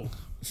 No,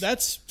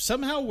 that's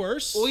somehow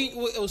worse.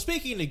 Well,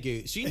 speaking of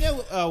Goots, you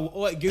know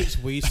what Goots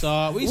we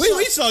saw? We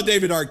saw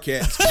David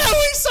Arquette.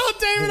 We saw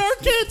David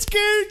Arquette's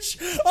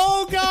gooch.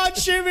 Oh God,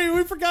 Shimmy,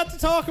 we forgot to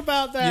talk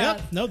about that.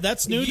 Yep, no,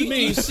 that's new to You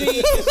me. see,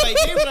 it's like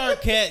David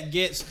Arquette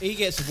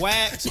gets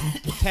waxed,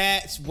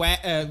 taxed,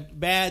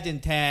 bagged,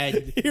 and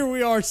tagged. Here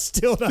we are,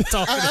 still not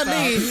talking I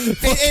about. mean,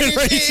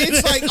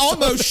 it's like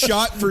almost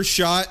shot for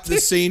shot the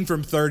scene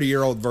from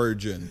 30-Year-Old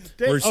Virgin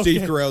where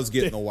Steve okay. Carell's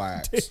getting the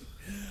wax.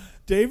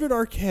 David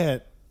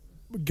Arquette.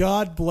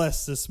 God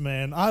bless this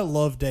man. I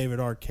love David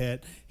Arquette.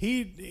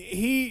 He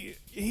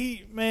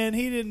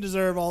didn't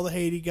deserve all the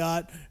hate he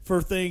got for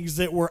things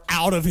that were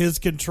out of his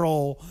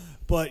control.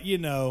 But you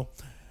know,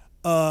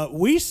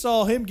 we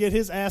saw him get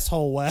his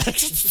asshole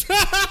waxed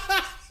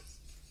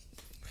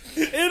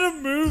in a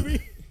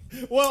movie.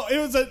 Well, it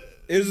was a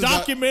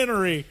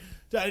documentary.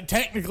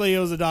 Technically, it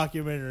was a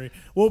documentary.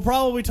 We'll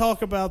probably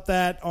talk about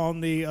that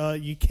on the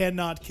 "You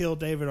Cannot Kill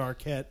David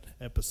Arquette"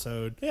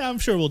 episode. Yeah, I'm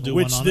sure we'll do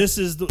Which one on this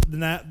is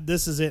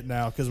this is it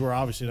now because we're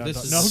obviously not.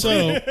 This is no,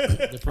 So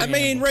I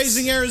mean,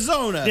 Raising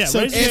Arizona. Yeah,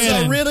 So Raising It's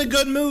Cannon. a really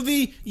good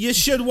movie. You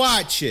should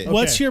watch it.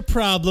 what's Okay. your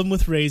problem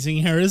with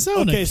Raising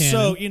Arizona? Okay,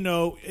 so Cannon? you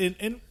know,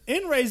 in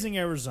Raising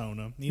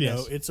Arizona, you Yes.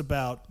 know, it's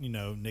about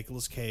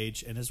Nicolas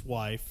Cage and his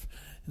wife,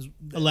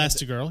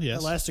 Elastigirl,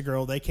 yes.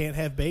 Elastigirl. They can't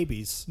have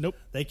babies. Nope.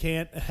 They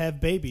can't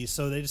have babies,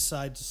 so they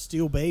decide to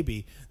steal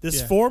baby. This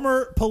Yeah.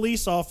 former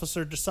police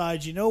officer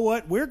decides, you know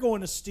what? We're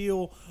going to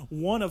steal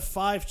one of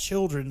 5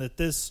 children that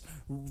this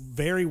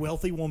very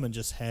wealthy woman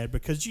just had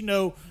because she's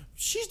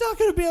not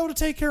going to be able to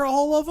take care of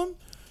all of them.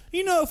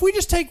 If we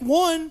just take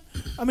one,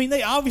 I mean,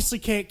 they obviously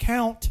can't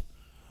count,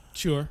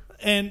 Sure.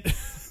 and.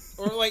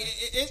 Or like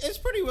it's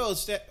pretty well.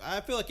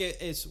 I feel like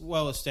it's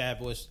well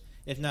established,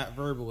 if not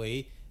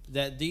verbally,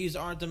 that these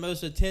aren't the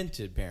most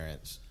attentive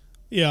parents.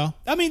 Yeah.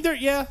 I mean,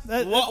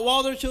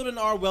 While their children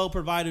are well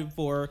provided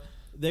for,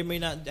 they may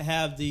not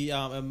have the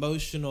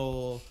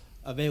emotional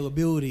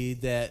availability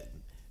that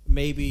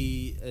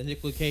maybe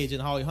Nicolas Cage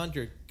and Holly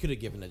Hunter could have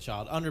given a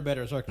child under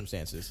better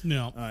circumstances.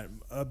 No. All right,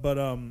 but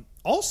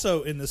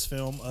also in this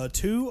film,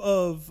 2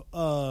 of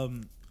what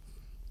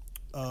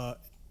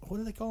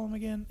do they call them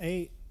again?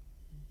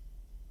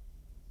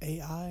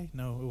 AI?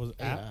 No, it was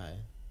AI.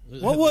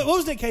 What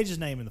was Nick Cage's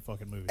name in the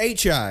fucking movie?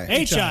 H.I.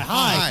 H.I.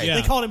 Hi. Yeah.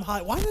 They called him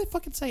Hi. Why did they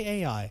fucking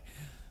say AI?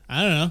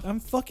 I don't know. I'm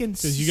fucking.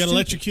 Because you got stupid.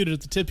 electrocuted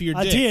at the tip of your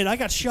I dick. did. I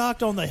got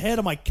shocked on the head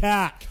of my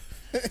cock.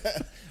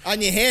 On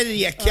your head of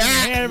your On the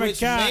head cat. of my Which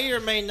cock. may or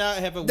may not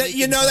have a.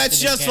 That's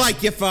just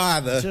like your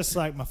father. Just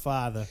like my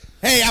father.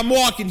 Hey, I'm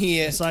walking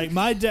here. It's like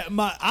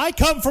I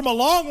come from a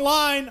long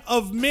line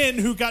of men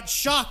who got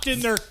shocked in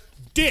their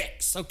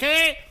dicks.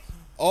 Okay.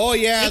 Oh,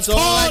 yeah. It's all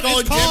like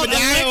old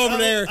Jebediah over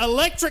there.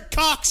 Electric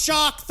cock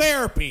shock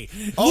therapy.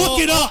 Oh, Look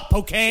it up,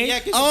 okay?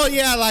 Yeah, 'cause Oh,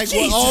 yeah, like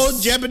Jesus. old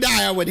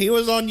Jebediah when he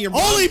was on your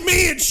Only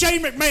me and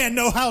Shane McMahon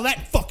know how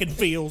that fucking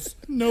feels.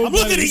 Nobody- I'm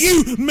looking at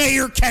you,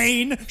 Mayor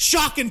Kane.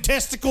 Shocking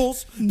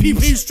testicles.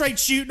 People who straight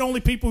shooting. Only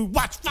people who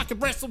watch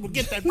fucking wrestling will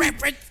get that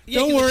reference.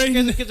 Don't worry.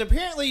 Because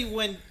apparently,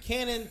 when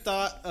Cannon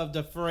thought of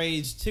the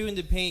phrase "two in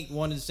the pink,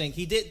 one in the sink,"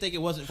 he didn't think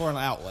it wasn't for an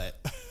outlet.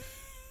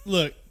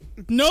 Look,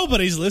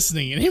 nobody's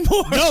listening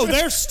anymore. No,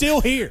 they're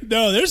still here.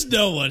 No, there's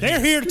no one.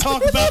 They're here to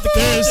talk about the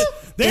content.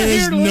 They're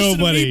there's here to listen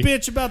nobody. to me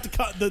bitch about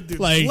the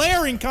Like-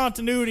 glaring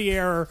continuity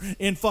error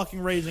in fucking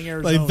Raising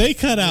Arizona. Like they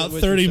cut out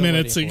Which 30 we're still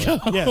minutes waiting ago.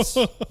 for. Yes,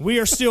 we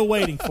are still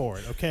waiting for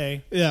it.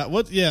 Okay. Yeah.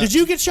 What? Yeah. Did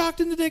you get shocked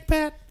in the dick,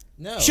 Pat?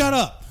 No, Shut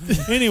up.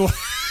 Anyway,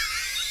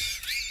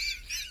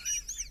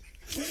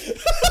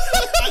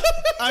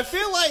 I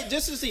feel like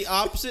this is the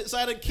opposite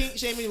side of kink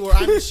shaming, where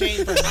I'm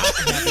ashamed for not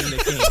having the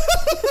kink.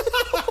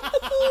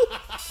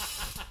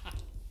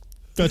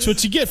 That's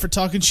what you get for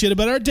talking shit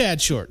about our dad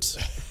shorts.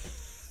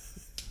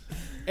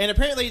 And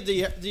apparently,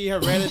 the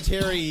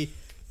hereditary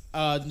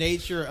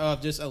nature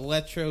of just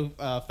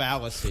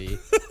electrophallacy,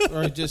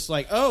 or just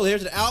like, oh,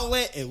 there's an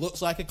outlet, it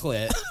looks like a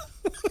clit.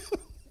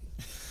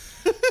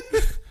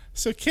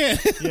 So Ken,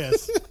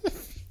 yes.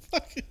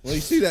 Well, you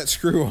see that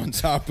screw on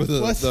top of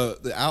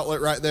the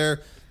outlet right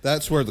there?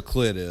 That's where the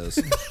clit is.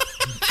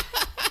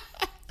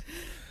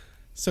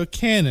 so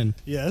Cannon,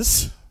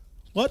 Yes.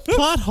 what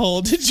plot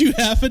hole did you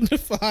happen to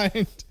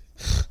find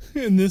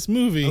in this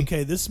movie?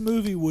 Okay, this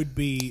movie would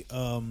be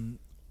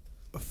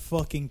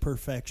fucking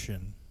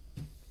perfection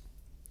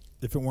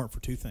if it weren't for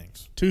 2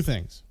 things. Two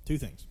things. 2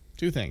 things.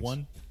 2 things.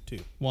 1, 2.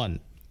 One.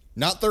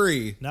 Not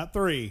 3. Not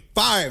 3.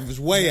 5 is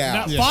way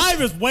out. Now,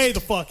 5 is way the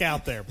fuck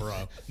out there,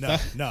 bro. No,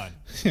 none.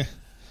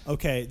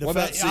 Okay. What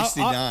about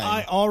 69?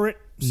 I already.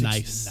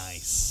 Nice.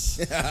 Nice.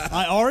 Yes.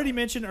 I already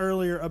mentioned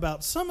earlier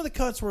about some of the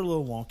cuts were a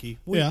little wonky.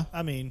 Yeah.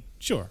 I mean,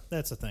 Sure.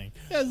 that's a thing.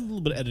 Yeah, a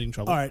little bit of editing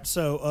trouble. All right,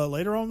 so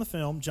later on in the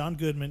film, John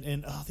Goodman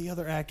and the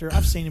other actor,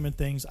 I've seen him in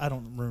things. I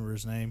don't remember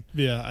his name.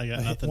 Yeah, I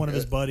got nothing. One of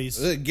his buddies.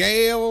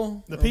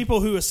 Gale. The people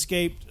who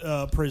escaped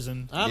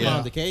prison. I'm Yeah.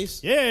 on the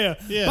case. Yeah.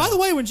 Yeah. By the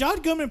way, when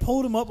John Goodman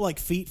pulled him up like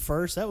feet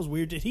first, that was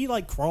weird. Did he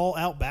like crawl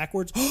out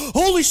backwards?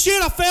 Holy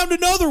shit, I found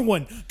another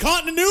one.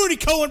 Continuity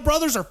Coen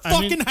brothers are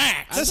I mean, fucking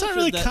hacks. That's I'm not sure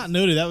really that-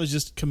 continuity. That was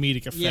just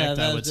comedic effect, Yeah,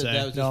 I would say.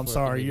 that was No, I'm just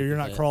sorry. for You're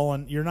not comedic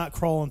crawling. You're not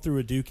crawling through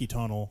a Dookie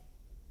tunnel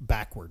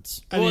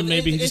backwards. I mean,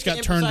 maybe he just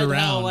got turned How,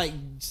 around. like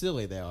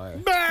silly they are.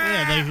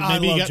 Yeah, I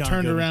maybe he love got John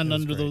turned Goodman. around It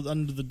was under great.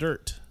 under the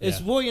dirt.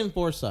 It's William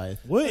Forsythe.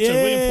 Well, That's a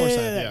William Forsythe,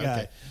 that yeah, guy.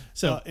 okay.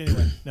 So-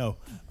 Anyway, no.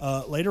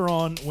 Later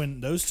on,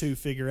 when those two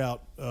figure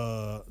out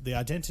the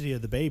identity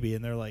of the baby,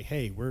 and they're like,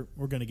 "Hey, we're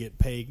going to get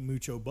paid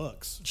mucho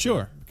bucks,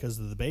 Sure. because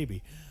of the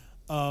baby."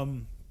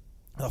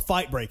 A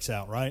fight breaks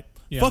out, right?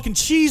 Yeah. Fucking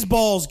cheese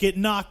balls get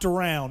knocked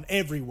around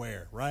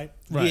everywhere, right?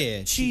 Right.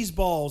 Yeah. Cheese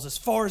balls as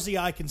far as the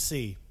eye can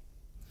see.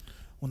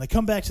 When they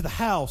come back to the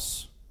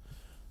house,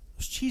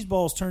 those cheese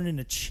balls turn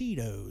into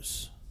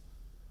Cheetos.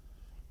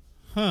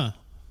 Huh.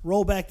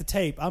 Roll back the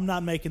tape. I'm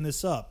not making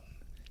this up.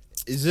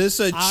 Is this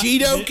a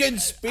Cheeto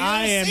conspiracy?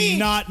 I am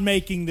not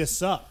making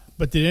this up.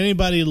 But did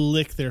anybody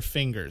lick their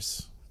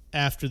fingers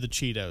after the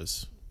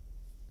Cheetos?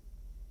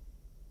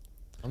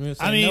 I'm going to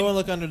say I mean, no one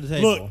look under the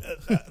table.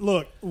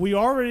 Look.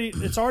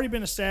 It's already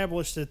been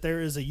established that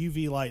there is a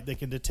UV light that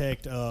can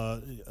detect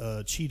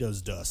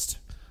Cheetos dust.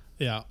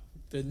 Yeah.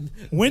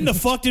 When the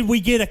fuck did we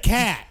get a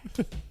cat?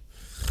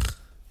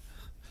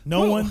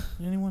 No one?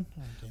 Anyone?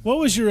 Oh, damn. What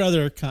was your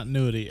other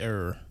continuity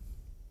error?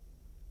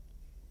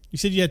 You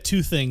said you had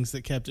two things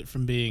that kept it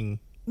from being.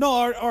 No,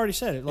 I already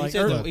said it. Like,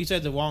 he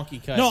said the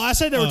wonky cut. no, I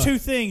said there were two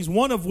things.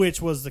 One of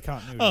which was the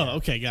continuity. Oh,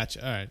 okay,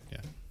 gotcha. All right, yeah.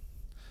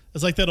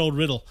 It's like that old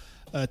riddle: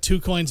 2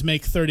 coins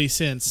make 30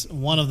 cents.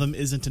 One of them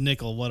isn't a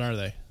nickel. What are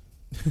they?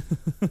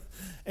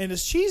 And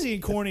as cheesy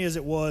and corny as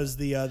it was,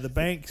 the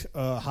bank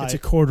heist. It's a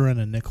quarter and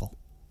a nickel.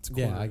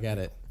 Yeah, I got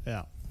it.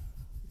 Yeah,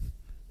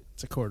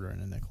 it's a quarter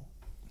and a nickel.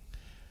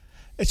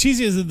 As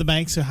cheesy as the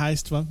bank's a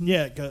heist one.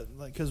 Yeah,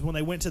 because when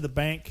they went to the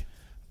bank,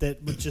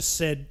 that just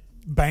said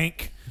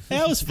bank.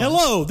 Yeah, it was fun.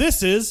 Hello,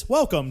 this is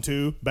welcome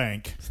to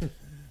bank.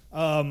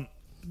 When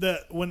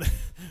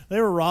they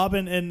were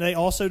robbing, and they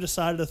also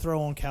decided to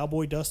throw on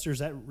cowboy dusters.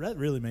 That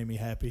really made me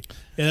happy.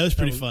 Yeah, that was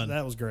pretty fun.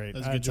 That was great. That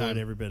was a I good enjoyed time.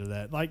 every bit of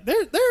that. Like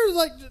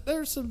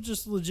there's some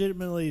just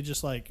legitimately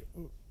just like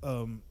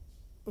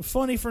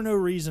funny for no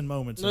reason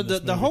moments. No, in this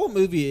the movie. whole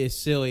movie is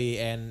silly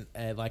and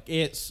like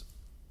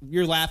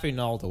you're laughing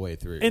all the way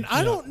through. And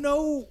I don't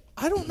know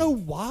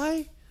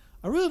why.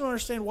 I really don't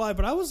understand why,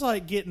 but I was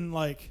like getting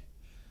like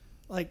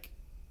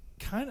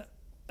kind of,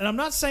 and I'm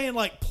not saying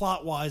like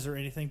plot wise or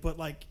anything, but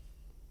like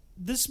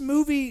this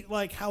movie,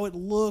 like how it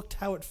looked,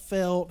 how it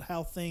felt,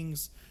 how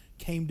things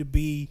came to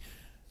be,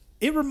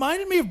 it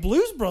reminded me of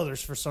Blues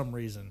Brothers for some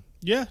reason.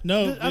 Yeah,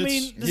 no. I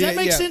mean, does Yeah, that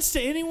make yeah. sense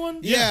to anyone?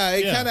 Yeah,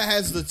 it yeah. kind of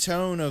has the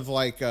tone of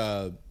like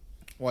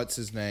what's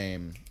his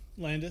name?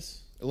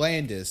 Landis.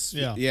 Landis.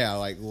 Yeah.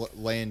 like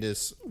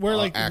Landis. Where,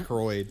 like,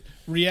 Aykroyd.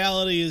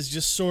 Reality is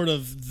just sort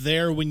of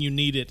there when you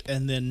need it,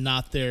 and then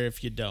not there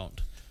if you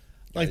don't.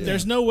 Like,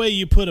 there's no way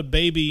you put a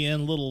baby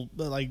in a little,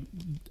 like,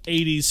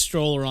 80s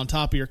stroller on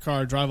top of your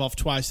car, drive off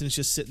twice, and it's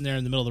just sitting there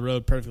in the middle of the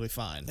road perfectly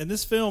fine. And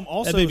this film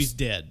also That baby's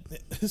dead.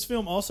 This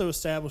film also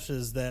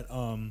establishes that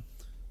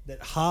that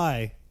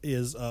High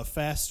is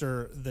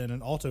faster than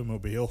an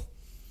automobile.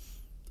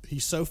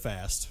 He's so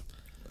fast.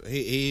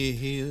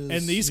 He is.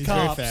 And these He's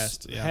very cops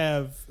fast, yeah.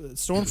 have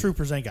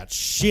stormtroopers ain't got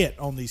shit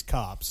on these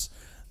cops.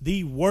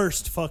 The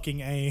worst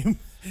fucking aim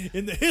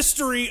in the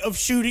history of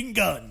shooting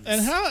guns.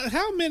 And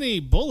how many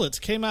bullets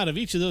came out of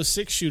each of those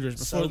 6 shooters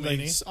before So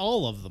many.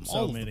 all of them, So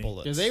all of many. the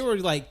bullets? because they were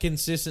like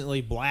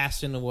consistently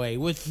blasting away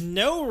with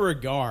no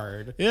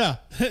regard. Yeah,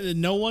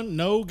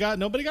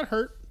 nobody got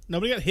hurt,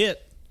 nobody got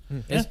hit.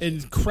 In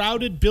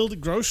crowded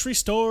grocery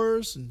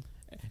stores. And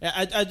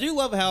I do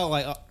love how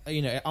like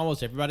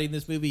almost everybody in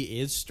this movie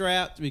is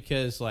strapped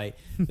because like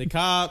the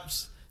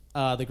cops,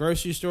 the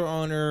grocery store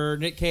owner,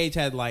 Nick Cage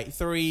had like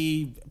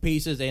 3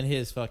 pieces in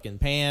his fucking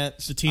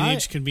pants. the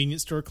teenage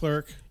convenience store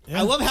clerk.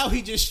 I love how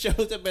he just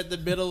shows up at the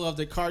middle of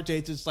the car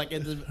chase, just like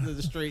in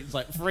the street, it's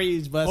like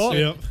freeze,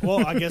 Buster.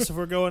 Well, I guess if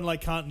we're going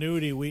like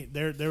continuity,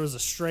 there was a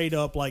straight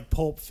up like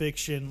Pulp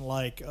Fiction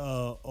like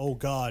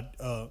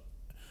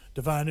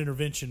divine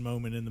intervention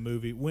moment in the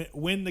movie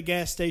when the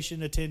gas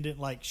station attendant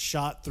like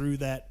shot through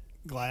that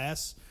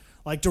glass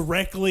like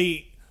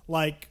directly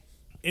like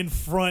in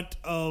front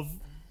of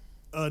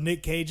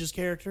Nick Cage's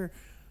character.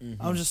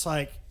 I'm just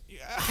like,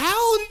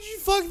 how did you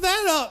fuck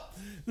that up?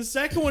 The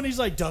second one, he's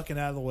like ducking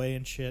out of the way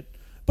and shit.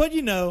 But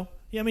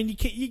Yeah, I mean,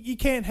 you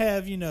can't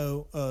have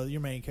your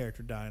main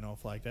character dying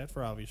off like that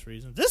for obvious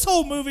reasons. This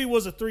whole movie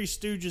was a Three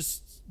Stooges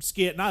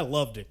skit, and I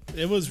loved it.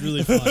 It was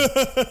really fun.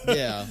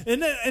 Yeah.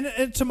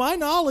 And to my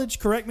knowledge,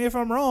 correct me if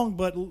I'm wrong,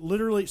 but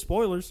literally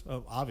spoilers,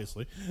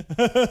 obviously.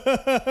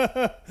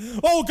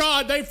 Oh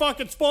God, they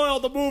fucking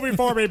spoiled the movie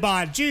for me,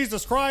 Bond.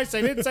 Jesus Christ,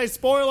 they didn't say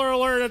spoiler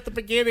alert at the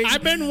beginning.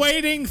 I've been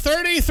waiting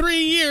 33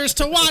 years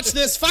to watch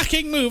this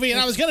fucking movie, and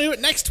I was going to do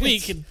it next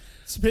week. And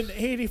It's been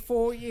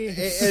 84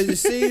 years. And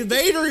see,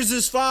 Vader is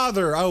his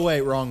father. Oh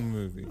wait, wrong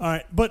movie. All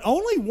right, but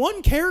only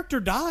one character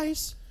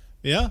dies.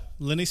 yeah,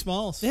 Lenny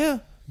Smalls. Yeah,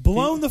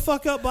 blown the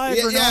fuck up by a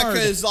Yeah, Bernard.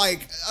 because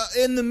like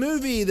in the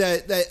movie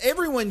that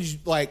everyone's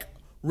like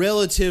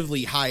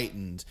relatively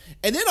heightened,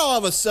 and then all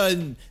of a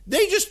sudden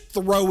they just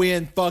throw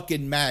in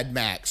fucking Mad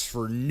Max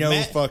for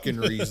no fucking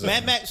reason.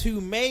 Mad Max,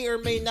 who may or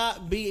may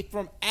not be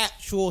from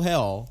actual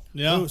hell.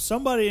 Yeah. Oh,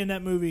 somebody in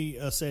that movie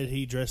said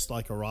he dressed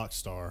like a rock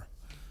star.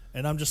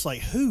 And I'm just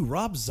like, who?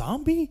 Rob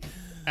Zombie?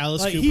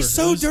 Alice Like, Cooper. he's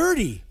so It was-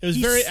 dirty. It was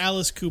He's- very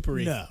Alice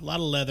Cooper-y. No. A lot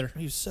of leather.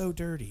 He was so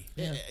dirty.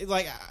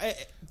 Like,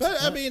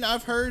 But I mean,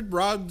 I've heard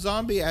Rob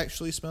Zombie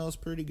actually smells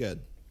pretty good.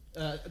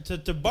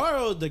 to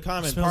borrow the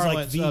common Smells like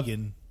parlance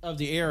vegan. of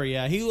the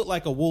area, he looked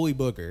like a woolly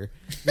booger.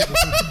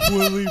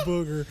 Willy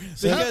booger.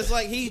 Because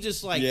like he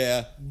just like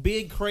Yeah.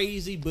 big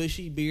crazy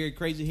bushy beard,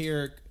 crazy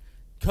hair,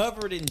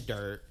 covered in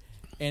dirt,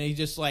 and he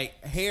just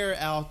like hair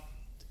out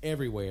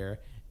everywhere.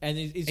 And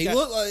he's He got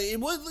looked like it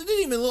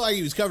didn't even look like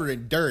he was covered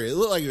in dirt. It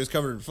looked like he was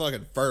covered in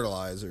fucking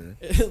fertilizer.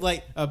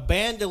 like a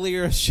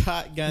bandolier of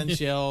shotgun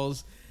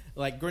shells,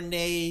 like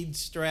grenades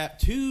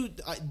strapped, two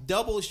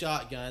double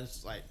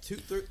shotguns, like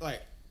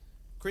like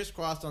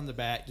crisscrossed on the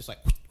back, just like.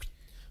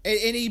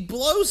 And he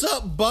blows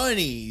up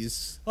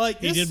bunnies. Like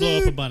He this did blow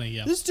up a dude- bunny,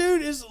 yeah. This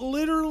dude is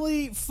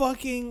literally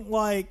fucking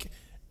like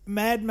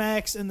Mad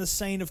Max and the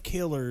Saint of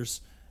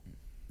Killers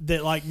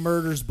that like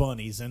murders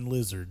bunnies and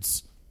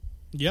lizards.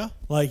 Yeah.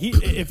 Like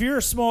if you're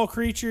a small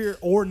creature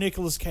or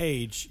Nicolas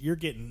Cage, you're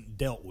getting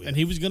dealt with. And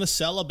he was going to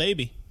sell a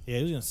baby. yeah,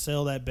 he was gonna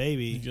sell that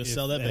baby. just if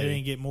sell that they baby.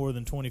 didn't get more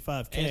than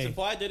 $25K. And it's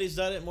implied that he's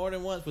done it more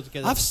than once.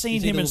 Because I've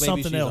seen him in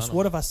something else.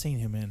 What have I seen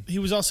him in? He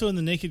was also in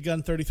the Naked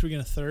Gun 33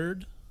 and a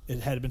third. It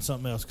had been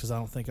something else because I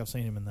don't think I've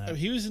seen him in that.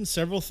 He was in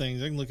several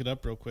things. I can look it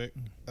up real quick.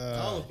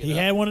 He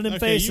had one of them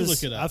Okay, you faces.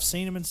 look it up. I've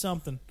seen him in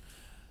something.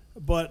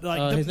 But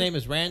like his name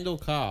is Randall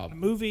Cobb.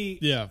 movie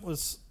Yeah.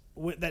 was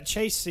with that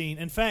chase scene.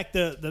 In fact,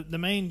 the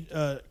main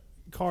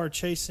car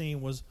chase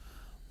scene was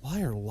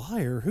Liar.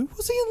 Who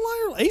was he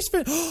in Liar? Ace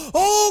Ventura.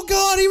 Oh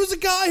God, he was the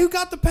guy who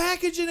got the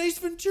package in Ace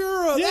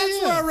Ventura. Yeah, That's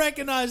yeah. where I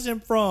recognized him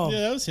from.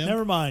 Yeah, that was him.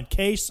 Never mind.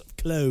 Case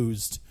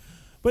closed.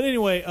 But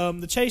anyway,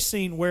 the chase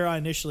scene where I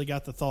initially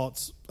got the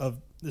thoughts of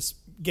this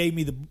gave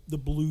me the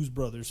Blues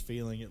Brothers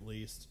feeling at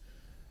least.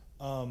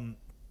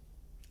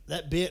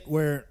 That bit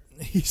where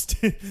he's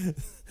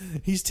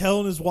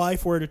telling his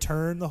wife where to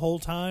turn the whole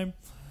time,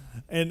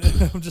 and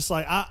I'm just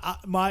like,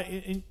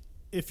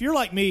 if you're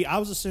like me, I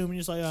was assuming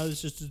just like, oh,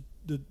 it's just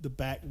the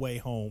back way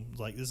home.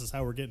 Like this is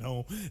how we're getting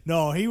home.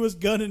 No, he was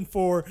gunning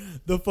for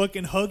the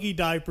fucking Huggy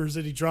diapers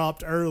that he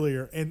dropped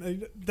earlier,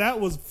 and that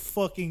was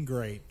fucking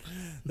great.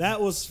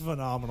 That was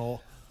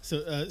phenomenal.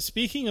 So,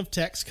 speaking of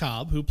Tex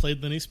Cobb, who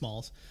played Lenny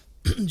Smalls,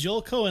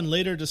 Joel Cohen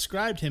later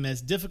described him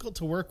as difficult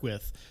to work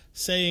with,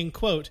 saying,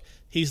 quote,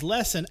 "He's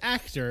less an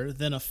actor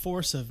than a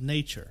force of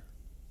nature."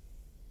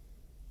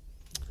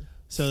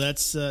 So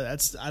that's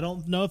I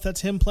don't know if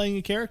that's him playing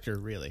a character,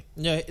 really.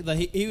 Yeah,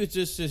 like he was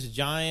just this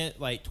giant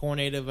like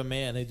tornado of a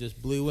man. He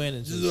just blew in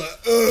and just,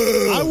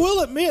 I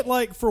will admit,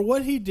 like for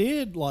what he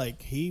did,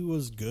 like he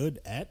was good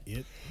at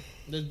it.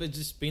 but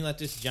just being like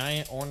this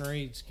giant,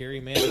 ornery, scary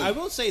man. I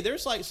will say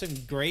there's like some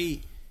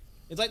great,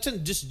 it's like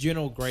some just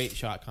general great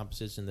shot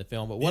composition in the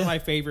film. But one of my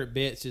favorite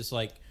bits is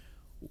like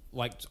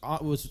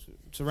was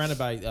surrounded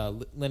by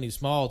Lenny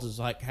Smalls is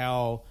like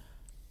how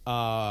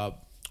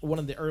one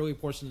of the early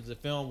portions of the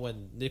film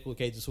when Nicolas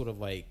Cage is sort of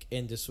like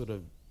in this sort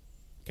of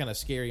kind of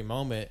scary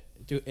moment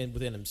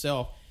within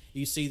himself.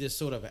 You see this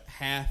sort of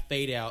half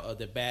fade out of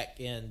the back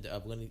end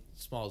of Lenny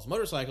Smalls'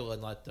 motorcycle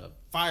and like the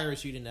fire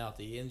shooting out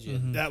the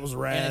engine. That was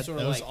And rad. it's sort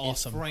of That was like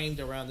awesome. it's framed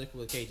around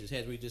Nicolas Cage's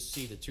head. We just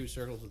see the two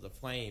circles of the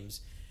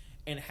flames,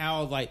 and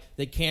how like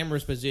the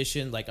camera's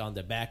positioned like on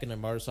the back of the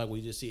motorcycle.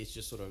 We just see it's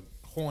just sort of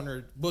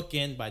cornered,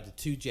 bookend by the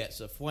two jets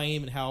of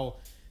flame, and how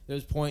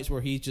there's points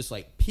where he's just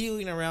like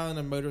peeling around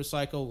the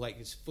motorcycle, like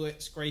his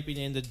foot scraping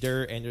in the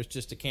dirt, and there's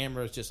just the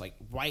camera is just like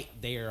right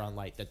there on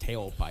like the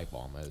tailpipe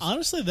almost.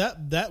 Honestly,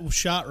 that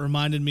shot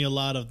reminded me a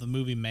lot of the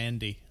movie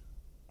Mandy.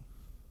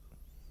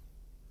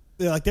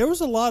 Yeah, like there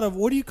was a lot of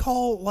what do you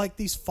call like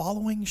these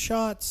following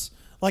shots?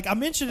 Like I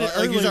mentioned it Like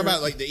earlier. you're talking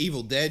about like the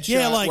Evil Dead shot.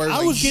 yeah, like where it's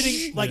I was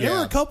getting like there were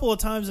yeah. a couple of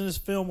times in this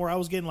film where I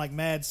was getting like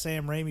mad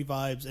Sam Raimi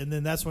vibes, and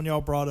then that's when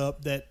y'all brought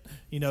up that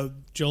Joel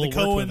the worked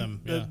Coen, with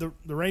him, yeah. the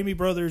Raimi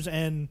brothers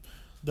and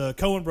the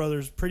Coen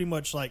brothers pretty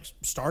much like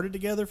started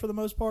together for the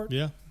most part.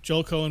 Yeah.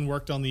 Joel Cohen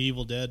worked on The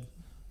Evil Dead.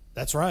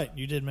 That's right.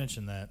 You did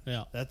mention that.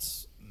 Yeah.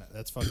 That's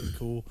fucking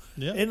cool.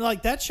 Yeah. And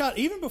like that shot,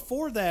 even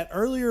before that,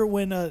 earlier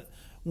when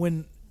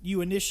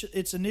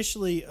it's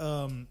initially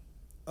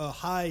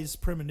High's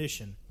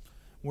premonition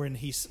when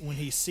he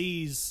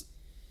sees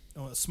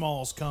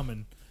Smalls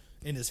coming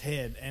in his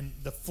head, and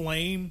the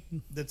flame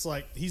that's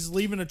like he's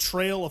leaving a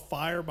trail of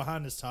fire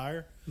behind his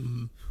tire.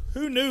 Mm-hmm.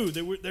 Who knew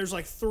there's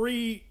like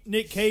 3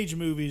 Nick Cage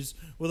movies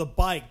with a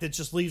bike that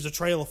just leaves a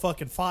trail of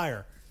fucking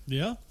fire?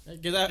 Yeah.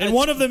 And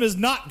one of them is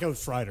not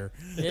Ghost Rider.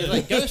 It's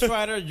like Ghost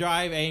Rider,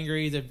 Drive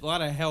Angry. There's a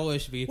lot of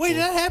hellish vehicles. Wait,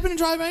 did that happen in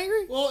Drive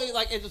Angry? Well, it's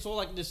sort of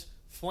like this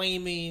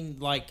flaming,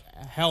 like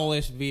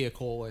hellish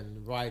vehicle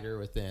and rider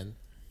within.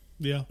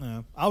 Yeah.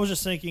 No, I was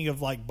just thinking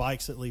of like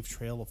bikes that leave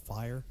trail of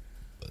fire.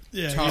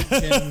 Yeah. Top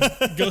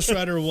 10. Ghost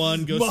Rider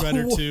 1, Ghost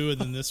Rider 2, and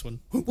then this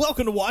one.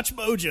 Welcome to Watch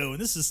Mojo, and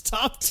this is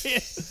top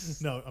 10.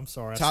 No, I'm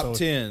sorry. Top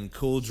 10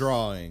 cool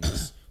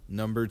drawings.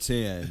 Number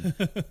 10,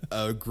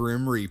 a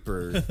Grim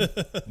Reaper.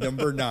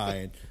 Number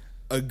 9,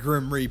 a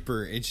Grim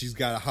Reaper, and she's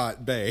got a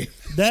hot babe.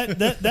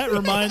 That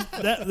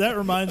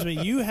reminds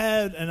me. You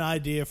had an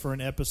idea for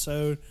an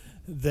episode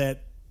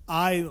that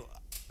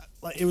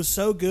it was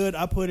so good.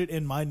 I put it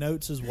in my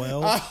notes as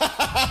well.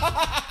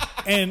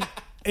 And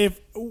if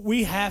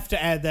we have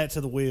to add that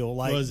to the wheel,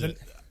 like Was it?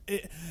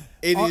 It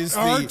is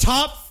our the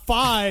top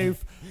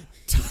 5.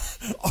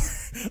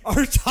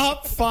 Our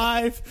top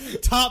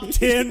 5, top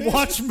 10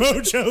 Watch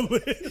Mojo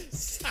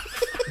list.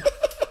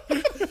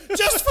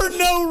 Just for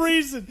no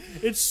reason.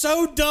 It's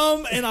so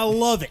dumb, and I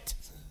love it.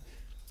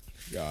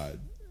 God.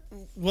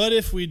 What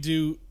if we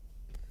do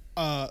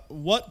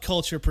What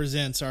Culture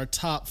presents our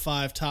top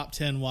 5, top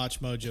 10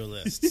 Watch Mojo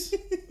lists?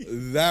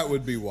 That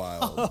would be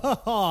wild.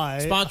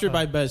 Sponsored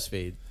by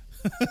BuzzFeed.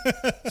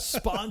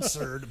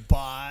 Sponsored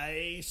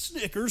by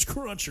Snickers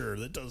Cruncher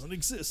that doesn't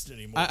exist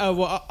anymore.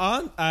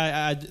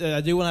 I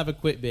do want to have a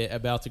quick bit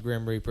about the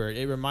Grim Reaper.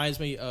 It reminds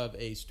me of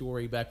a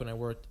story back when I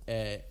worked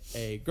at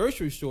a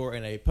grocery store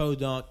in a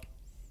podunk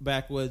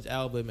backwoods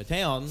Alabama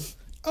town.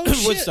 Oh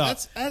shit! Woodstock.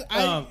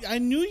 I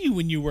knew you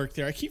when you worked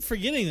there. I keep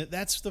forgetting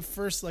that's the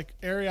first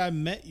area I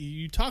met you.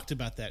 You talked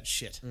about that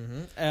shit.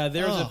 Mm-hmm.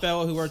 There was a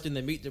fellow who worked in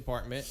the meat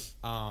department.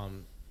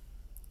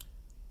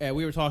 And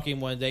we were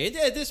talking one day.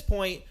 At this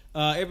point,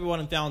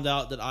 everyone found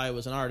out that I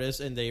was an artist,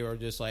 and they were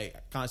just like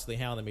constantly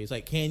hounding me. It's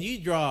like, "Can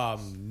you draw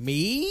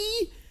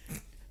me?"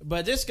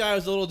 But this guy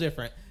was a little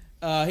different.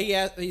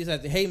 He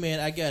said, "Hey man,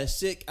 I got a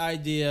sick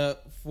idea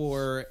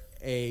for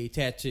a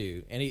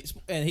tattoo," and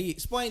he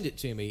explained it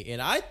to me,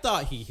 and I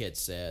thought he had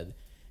said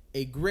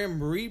a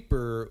Grim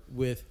Reaper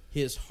with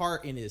his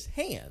heart in his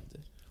hand.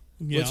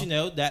 Yeah.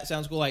 Which that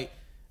sounds cool. Like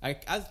I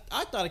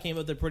thought I came up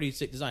with a pretty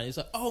sick design. It's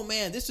like, oh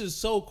man, this is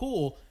so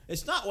cool.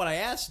 It's not what I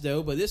asked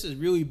though, but this is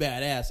really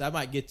badass. I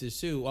might get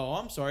this too. Oh,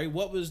 I'm sorry.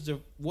 What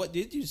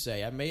did you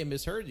say? I may have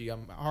misheard you.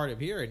 I'm hard of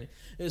hearing.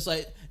 It's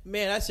like,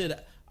 man, I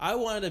said I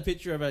wanted a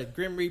picture of a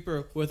Grim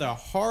Reaper with a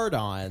heart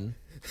on.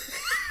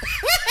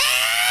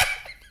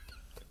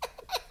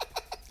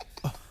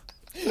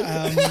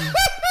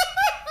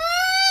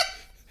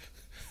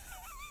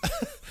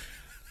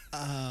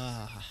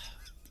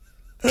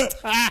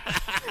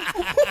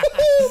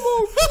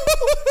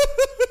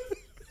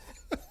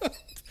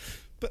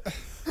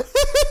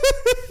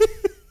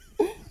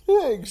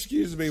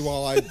 Excuse me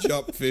while I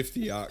jump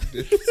 50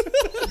 octaves.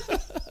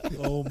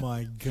 Oh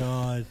my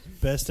god.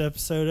 Best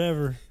episode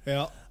ever.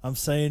 Yeah. I'm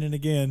saying it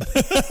again.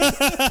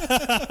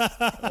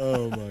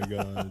 Oh my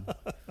god.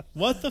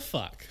 What the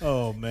fuck?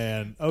 Oh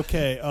man.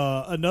 Okay.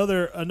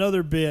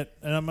 Another bit,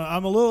 and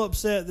I'm a little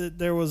upset that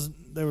there was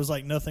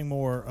like nothing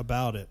more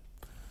about it.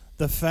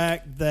 The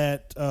fact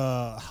that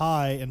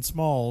High and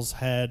Smalls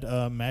had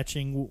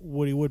matching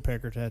Woody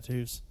Woodpecker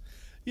tattoos.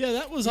 Yeah,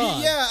 that was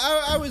odd. Yeah,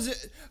 I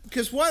was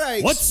because what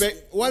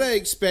I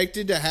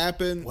expected to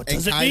happen. What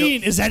does it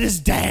mean? Is that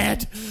his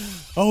dad?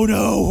 Oh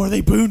no! Are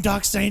they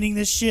boondock staining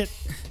this shit?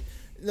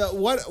 No,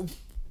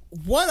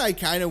 what I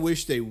kind of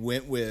wish they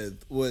went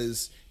with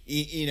was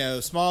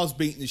Smalls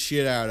beating the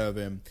shit out of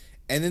him,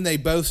 and then they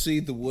both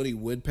see the Woody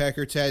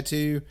Woodpecker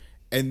tattoo,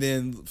 and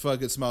then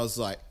fucking Smalls is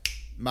like,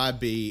 "My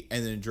B,"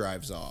 and then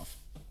drives off.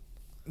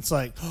 It's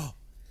like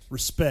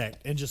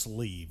respect, and just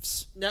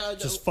leaves.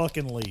 Just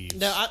fucking leaves.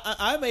 Now,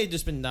 I may have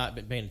just not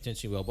been paying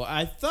attention well, but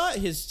I thought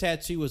his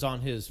tattoo was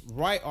on his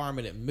right arm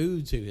and it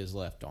moved to his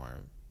left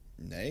arm.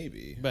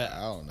 Maybe, But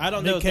I don't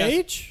know. know. Nick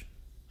Cage?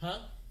 Huh?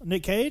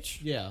 Nick Cage?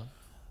 Yeah.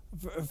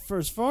 For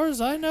as far as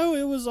I know,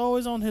 it was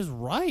always on his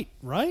right?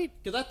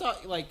 Because I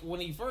thought, like,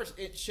 when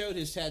it showed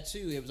his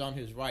tattoo, it was on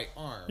his right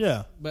arm.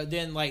 Yeah. But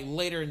then, like,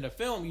 later in the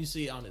film, you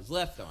see it on his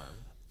left arm.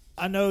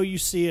 I know you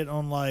see it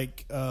on,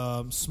 like,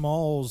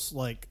 Smalls,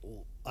 like,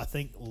 I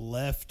think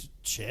left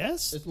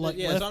chest? It's, like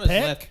it's left on his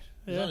pec? left.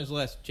 It's Yeah. on his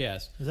left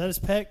chest. Is that his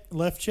pec?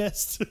 Left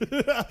chest?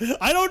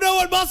 I don't know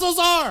what muscles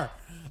are!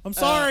 I'm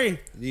sorry.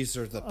 These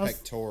are the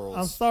pectorals.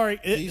 I'm sorry.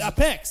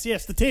 Pecs,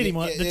 yes, the titty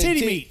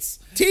meats.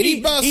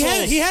 Titty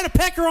muscles. He had a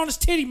pecker on his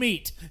titty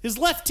meat. His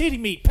left titty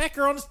meat.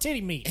 Pecker on his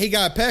titty meat. He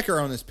got a pecker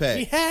on his pec.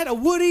 He had a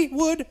Woody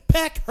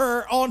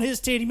Woodpecker on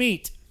his titty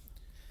meat.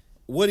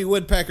 Woody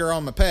Woodpecker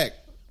on my pec.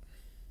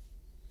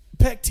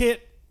 Peck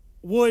tit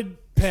wood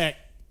peck.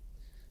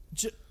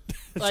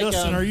 Like,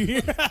 Justin, are you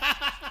here?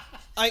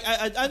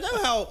 I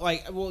know how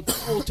well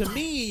to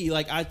me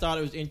I thought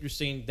it was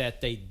interesting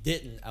that they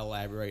didn't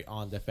elaborate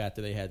on the fact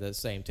that they had the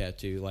same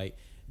tattoo.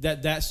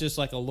 That's just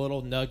a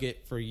little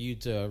nugget for you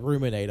to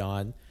ruminate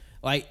on.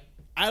 I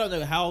don't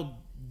know how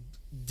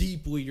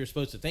deeply you're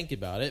supposed to think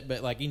about it,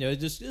 but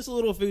just a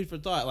little food for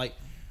thought.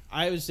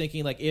 I was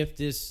thinking if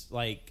this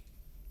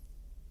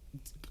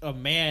a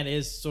man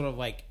is sort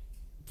of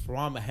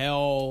from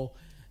hell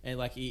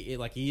and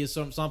he is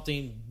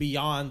something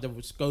beyond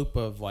the scope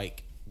of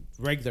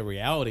regular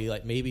reality,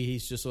 maybe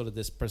he's just sort of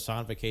this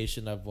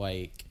personification of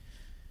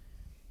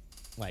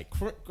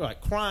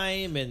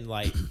crime and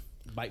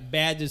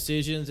bad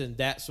decisions, and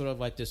that sort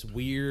of this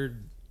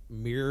weird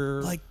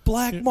mirror,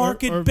 black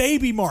market or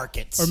baby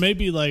markets, or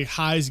maybe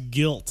High's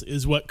guilt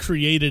is what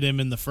created him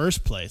in the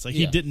first place.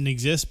 He didn't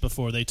exist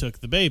before they took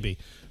the baby,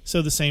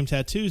 so the same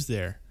tattoo's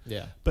there.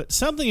 Yeah. But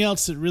something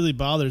else that really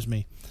bothers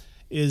me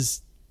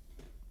is,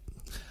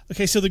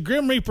 okay, so the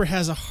Grim Reaper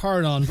has a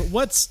heart on, but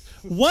what's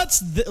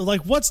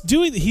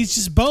doing? He's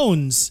just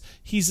bones.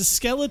 He's a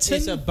skeleton.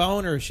 It's a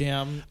boner,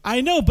 Shem.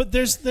 I know, but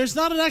there's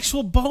not an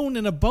actual bone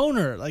in a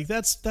boner.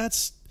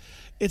 That's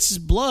it's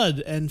just blood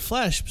and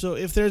flesh. So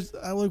if there's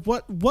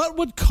what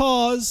would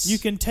cause? You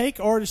can take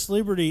artist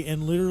liberty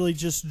and literally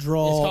just It's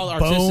draw called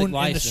artistic bone in the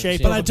license,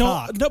 shape yeah. of but I a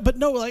cock. don't.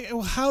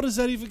 No, how does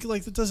that even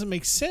that doesn't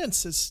make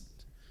sense?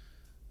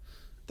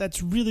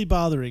 That's really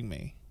bothering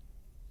me.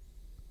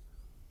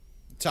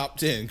 Top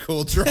 10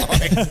 cool drawing.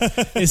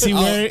 Is he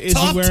wearing? Is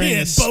Top he wearing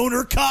 10 a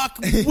boner cock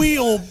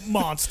wheel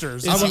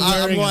monsters. Is he I'm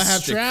wearing gonna a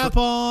have to strap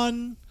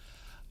on?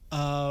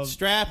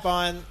 Strap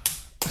on.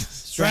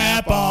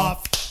 Strap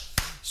off.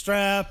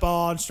 Strap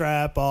on,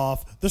 strap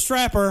off. The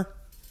strapper.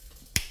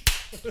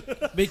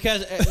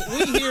 Because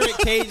we here at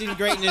Cajun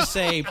Greatness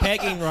say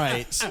pegging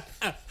rights.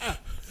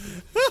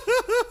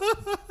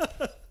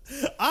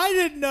 I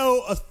didn't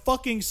know a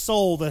fucking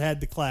soul that had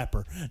the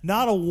clapper.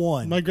 Not a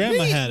one. My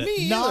grandma had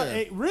it. Not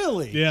either.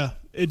 really. Yeah,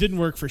 it didn't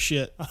work for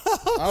shit.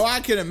 Oh,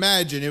 I can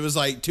imagine. It was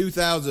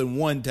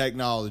 2001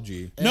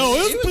 technology. No,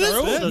 It was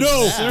earlier than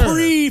no that.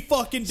 pre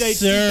fucking date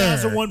Sir.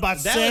 2001 by That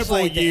was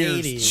several like the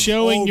years. 80s.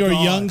 Showing Oh, your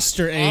God.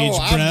 youngster age,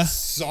 I'm bruh.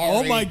 sorry.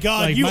 Oh my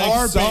God, Like you my-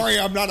 are Sorry,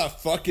 I'm not a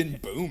fucking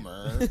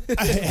boomer.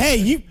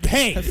 Hey,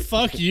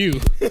 Fuck you.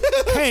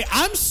 hey,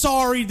 I'm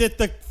sorry that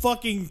the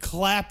fucking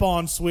clap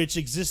on switch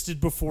existed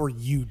before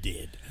you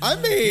did. I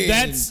mean,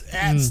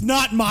 That's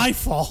not my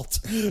fault.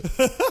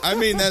 I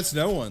mean, that's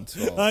no one's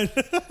fault.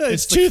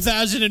 It's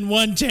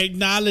 2001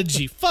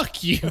 technology.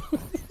 Fuck you.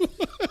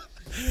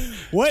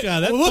 What?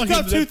 God, that Look fucking-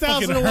 up that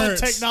fucking 2001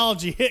 hurts.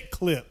 technology hit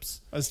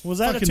clips. That's Was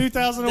that a fucking-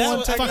 2001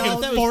 that technology?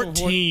 was Fucking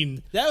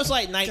 14. That was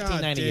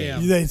 1998.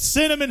 damn. They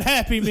sent them in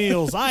Happy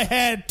Meals. I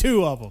had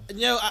 2 of them.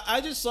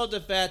 I just love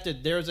the fact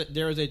that there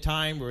was a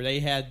time where they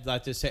had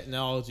this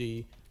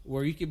technology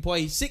where you could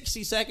play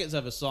 60 seconds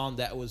of a song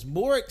that was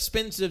more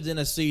expensive than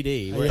a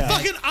CD. Where Yeah.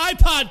 Fucking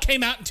iPod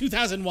came out in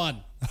 2001.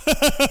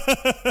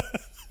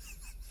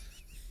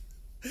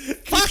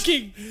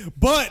 Fucking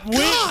But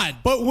God.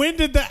 when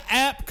did the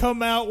app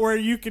come out where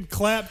you could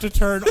clap to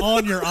turn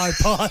on your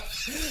iPod?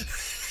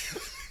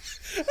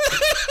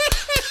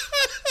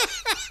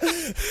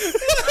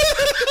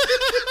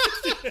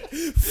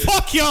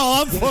 Fuck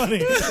y'all, I'm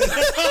funny.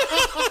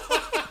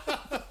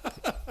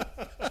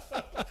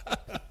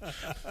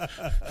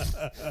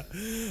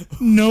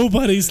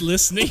 nobody's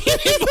listening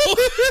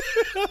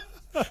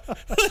anymore.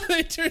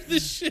 They turned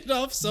this shit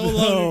off so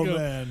long Oh ago.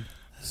 man.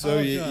 So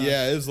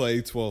yeah, it's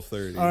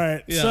 12:30. All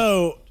right. Yeah.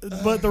 So,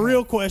 but the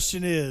real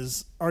question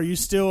is, are you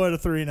still at a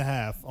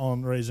 3.5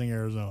 on Raising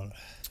Arizona?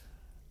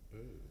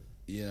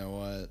 You know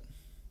what?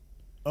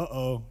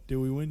 Uh-oh. Did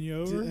we win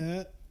you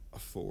over? A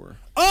 4.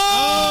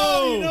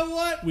 Oh, you know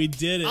what? We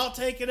did it. I'll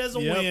take it as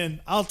a Yep. win.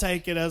 I'll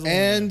take it as a win.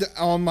 And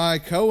on my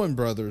Coen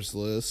Brothers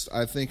list,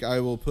 I think I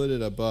will put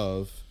it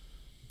above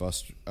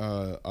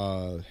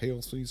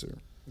Hail Caesar.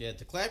 Yeah,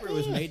 the clapper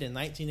was made in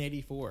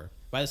 1984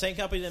 by the same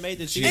company that made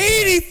the CD.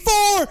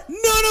 84!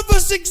 None of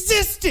us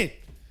existed!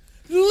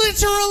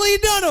 Literally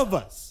none of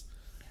us!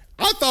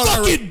 I thought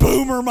Fucking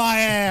boomer my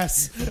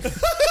ass!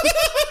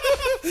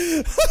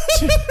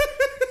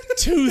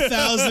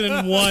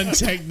 2001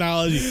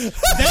 technology.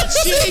 that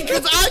shit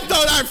because I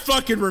thought I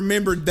fucking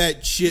remembered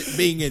that shit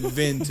being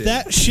invented.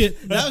 That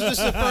shit. That was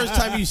just the first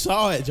time you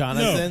saw it,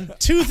 Jonathan.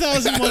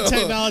 2001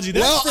 technology.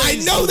 That well, I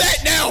phrase know that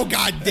now.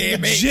 God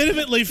damn it!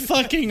 legitimately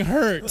fucking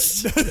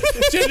hurts. Do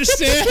you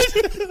understand?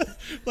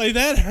 Like,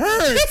 that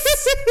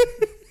hurts.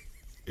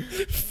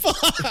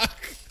 Fuck.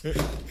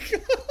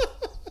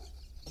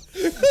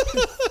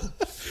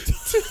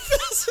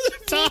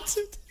 2001.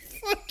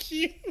 Fuck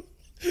you.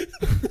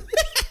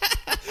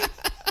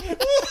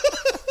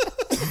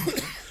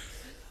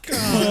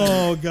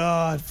 Oh,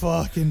 God.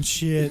 Fucking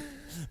shit.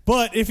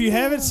 But if you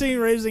haven't seen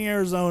Raising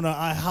Arizona,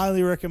 I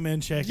highly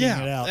recommend checking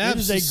Yeah, it out. It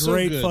is absolutely a so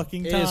great good.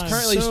 fucking It time. is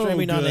currently So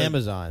streaming on good.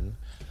 Amazon.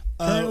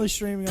 Currently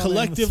streaming on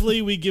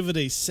Collectively, we give it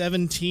a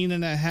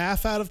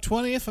 17.5 out of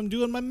 20, if I'm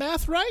doing my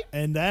math right.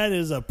 Amazon. And that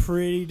is a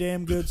pretty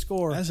damn good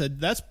score.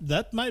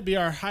 That might be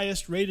our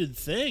highest rated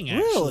thing,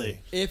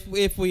 actually. Really?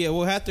 If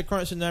we'll have to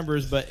crunch the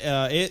numbers, but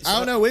it's I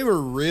don't know. We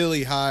were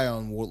really high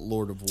on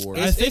Lord of War.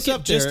 I think it's it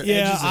up just there.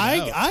 Yeah, edges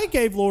it out. I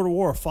gave Lord of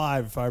War a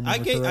 5, if I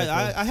remember correctly.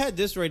 I had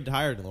this rated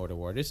higher than Lord of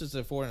War. This is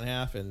a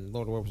 4.5, and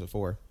Lord of War was a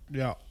 4.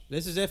 Yeah.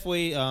 This is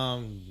definitely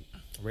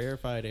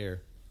rarefied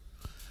air.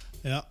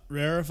 Yeah,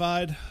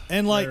 rarefied.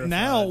 And like Rarefied.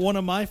 now, one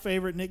of my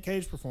favorite Nick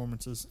Cage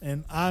performances.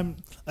 And I'm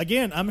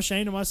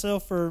ashamed of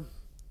myself for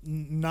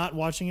not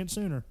watching it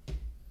sooner.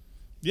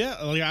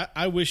 Yeah, like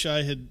I wish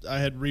I had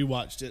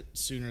rewatched it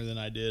sooner than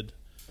I did.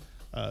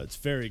 It's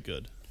very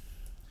good.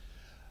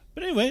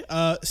 But anyway,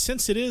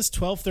 since it is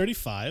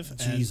 12:35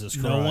 Jesus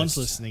and no Christ. one's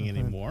listening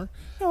anymore,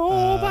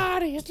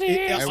 Nobody's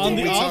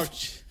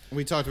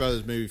We talked about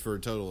this movie for a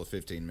total of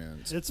 15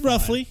 minutes. It's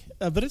roughly,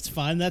 but it's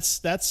fine.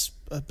 That's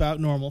about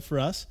normal for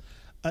us.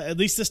 At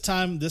least this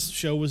time, this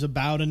show was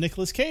about a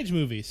Nicolas Cage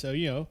movie, so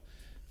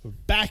we're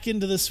back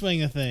into the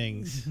swing of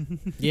things.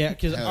 Yeah,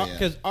 because Hell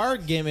yeah. our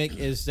gimmick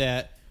is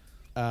that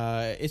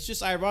it's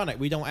just ironic.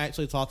 We don't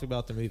actually talk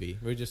about the movie.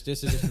 This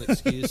is just an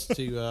excuse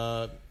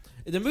to.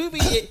 The movie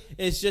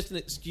is just an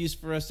excuse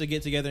for us to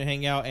get together and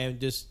hang out and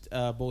just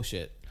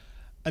bullshit.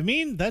 I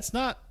mean, that's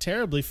not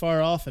terribly far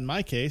off in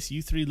my case.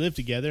 You three live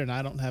together, and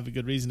I don't have a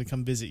good reason to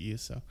come visit you,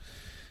 so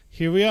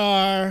here we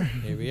are.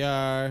 Here we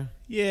are.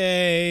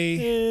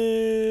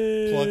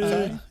 Yay. Plug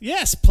time?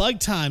 Yes, plug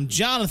time.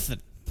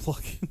 Jonathan,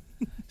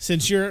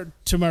 since you're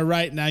to my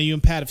right now, you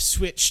and Pat have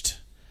switched.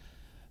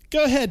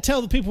 Go ahead,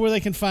 tell the people where they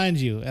can find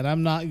you, and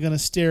I'm not going to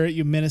stare at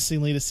you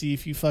menacingly to see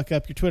if you fuck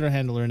up your Twitter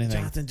handle or anything.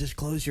 Jonathan, just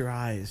close your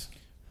eyes.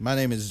 My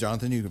name is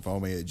Jonathan. You can follow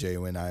me at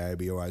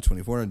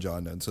JONIIBOI24 and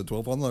John Dunn. So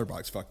 12 on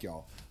Letterboxd. Fuck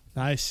y'all.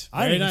 Nice.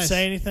 I Very didn't nice.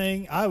 say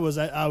anything. I was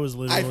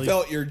literally. I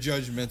felt your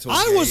judgmental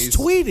I was gaze.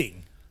 tweeting.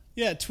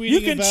 Yeah, tweeting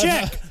You can about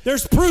check. how-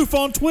 There's proof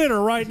on Twitter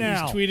right he was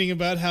now. tweeting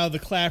about how the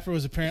clapper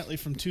was apparently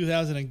from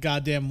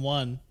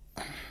 2001.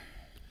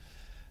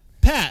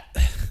 Pat,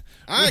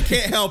 I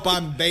can't help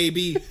I'm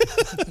baby.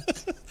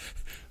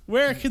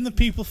 where can the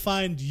people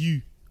find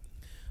you?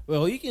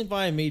 Well, you can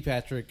find me,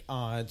 Patrick,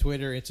 on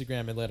Twitter,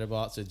 Instagram, and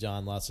Letterboxd at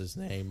John Loss's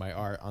name. My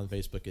art on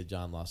Facebook at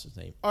John Loss's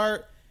name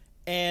art.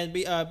 And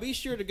be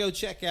sure to go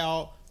check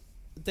out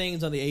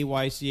things on the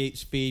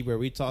AYCH feed where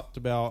we talked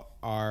about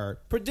our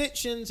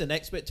predictions and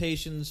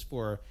expectations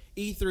for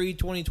E3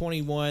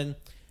 2021.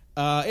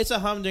 It's a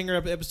humdinger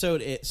of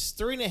episode. It's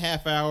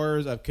 3.5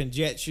 hours of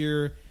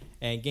conjecture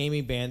and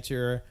gaming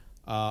banter,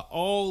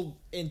 all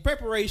in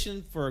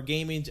preparation for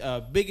gaming's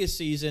biggest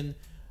season,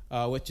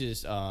 which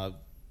is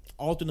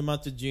all through the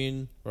month of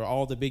June, where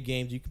all the big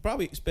games you could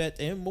probably expect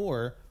and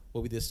more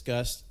will be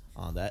discussed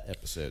on that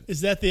episode.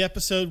 Is that the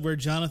episode where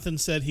Jonathan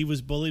said he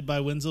was bullied by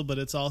Wenzel, but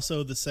it's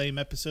also the same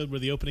episode where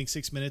the opening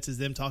 6 minutes is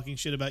them talking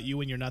shit about you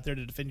when you're not there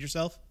to defend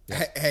yourself?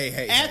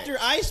 Hey. After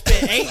I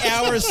spent 8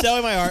 hours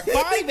selling my art,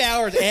 5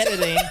 hours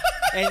editing,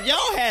 and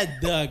y'all had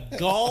the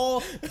gall,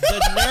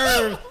 the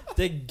nerve,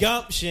 the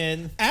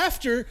gumption.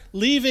 After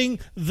leaving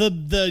the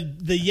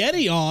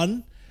Yeti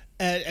on,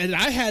 and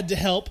I had to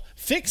help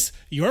fix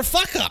your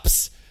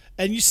fuck-ups,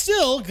 and you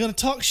still gonna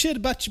talk shit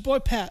about your boy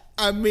Pat.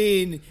 I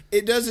mean,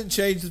 it doesn't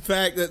change the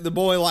fact that the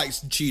boy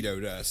likes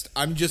Cheeto dust.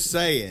 I'm just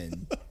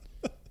saying.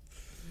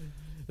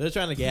 They're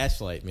trying to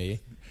gaslight me.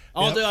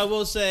 Although I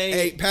will say...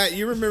 Hey, Pat,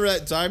 you remember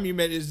that time you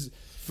made his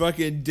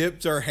fucking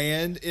dipped our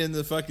hand in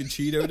the fucking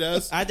Cheeto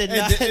dust? I did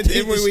not do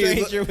the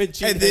stranger with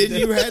Cheeto And then dust.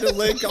 you had to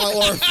lick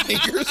all our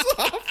fingers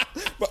off.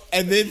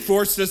 And then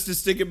forced us to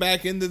stick it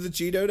back into the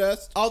Cheeto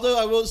dust? Although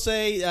I will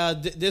say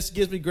this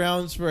gives me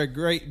grounds for a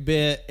great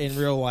bit in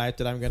real life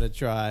that I'm going to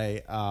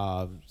try.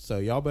 So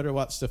y'all better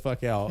watch the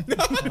fuck out.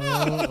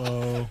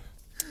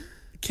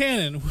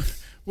 Cannon,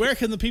 where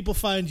can the people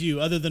find you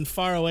other than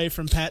far away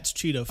from Pat's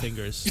Cheeto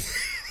fingers?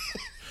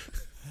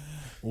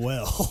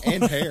 Well,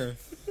 And hair.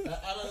 I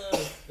don't know.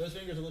 Those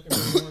fingers are looking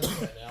pretty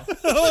orange right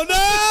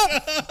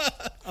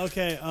now.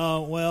 okay. I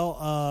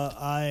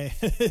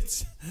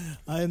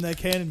am that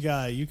Cannon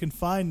Guy. You can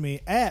find me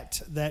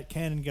at that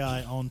Cannon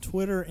Guy on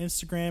Twitter,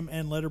 Instagram,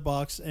 and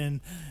Letterboxd. And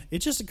it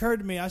just occurred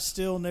to me I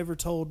still never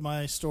told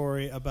my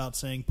story about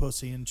saying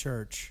pussy in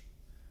church,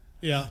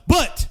 Yeah.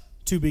 but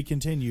to be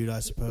continued, I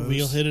suppose.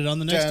 We'll hit it on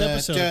the next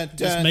episode.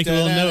 Just make a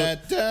little note.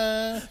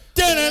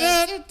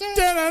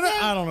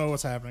 I don't know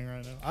what's happening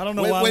right now. I don't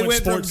know why We I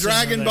went from Sports Center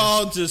Dragon there.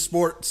 Ball to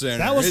Sports Center.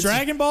 That was It's-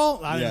 Dragon Ball.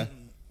 Yeah.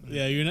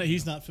 Yeah,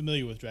 he's not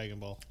familiar with Dragon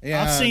Ball.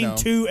 Yeah, I've I seen know.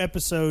 2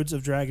 episodes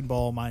of Dragon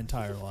Ball my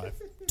entire life.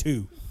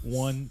 2.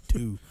 1,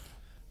 2.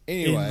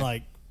 Anyway, In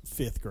like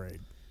 5th grade.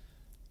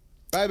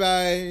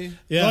 bye-bye.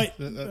 Yeah. Wait.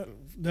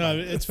 No,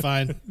 it's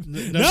fine.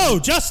 No,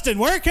 Justin,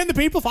 where can the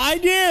people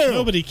find you?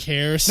 Nobody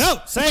cares.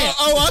 No, say it.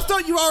 Oh, I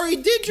thought you already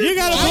did your You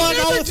gotta plug.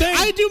 plug all the things.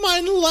 I do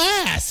mine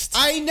last.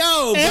 I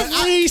know, but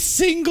Every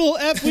single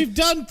we've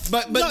done.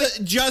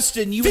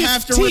 Justin, you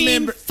have to 15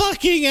 remember.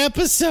 fucking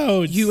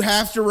episodes. You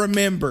have to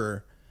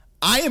remember.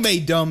 I am a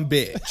dumb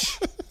bitch.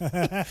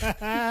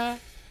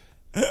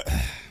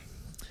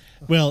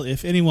 Well,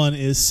 if anyone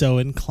is so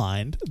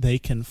inclined, they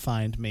can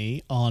find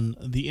me on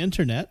the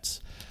internet.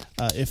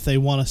 If they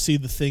want to see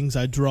the things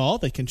I draw,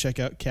 they can check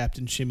out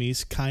Captain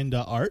Shimmy's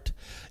Kinda Art.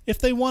 If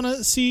they want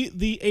to see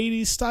the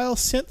 80s style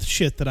synth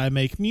shit that I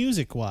make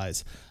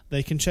music-wise,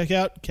 they can check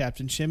out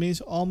Captain Shimmy's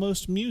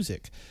Almost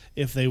Music.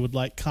 If they would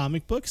like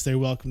comic books, they're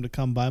welcome to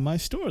come by my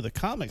store, The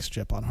Comic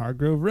Strip on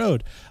Hargrove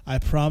Road. I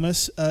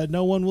promise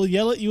no one will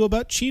yell at you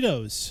about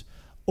Cheetos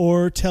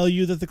or tell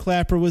you that the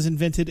clapper was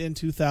invented in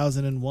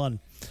 2001.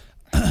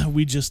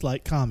 We just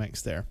like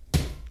comics there.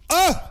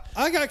 Oh,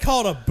 I got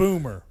called a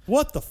boomer.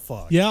 What the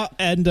fuck? Yeah,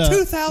 and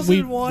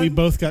 2001? we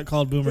both got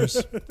called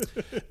boomers.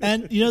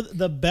 And you know,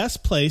 the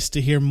best place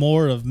to hear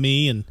more of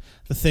me and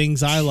the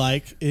things I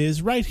like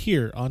is right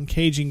here on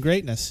Caging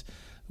Greatness,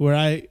 where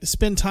I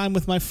spend time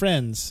with my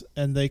friends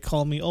and they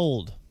call me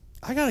old.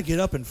 I got to get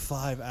up in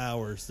 5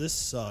 hours. This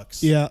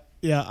sucks. Yeah,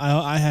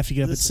 I have to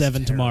get up This at is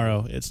 7 terrible.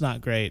 tomorrow. It's not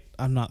great.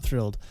 I'm not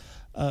thrilled.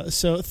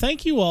 So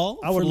thank you all.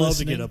 I would for love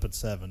listening. to get up at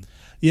 7.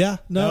 Yeah,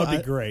 no, That would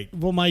be great.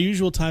 Well, my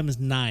usual time is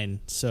 9,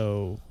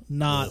 so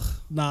not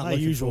My looking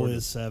usual forward to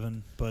is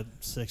 7, but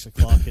 6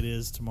 o'clock it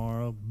is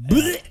tomorrow.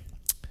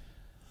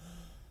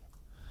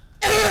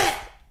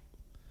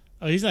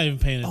 Oh, he's not even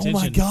paying attention. Oh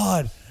my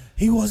God.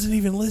 He wasn't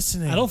even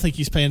listening. I don't think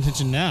he's paying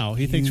attention now.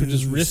 He thinks we're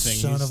just You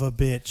riffing. Son He's- of a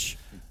bitch.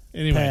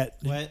 anyway, Pat,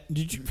 What?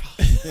 did you?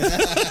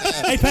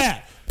 Hey,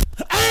 Pat.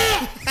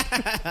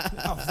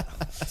 Oh,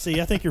 see,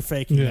 I think you're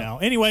faking Yeah. now.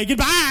 Anyway,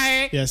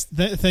 goodbye. yes.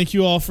 Thank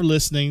you all for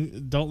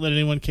listening. Don't let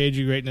anyone cage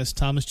your greatness.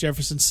 Thomas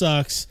Jefferson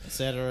sucks.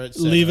 Etc.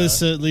 etc. Leave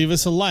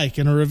us a like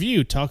and a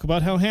review. Talk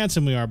about how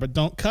handsome we are, but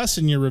don't cuss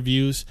in your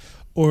reviews,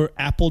 or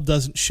Apple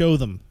doesn't show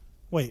them.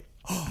 Wait.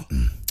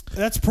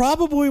 That's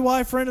probably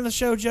why friend of the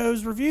show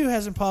Joe's review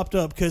hasn't popped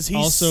up because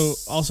he's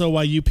Also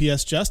why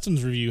UPS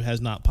Justin's review has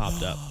not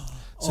popped up.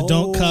 So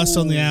don't cuss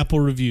on the Apple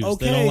reviews.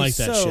 Okay, They don't like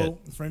that so,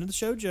 shit. Friend of the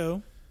show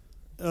Joe,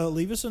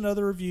 leave us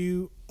another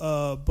review,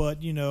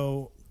 but you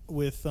know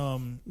with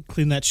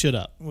Clean that shit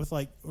up.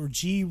 like or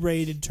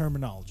G-rated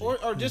terminology.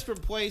 Or just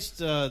replace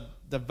the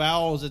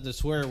vowels and the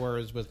swear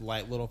words with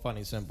like little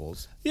funny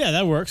symbols. Yeah,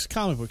 that works.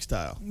 Comic book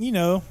style. you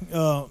know,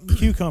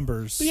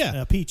 cucumbers,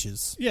 Yeah.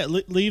 peaches. Yeah,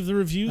 leave the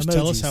reviews.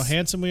 Tell us Emojis. how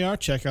handsome we are.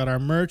 Check out our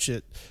merch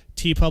at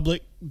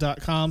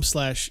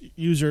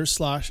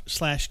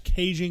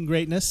tpublic.com/user/caging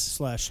greatness.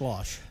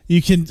 /slosh.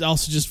 You can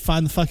also just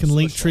find the fucking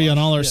link tree on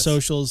all our Yes.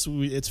 socials.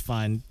 It's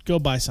fine. Go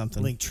buy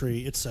something. Link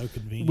tree. It's so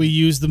convenient. We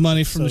use the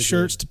money from So the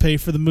shirts to pay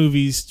for the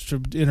movies to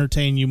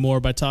entertain you more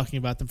by talking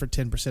about them for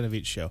 10% of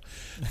each show.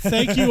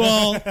 Thank you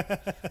all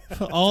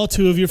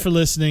 2 of you for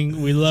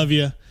listening. We love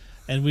you,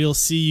 and we'll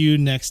see you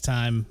next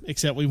time.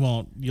 Except we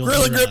won't. You'll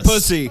Really hear good us.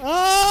 pussy.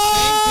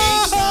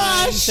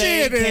 Oh,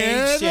 Same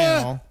page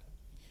channel.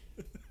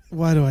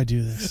 Why do I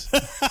do this?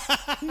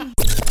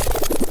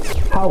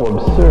 How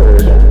absurd.